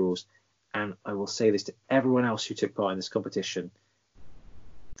share those rules, and I will say this to everyone else who took part in this competition.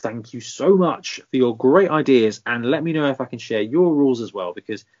 Thank you so much for your great ideas, and let me know if I can share your rules as well,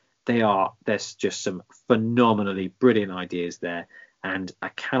 because there's just some phenomenally brilliant ideas there, and I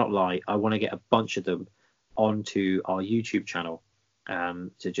cannot lie, I want to get a bunch of them onto our YouTube channel,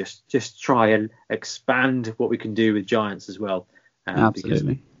 to just try and expand what we can do with giants as well.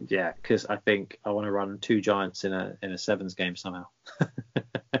 Absolutely. Because I think I want to run 2 giants in a sevens game somehow.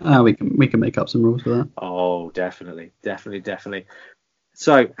 We can make up some rules for that. Oh, definitely.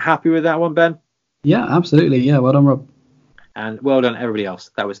 So happy with that one, Ben? Yeah, absolutely. Yeah, well done, Rob. And well done, everybody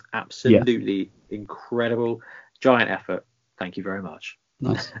else. That was absolutely incredible. Giant effort. Thank you very much.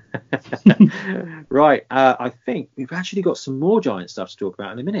 Nice. Right. I think we've actually got some more giant stuff to talk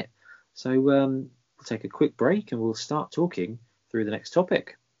about in a minute. So we'll take a quick break and we'll start talking through the next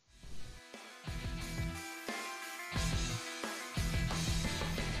topic.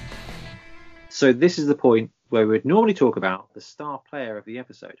 So this is the point where we would normally talk about the star player of the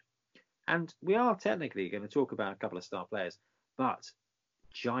episode. And we are technically going to talk about a couple of star players, but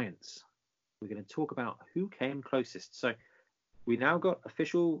giants. We're going to talk about who came closest. So we now got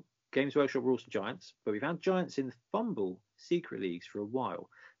official Games Workshop rules for giants, but we've had giants in the Fumble secret leagues for a while.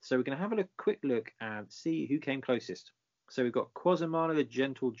 So we're going to have a quick look and see who came closest. So we've got Quasimano the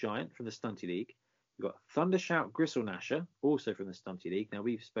Gentle Giant from the Stunty League. We've got Thundershout Gristle-Gnasher, also from the Stunty League. Now,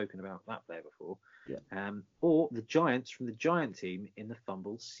 we've spoken about that player before. Yeah. Or the Giants from the Giant team in the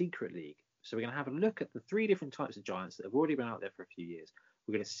Fumble Secret League. So we're going to have a look at the 3 different types of giants that have already been out there for a few years.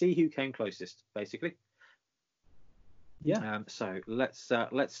 We're going to see who came closest, basically. Yeah. So let's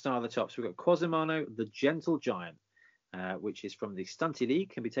start at the top. So we've got Quasimano the Gentle Giant, which is from the Stunty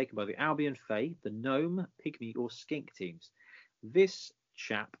League, can be taken by the Albion Fae, the Gnome, Pygmy, or Skink teams. This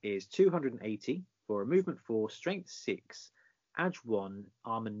chap is 280 for a movement 4, strength 6, edge 1,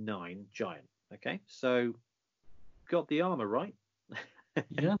 armor 9 giant. Okay, so got the armor right.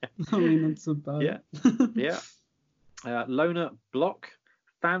 Yeah, I mean that's about yeah. Loner block,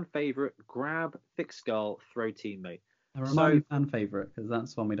 fan favorite, grab, thick skull, throw teammate. Remind me fan favorite, because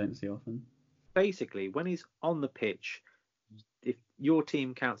that's one we don't see often. basically, when he's on the pitch, if your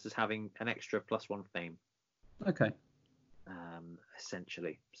team counts as having an extra +1 fame, Okay.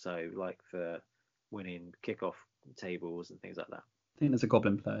 essentially. So like for winning kickoff tables and things like that. I think there's a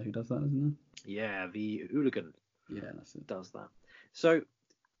goblin player who does that, isn't Yeah, the hooligan there? Yeah, that's it. does that. So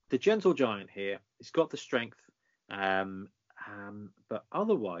the gentle giant here, he's got the strength, but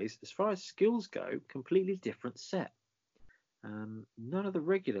otherwise, as far as skills go, completely different set. None of the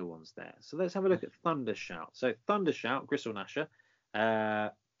regular ones there. So let's have a look at Thunder Shout. So Thunder Shout, Gristle Gnasher,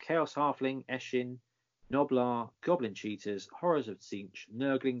 Chaos Halfling, Eshin, Noblar, Goblin Cheaters, Horrors of Tzeentch,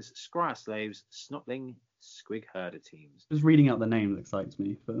 Nurglings, Scryer Slaves, Snotling, Squig Herder teams. Just reading out the names excites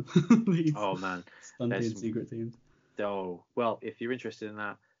me for these Oh man, stunted secret teams. Oh, well, if you're interested in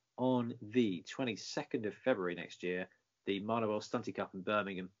that, on the 22nd of February next year, the Marlowell Stunty Cup in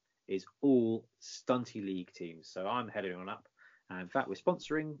Birmingham is all Stunty League teams. So I'm heading on up. In fact, we're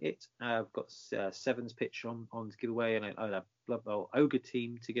sponsoring it. I've got Sevens pitch on to give away and a Blood Bowl Ogre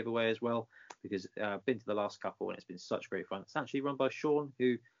team to give away as well, because I've been to the last couple and it's been such great fun. It's actually run by Sean,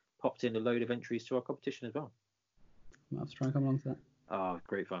 who popped in a load of entries to our competition as well. I'll have to try and come along to that. Oh,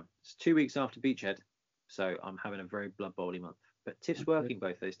 great fun. It's 2 weeks after Beachhead, so I'm having a very Blood Bowly month. But Tiff's working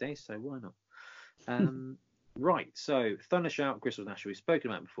both those days, so why not? Right, so Thunder Shout, Gristle Gnasher, we've spoken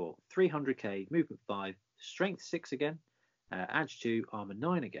about before. 300k, movement 5, strength 6 again, edge 2, armor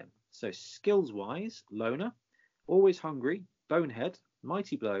 9 again. So skills-wise, Loner, Always Hungry, Bonehead,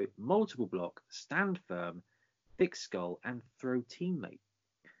 Mighty Blow, Multiple Block, Stand Firm, Thick Skull, and Throw Teammate.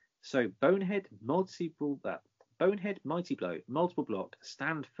 So Bonehead, Mighty Blow, Multiple Block,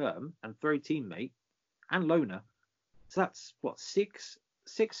 Stand Firm, and Throw Teammate, and Loner. So that's what, six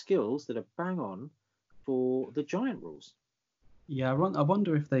skills that are bang on for the giant rules. Yeah, I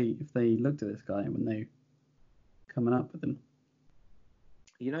wonder if they looked at this guy when they coming up with him.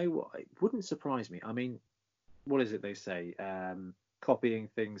 You know what? It wouldn't surprise me. I mean, what is it they say? Copying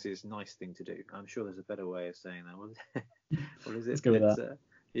things is a nice thing to do. I'm sure there's a better way of saying that. What is it? Let's go with that.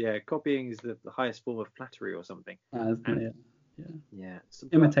 Yeah, copying is the highest form of flattery or something. Yeah.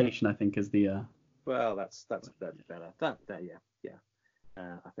 Imitation, I think, is the. Well, that's better. Yeah.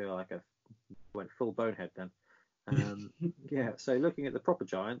 I feel like I've went full Bonehead then. Yeah. So looking at the proper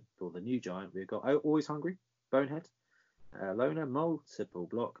giant or the new giant, we've got Always Hungry, Bonehead, Loner, Multiple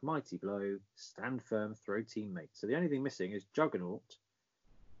Block, Mighty Blow, Stand Firm, Throw Teammate. So the only thing missing is Juggernaut.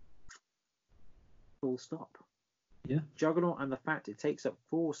 Full stop. Yeah. Juggernaut and the fact it takes up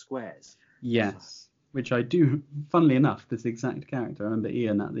 4 squares. Yes. Which I do. Funnily enough, this exact character. I remember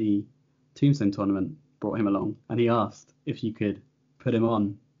Ian at the Tombstone tournament brought him along, and he asked if you could put him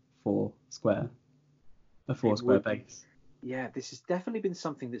on a 4 square base. Yeah, this has definitely been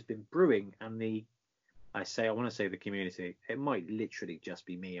something that's been brewing, and I want to say the community. It might literally just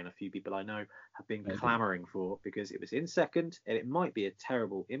be me and a few people I know have been clamoring for, because it was in second, and it might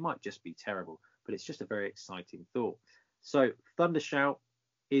just be terrible, but it's just a very exciting thought. So Thunder Shout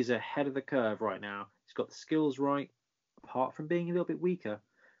is ahead of the curve right now. He's got the skills right, apart from being a little bit weaker.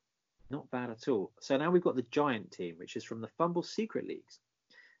 Not bad at all. So now we've got the giant team, which is from the Fumble Secret Leagues.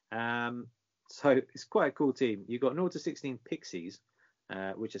 So it's quite a cool team. You've got 0 to 16 Pixies,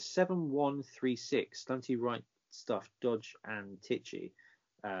 which are 7-1-3-6, Stunty, Right Stuff, Dodge, and Titchy,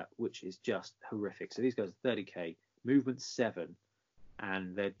 which is just horrific. So these guys are 30k, movement 7,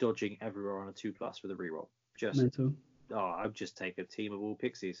 and they're dodging everywhere on a 2+ with a reroll. Mental. I'd just take a team of all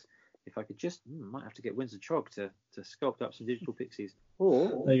Pixies. If I could just, might have to get Windsor Chog to sculpt up some digital Pixies.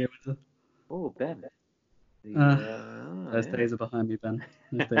 Or there you go, Windsor. Or Ben. Those days are behind me, Ben.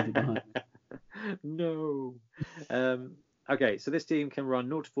 Those days are behind me. No. Okay, so this team can run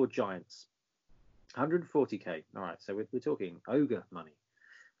 0 to 4 giants. 140k. All right, so we're talking ogre money.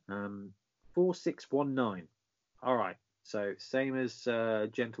 4619. All right, so same as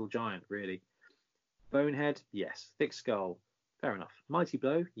gentle giant, really. Bonehead, yes. Thick skull, fair enough. Mighty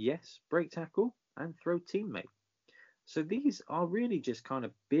blow, yes. Break tackle and throw teammate. So these are really just kind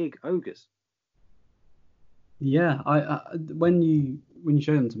of big ogres. Yeah, I when you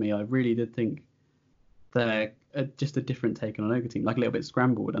showed them to me, I really did think they're just a different take on an ogre team, like a little bit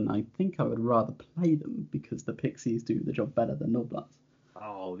scrambled, and I think I would rather play them because the Pixies do the job better than Noblats.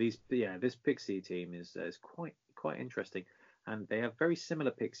 Oh, this Pixie team is quite interesting, and they have very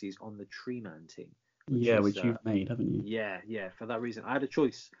similar Pixies on the Treeman team. Which you've made, haven't you? Yeah. For that reason, I had a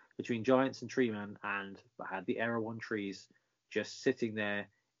choice between Giants and Treeman, and I had the Era 1 trees just sitting there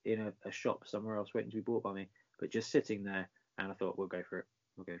in a shop somewhere else waiting to be bought by me, but just sitting there, and I thought we'll go for it.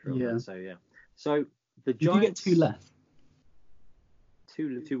 Yeah. So the Giants. You get 2 less.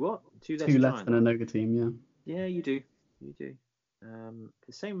 Two what? 2 less. 2 less than an ogre team, yeah. Yeah, you do.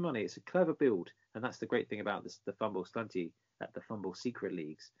 the same money. It's a clever build, and that's the great thing about this, the Fumble Stunty at the Fumble Secret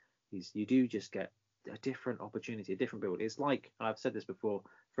Leagues, is you do just get a different opportunity, a different build. It's like, I've said this before,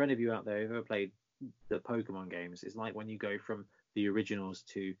 for any of you out there who've ever played the Pokemon games, it's like when you go from the originals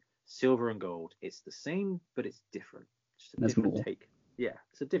to Silver and Gold. It's the same, but it's different. Just a There's different more. take. Yeah,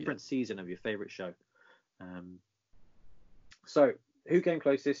 it's a different season of your favorite show. So who came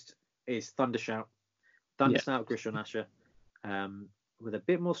closest is Thundershout. Yeah. Thundershout Grisham Asher, with a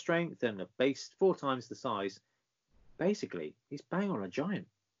bit more strength and a base 4 times the size. Basically, he's bang on a giant.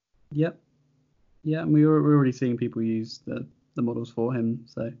 Yep. Yeah, and we're already seeing people use the models for him.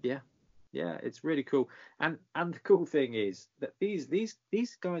 So Yeah, it's really cool. And the cool thing is that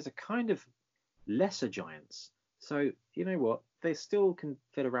these guys are kind of lesser giants. So you know what? They still can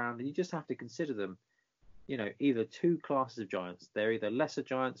fit around, and you just have to consider them, either 2 classes of giants. They're either lesser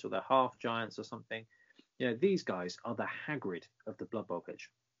giants or they're half giants or something. These guys are the Hagrid of the Blood Bowl pitch.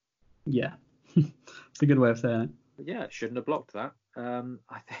 yeah, it's a good way of saying it. But yeah, shouldn't have blocked that.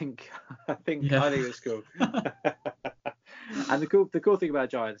 I think Yeah. it's cool. And the cool thing about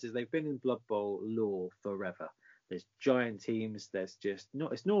giants is they've been in Blood Bowl lore forever. There's giant teams. There's just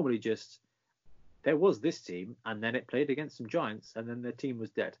not. It's normally just there was this team, and then it played against some giants, and then their team was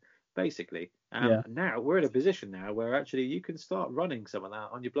dead, basically. Yeah. Now we're in a position now where actually you can start running some of that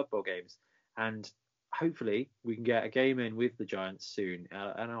on your Blood Bowl games, and hopefully we can get a game in with the giants soon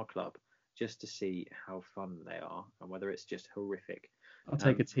at our club, just to see how fun they are and whether it's just horrific. I'll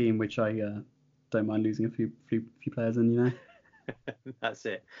take a team which I don't mind losing a few players in. That's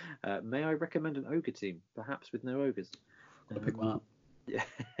it. May I recommend an ogre team, perhaps with no ogres? Got to pick one up. Yeah,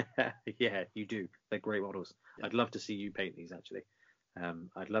 yeah, you do. They're great models. Yeah. I'd love to see you paint these, actually.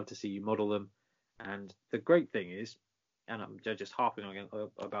 I'd love to see you model them. And the great thing is, and I'm just harping on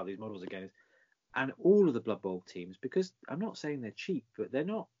about these models again, and all of the Blood Bowl teams, because I'm not saying they're cheap, but they're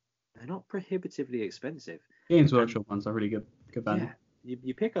not prohibitively expensive. Games Workshop ones are really good value. Yeah,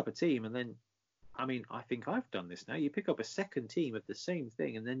 you pick up a team, and then, I mean, I think I've done this now. You pick up a second team of the same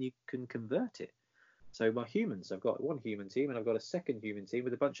thing, and then you can convert it. So my humans, I've got one human team, and I've got a second human team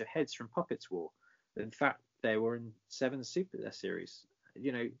with a bunch of heads from Puppets War. In fact, they were in 7 Super series.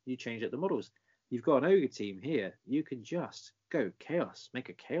 You change up the models. You've got an ogre team here. You can just go chaos, make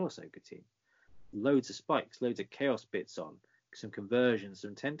a chaos ogre team. Loads of spikes, loads of chaos bits on, some conversions,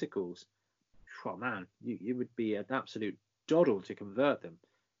 some tentacles. Oh man, you would be an absolute doddle to convert them.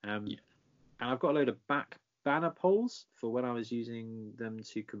 And I've got a load of back banner poles for when I was using them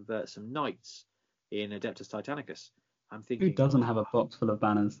to convert some knights in Adeptus Titanicus. I'm thinking, who doesn't have a box full of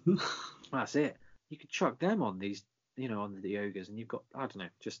banners? That's it. You could chuck them on these, on the ogres, and you've got, I don't know,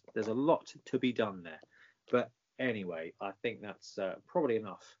 just there's a lot to be done there. But anyway, I think that's probably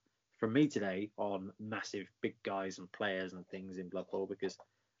enough from me today on massive big guys and players and things in Blood Bowl, because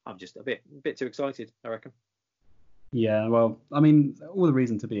I'm just a bit too excited, I reckon. Yeah, well, I mean, all the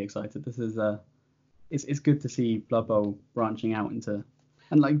reason to be excited. This is it's good to see Blood Bowl branching out into,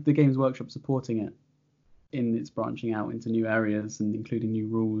 and like the Games Workshop supporting it in its branching out into new areas and including new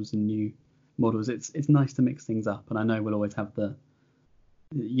rules and new models. It's nice to mix things up, and I know we'll always have the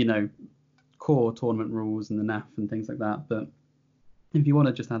core tournament rules and the NAF and things like that, but if you want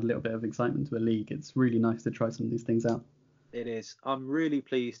to just add a little bit of excitement to a league, it's really nice to try some of these things out. It is. I'm really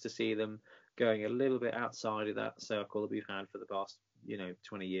pleased to see them going a little bit outside of that circle that we've had for the past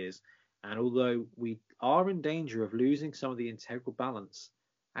 20 years. And although we are in danger of losing some of the integral balance,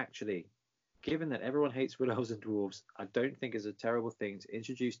 actually, given that everyone hates wood elves and dwarves, I don't think it's a terrible thing to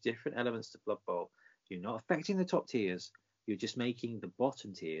introduce different elements to Blood Bowl. You're not affecting the top tiers. You're just making the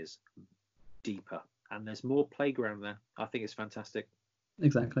bottom tiers deeper. And there's more playground there. I think it's fantastic.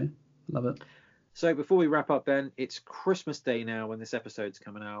 Exactly. Love it. So before we wrap up, Ben, it's Christmas Day now when this episode's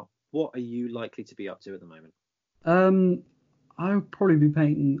coming out. What are you likely to be up to at the moment? I'll probably be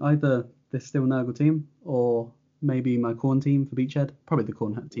painting either this Still Nurgle team or maybe my Corn team for Beachhead. Probably the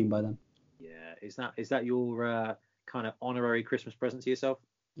Corn team by then. Yeah, is that your kind of honorary Christmas present to yourself?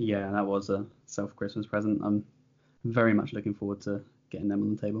 Yeah, that was a self-Christmas present. I'm very much looking forward to getting them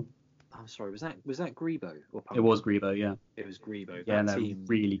on the table. I'm sorry, was that Grebo or Pumpkin? It was Grebo, yeah. It was Grebo. Yeah, they're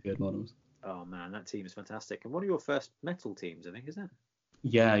really good models. Oh man, that team is fantastic. And one of your first metal teams, I think, is that?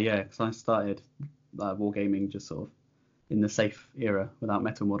 Yeah, because I started wargaming just sort of in the safe era without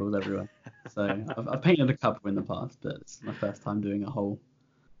metal models everywhere. So I've painted a couple in the past, but it's my first time doing a whole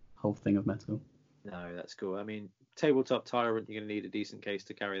thing of metal. No, that's cool. I mean, tabletop Tyrant, you're going to need a decent case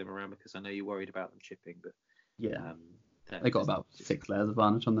to carry them around, because I know you're worried about them chipping, but yeah, they got about 6 layers of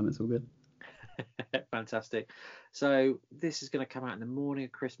varnish on them. It's all good. Fantastic. So this is going to come out in the morning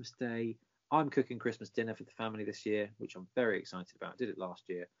of Christmas Day. I'm cooking Christmas dinner for the family this year, which I'm very excited about. I did it last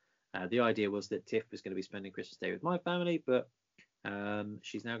year. The idea was that Tiff was going to be spending Christmas Day with my family, but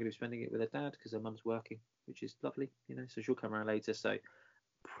she's now going to be spending it with her dad because her mum's working, which is lovely, so she'll come around later. So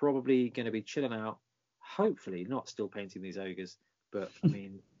probably going to be chilling out, hopefully not still painting these ogres, but I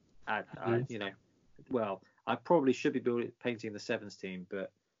mean, I probably should be painting the Sevens team,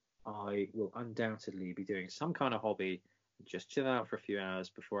 but I will undoubtedly be doing some kind of hobby, just chill out for a few hours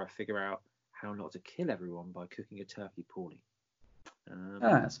before I figure out how not to kill everyone by cooking a turkey poorly.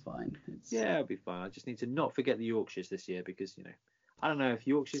 That's fine. Yeah, it'll be fine. I just need to not forget the Yorkshires this year because, I don't know if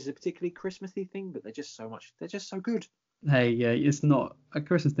Yorkshires is a particularly Christmassy thing, but they're just so good. Hey, yeah, it's not a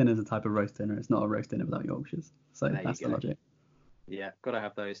Christmas dinner is a type of roast dinner. It's not a roast dinner without Yorkshires. So that's the logic. Yeah, got to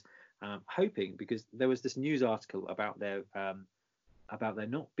have those. Hoping because there was this news article about there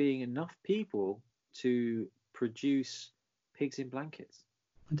not being enough people to produce pigs in blankets.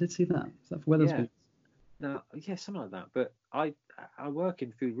 I did see that. Is that for Wetherspoons? Yeah, something like that. But I work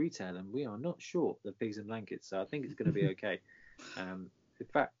in food retail and we are not short of pigs in blankets, so I think it's going to be okay. In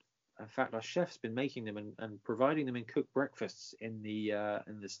fact, our chef's been making them and providing them in cooked breakfasts in the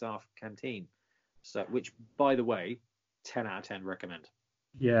staff canteen. So, which, by the way, 10 out of 10 recommend.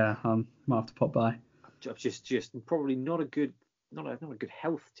 Yeah, might have to pop by. Just probably not a good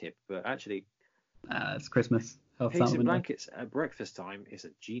health tip, but actually, it's Christmas. Pigs in blankets at breakfast time is a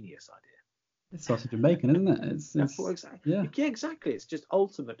genius idea. It's sausage and bacon, isn't it? That's what exactly. Yeah, exactly. It's just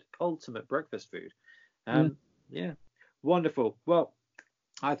ultimate breakfast food. Yeah, wonderful. Well,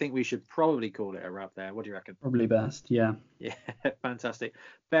 I think we should probably call it a wrap there. What do you reckon? Probably best. Yeah. Yeah, fantastic.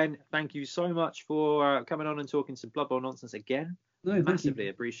 Ben, thank you so much for coming on and talking some Blood Bowl nonsense again. No, massively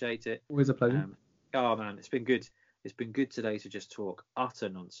appreciate it. Always a pleasure. Oh man, it's been good. It's been good today to just talk utter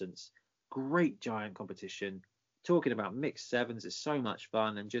nonsense. Great giant competition. Talking about mixed sevens is so much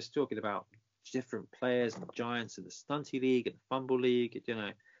fun, and just talking about different players and giants in the Stunty League and the Fumble League.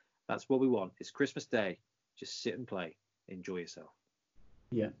 That's what we want. It's Christmas Day. Just sit and play. Enjoy yourself.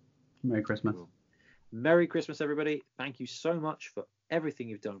 Yeah. Merry Christmas. Cool. Merry Christmas, everybody. Thank you so much for everything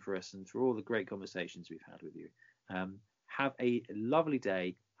you've done for us and for all the great conversations we've had with you. Have a lovely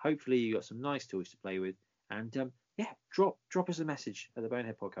day. Hopefully you got some nice toys to play with. And drop us a message at the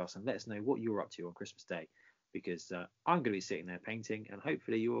Bonehead Podcast and let us know what you're up to on Christmas Day. Because I'm going to be sitting there painting, and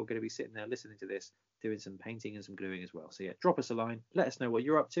hopefully you're going to be sitting there listening to this, doing some painting and some gluing as well. So yeah, drop us a line, let us know what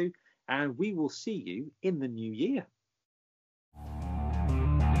you're up to, and we will see you in the new year.